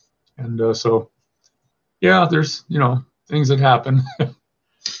 And so, yeah, there's, things that happen.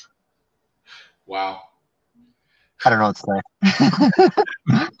 Wow. I don't know what to say.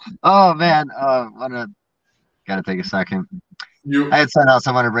 Oh, man. Gotta take a second. I had something else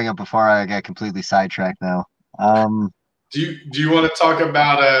I want to bring up before I got completely sidetracked now. Do you want to talk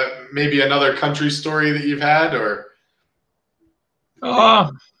about maybe another country story that you've had, or?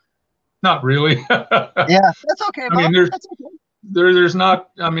 Not really. Yeah, that's okay, Bob. I mean, that's okay. there's not.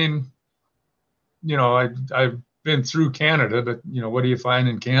 I mean, I've been through Canada, but what do you find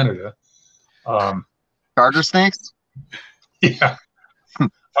in Canada? Garter snakes. Yeah,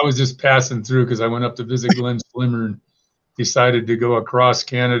 I was just passing through because I went up to visit Glenn Slimmer and decided to go across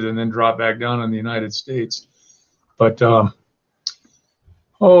Canada and then drop back down on the United States. But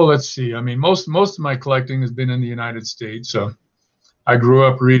let's see. I mean, most of my collecting has been in the United States. So I grew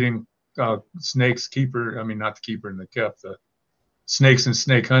up reading Snake's Keeper. I mean, not the Keeper and the Kept, the Snakes and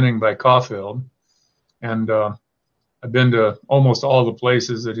Snake Hunting by Caulfield. And I've been to almost all the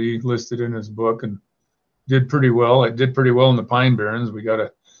places that he listed in his book and did pretty well. I did pretty well in the Pine Barrens. We got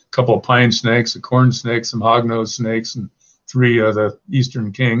a couple of pine snakes, a corn snake, some hognose snakes, and 3 of the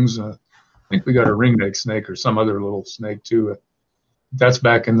Eastern Kings. I think we got a ringneck snake or some other little snake too. That's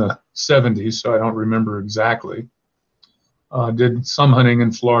back in the 70s, so I don't remember exactly. Did some hunting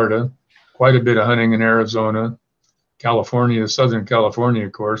in Florida, quite a bit of hunting in Arizona, California, Southern California,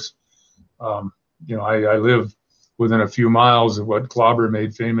 of course. I live within a few miles of what Clobber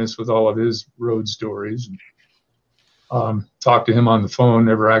made famous with all of his road stories. Talked to him on the phone,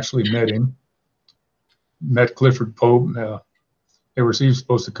 never actually met him. Met Clifford Pope. He was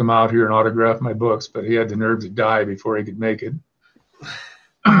supposed to come out here and autograph my books, but he had the nerve to die before he could make it.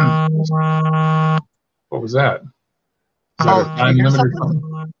 What was that? Is that a time limit or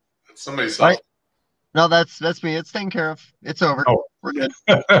something? Somebody's right. No, that's me. It's taken care of. It's over. Oh. We're good.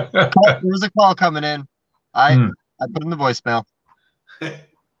 There's a call coming in. I put in the voicemail.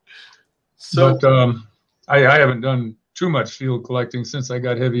 So, but I haven't done too much field collecting since I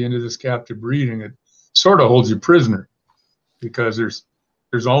got heavy into this captive breeding. It sort of holds you prisoner because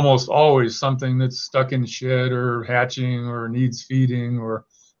there's almost always something that's stuck in shed or hatching or needs feeding or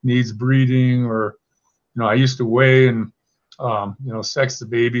needs breeding, or I used to weigh and sex the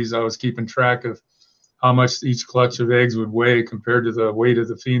babies. I was keeping track of how much each clutch of eggs would weigh compared to the weight of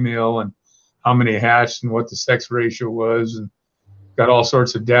the female and how many hatched and what the sex ratio was, and got all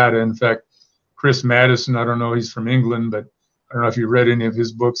sorts of data. In fact, Chris Madison, I don't know, he's from England, but I don't know if you read any of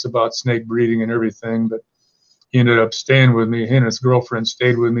his books about snake breeding and everything, but he ended up staying with me. He and his girlfriend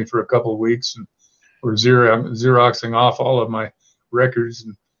stayed with me for a couple of weeks and were Xeroxing off all of my records.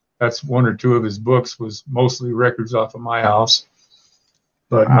 And that's 1 or 2 of his books was mostly records off of my house.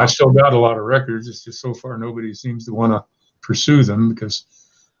 But I still got a lot of records. It's just so far nobody seems to want to pursue them because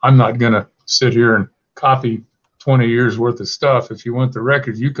I'm not going to sit here and copy 20 years worth of stuff. If you want the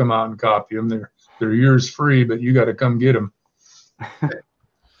records, you come out and copy them. They're yours free, but you got to come get them.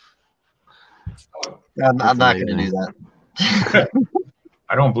 I'm not going to do that.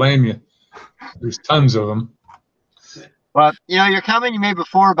 I don't blame you. There's tons of them. But, your comment you made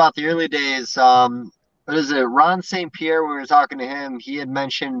before about the early days, what is it, Ron St. Pierre, when we were talking to him, he had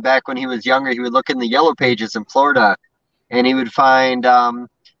mentioned back when he was younger, he would look in the yellow pages in Florida, and he would find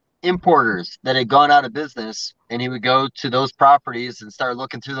importers that had gone out of business, and he would go to those properties and start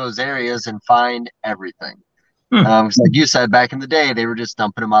looking through those areas and find everything. Like you said, back in the day, they were just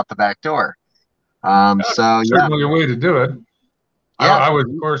dumping them out the back door. Certainly a way to do it. Yeah. I would,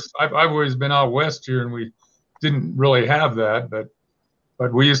 of course, I've always been out west here, and we didn't really have that,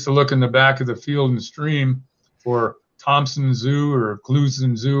 but we used to look in the back of the field and stream for Thompson Zoo or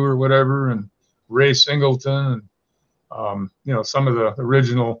Clusen Zoo or whatever, and Ray Singleton, and some of the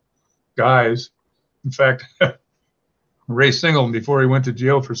original guys. In fact, Ray Singleton, before he went to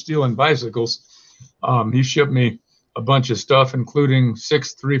jail for stealing bicycles, he shipped me a bunch of stuff, including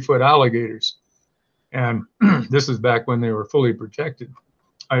 6 3-foot alligators. And this is back when they were fully protected.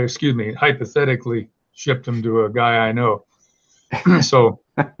 Hypothetically shipped them to a guy I know. So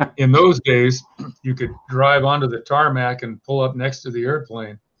in those days, you could drive onto the tarmac and pull up next to the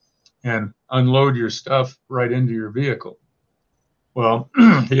airplane and unload your stuff right into your vehicle. Well,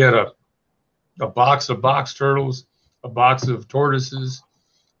 he had a box of box turtles, a box of tortoises,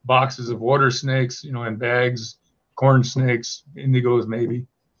 boxes of water snakes, in bags, corn snakes, indigos maybe.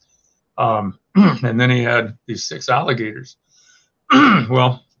 And then he had these 6 alligators.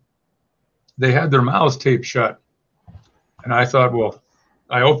 Well, they had their mouths taped shut. And I thought, well,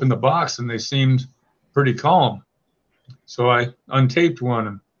 I opened the box and they seemed pretty calm. So I untaped one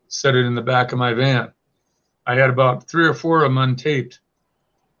and set it in the back of my van. I had about 3 or 4 of them untaped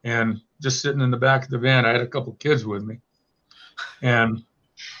and just sitting in the back of the van. I had a couple kids with me. And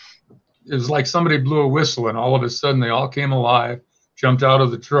it was like somebody blew a whistle and all of a sudden they all came alive, jumped out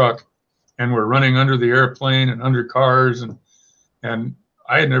of the truck, and were running under the airplane and under cars. And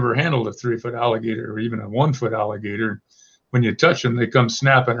I had never handled a 3-foot alligator or even a 1-foot alligator. When you touch them, they come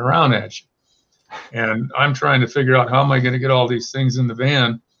snapping around at you. And I'm trying to figure out how am I going to get all these things in the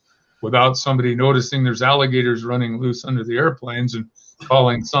van without somebody noticing there's alligators running loose under the airplanes and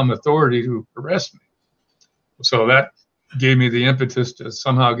calling some authority to arrest me. So that gave me the impetus to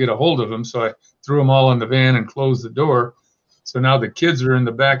somehow get a hold of them. So I threw them all in the van and closed the door. So now the kids are in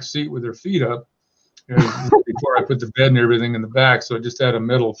the back seat with their feet up before I put the bed and everything in the back. So I just had a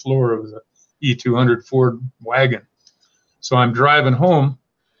metal floor. It was a E200 Ford wagon. So I'm driving home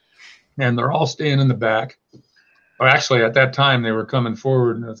and they're all staying in the back. Or actually, at that time, they were coming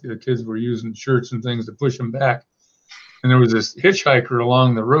forward and the kids were using shirts and things to push them back. And there was this hitchhiker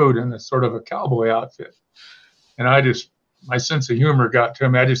along the road in a sort of a cowboy outfit. And my sense of humor got to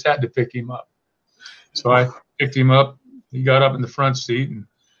him. I just had to pick him up. So I picked him up. He got up in the front seat and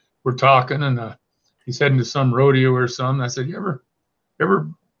we're talking and he's heading to some rodeo or something. I said, you ever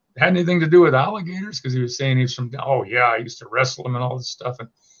had anything to do with alligators? Because he was saying he's from, oh yeah, I used to wrestle them and all this stuff. And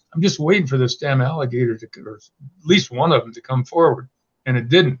I'm just waiting for this damn alligator or at least one of them to come forward. And it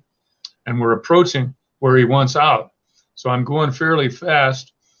didn't. And we're approaching where he wants out. So I'm going fairly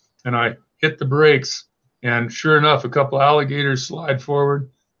fast and I hit the brakes. And sure enough, a couple of alligators slide forward.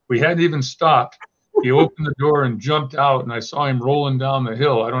 We hadn't even stopped. He opened the door and jumped out, and I saw him rolling down the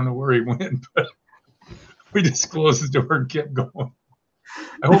hill. I don't know where he went, but we just closed the door and kept going.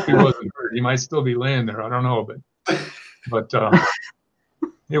 I hope he wasn't hurt. He might still be laying there. I don't know, but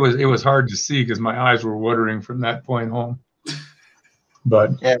it was hard to see because my eyes were watering from that point home.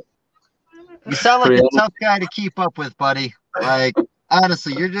 But yeah, you sound like a tough guy to keep up with, buddy. Like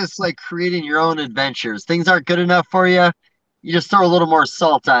honestly, you're just like creating your own adventures. Things aren't good enough for you. You just throw a little more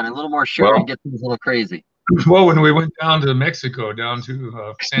salt on it, a little more sugar, and get things a little crazy. Well, when we went down to Mexico, down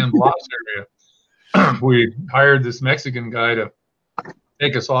to San Blas area, we hired this Mexican guy to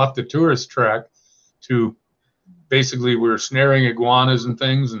take us off the tourist track to basically we're snaring iguanas and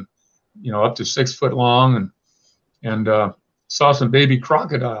things and, up to 6 foot long and saw some baby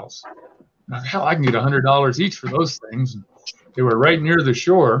crocodiles. Now, hell, I can get $100 each for those things. And they were right near the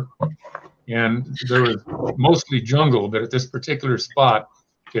shore. And there was mostly jungle, but at this particular spot,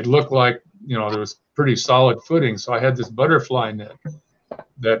 it looked like, there was pretty solid footing. So I had this butterfly net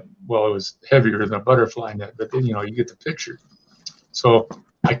that, well, it was heavier than a butterfly net, but then, you get the picture. So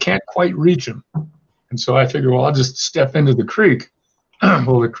I can't quite reach them. And so I figured, well, I'll just step into the creek.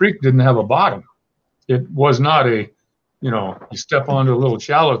 Well, the creek didn't have a bottom. It was not you step onto a little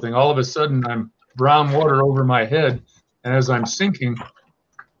shallow thing. All of a sudden, I'm brown water over my head. And as I'm sinking,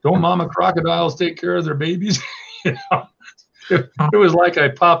 don't mama crocodiles take care of their babies? It was like I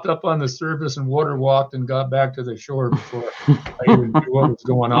popped up on the surface and water walked and got back to the shore before I even knew what was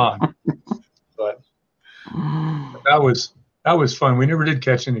going on. But that was fun. We never did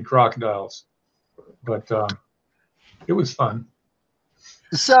catch any crocodiles, but it was fun.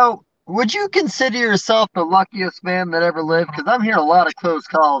 So would you consider yourself the luckiest man that ever lived? Because I'm hearing a lot of close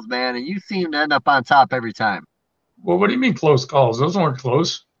calls, man, and you seem to end up on top every time. Well, what do you mean close calls? Those weren't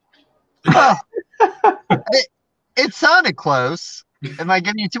close. Oh, it sounded close. Am I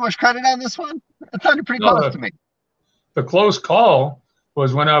giving you too much credit on this one? It sounded pretty close to me. The close call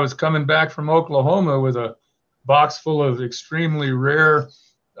was when I was coming back from Oklahoma with a box full of extremely rare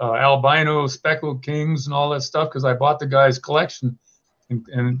albino speckled kings and all that stuff because I bought the guy's collection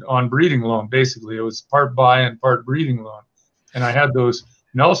and on breeding loan, basically. It was part buy and part breeding loan. And I had those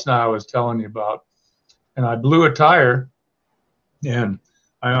Nelson I was telling you about. And I blew a tire, and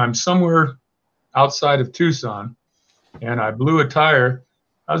I'm somewhere outside of Tucson, and I blew a tire.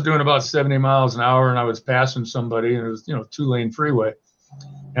 I was doing about 70 miles an hour, and I was passing somebody, and it was, 2-lane freeway.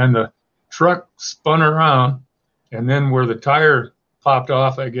 And the truck spun around, and then where the tire popped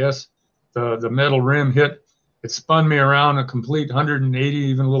off, I guess, the metal rim hit. It spun me around a complete 180,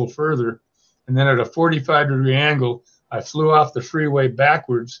 even a little further. And then at a 45-degree angle, I flew off the freeway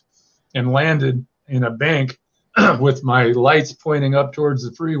backwards and landed in a bank with my lights pointing up towards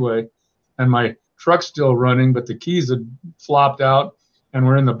the freeway and my truck still running, but the keys had flopped out and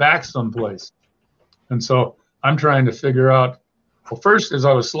were in the back someplace. And so I'm trying to figure out Well, first, as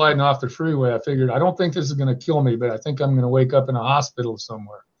I was sliding off the freeway, I figured, I don't think this is going to kill me, but I think I'm going to wake up in a hospital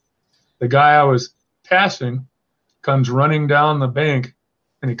somewhere. The guy I was passing comes running down the bank,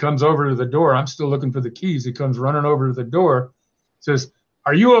 and he comes over to the door. I'm still looking for the keys. He comes running over to the door, says,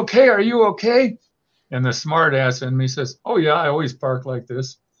 "Are you okay? Are you okay?" And the smart ass in me says, "Oh, yeah, I always park like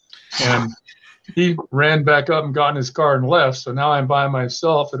this." And he ran back up and got in his car and left. So now I'm by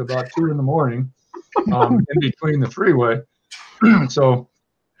myself at about 2 a.m. In between the freeway. So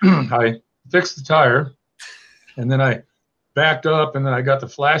I fixed the tire, and then I backed up, and then I got the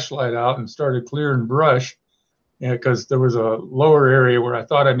flashlight out and started clearing brush, because there was a lower area where I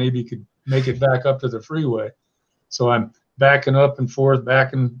thought I maybe could make it back up to the freeway. So I'm backing up and forth,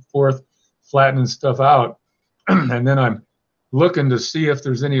 back and forth, flattening stuff out. And then I'm looking to see if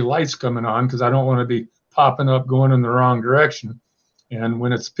there's any lights coming on, because I don't want to be popping up going in the wrong direction. And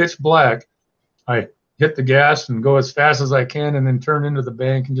when it's pitch black, I hit the gas and go as fast as I can, and then turn into the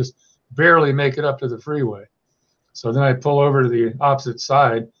bank and just barely make it up to the freeway. So then I pull over to the opposite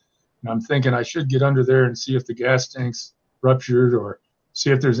side, and I'm thinking I should get under there and see if the gas tank's ruptured or see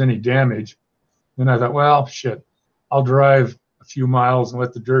if there's any damage. Then I thought, well, shit, I'll drive a few miles and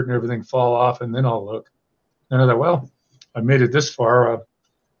let the dirt and everything fall off, and then I'll look. And I thought, well, I made it this far.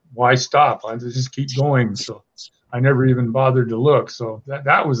 Why stop? I just keep going. So I never even bothered to look. So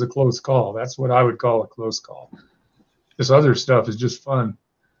that was a close call. That's what I would call a close call. This other stuff is just fun.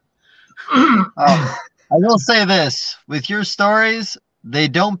 I will say this. With your stories, they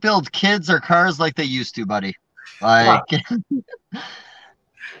don't build kids or cars like they used to, buddy. Like,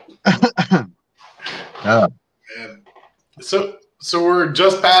 Man. So we're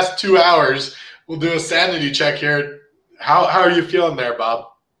just past 2 hours. We'll do a sanity check here. How are you feeling there, Bob?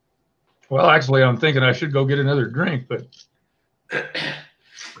 Well, actually, I'm thinking I should go get another drink, but do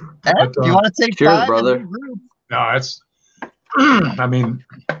you want to take cheers, 5? brother? No, it's. I mean,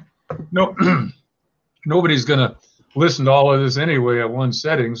 no, nobody's gonna listen to all of this anyway at one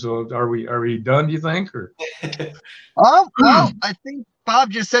setting. So are we done? Do you think? Or Oh, well, I think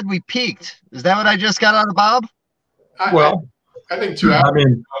Bob just said we peaked. Is that what I just got out of Bob? I think 2 hours. I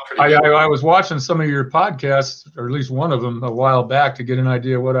mean, I was watching some of your podcasts, or at least one of them, a while back to get an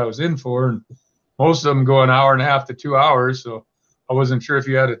idea of what I was in for, and most of them go an hour and a half to 2 hours. So I wasn't sure if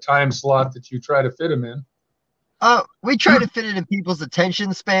you had a time slot that you try to fit them in. We try to fit it in people's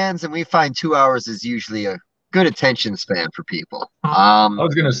attention spans, and we find 2 hours is usually a good attention span for people. I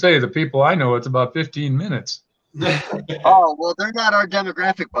was going to say, the people I know, it's about 15 minutes. Oh, well, they're not our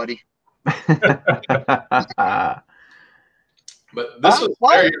demographic, buddy. But this was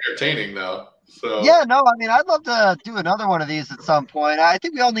very entertaining, though. So yeah, no, I mean, I'd love to do another one of these at some point. I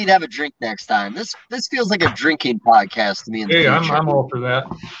think we all need to have a drink next time. This feels like a drinking podcast to me. Hey, I'm all for that.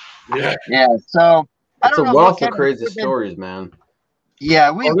 Yeah. So I It's don't a know. wealth of crazy stories, man.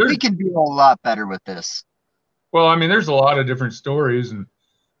 Yeah, we can do a lot better with this. Well, I mean, there's a lot of different stories, and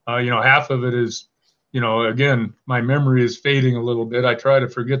half of it is, again, my memory is fading a little bit. I try to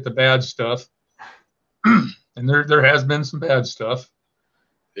forget the bad stuff. And there has been some bad stuff.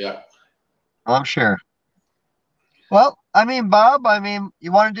 Yeah. I'm sure. Well, I mean, Bob,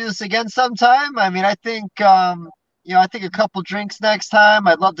 you want to do this again sometime? I mean, I think, I think a couple drinks next time.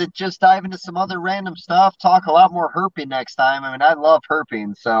 I'd love to just dive into some other random stuff, talk a lot more herping next time. I mean, I love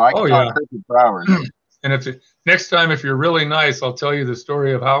herping, so I can talk herping for hours. And next time, if you're really nice, I'll tell you the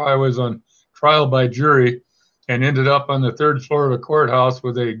story of how I was on trial by jury and ended up on the 3rd floor of a courthouse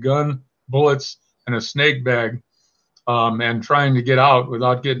with a gun, bullets, and a snake bag, and trying to get out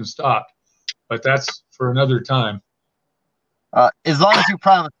without getting stopped. But that's for another time. As long as you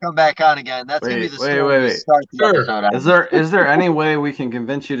promise to come back on again, that's gonna be the story. Wait. Sure. Is there any way we can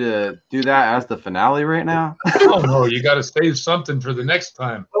convince you to do that as the finale right now? Oh no, you got to save something for the next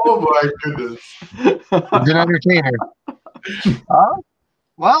time. Oh my goodness. Good entertainer.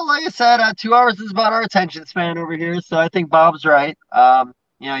 Well, like I said, 2 hours is about our attention span over here, so I think Bob's right.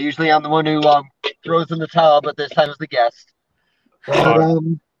 Usually I'm the one who throws in the towel, but this time it's the guest.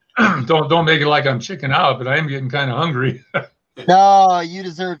 Don't make it like I'm chicking out, but I am getting kind of hungry. No, you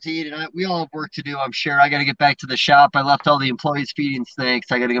deserve to eat, and we all have work to do, I'm sure. I got to get back to the shop. I left all the employees feeding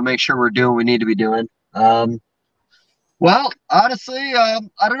snakes. I got to go make sure we're doing what we need to be doing. Well, honestly, I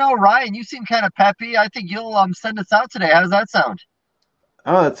don't know, Ryan, you seem kind of peppy. I think you'll send us out today. How does that sound?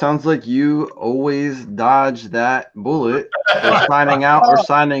 Oh, it sounds like you always dodge that bullet for signing out or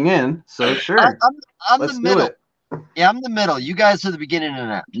signing in. So sure, I'm the middle. Yeah, I'm the middle. You guys are the beginning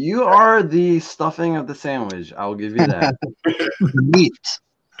and end. You are the stuffing of the sandwich. I'll give you that. The meat.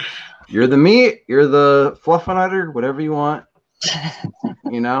 You're the meat. You're the fluffernutter. Whatever you want.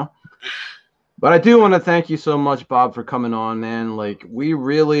 But I do want to thank you so much, Bob, for coming on, man. Like, we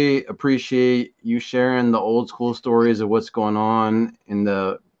really appreciate you sharing the old school stories of what's going on in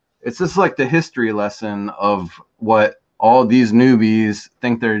the. It's just like the history lesson of what all these newbies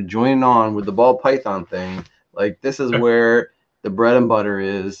think they're joining on with the ball python thing. Like, this is where the bread and butter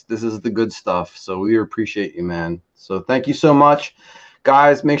is. This is the good stuff. So we appreciate you, man. So thank you so much,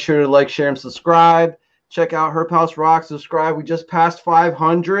 guys. Make sure to like, share, and subscribe. Check out Herp House Rock. Subscribe. We just passed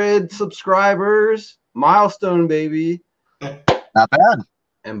 500 subscribers. Milestone, baby. Not bad.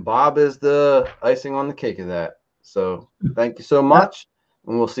 And Bob is the icing on the cake of that. So thank you so much,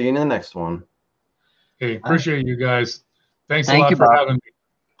 and we'll see you in the next one. Hey, appreciate you guys. Thanks a Thank lot you, for Bob. having me.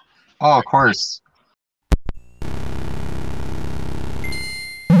 Oh, of course.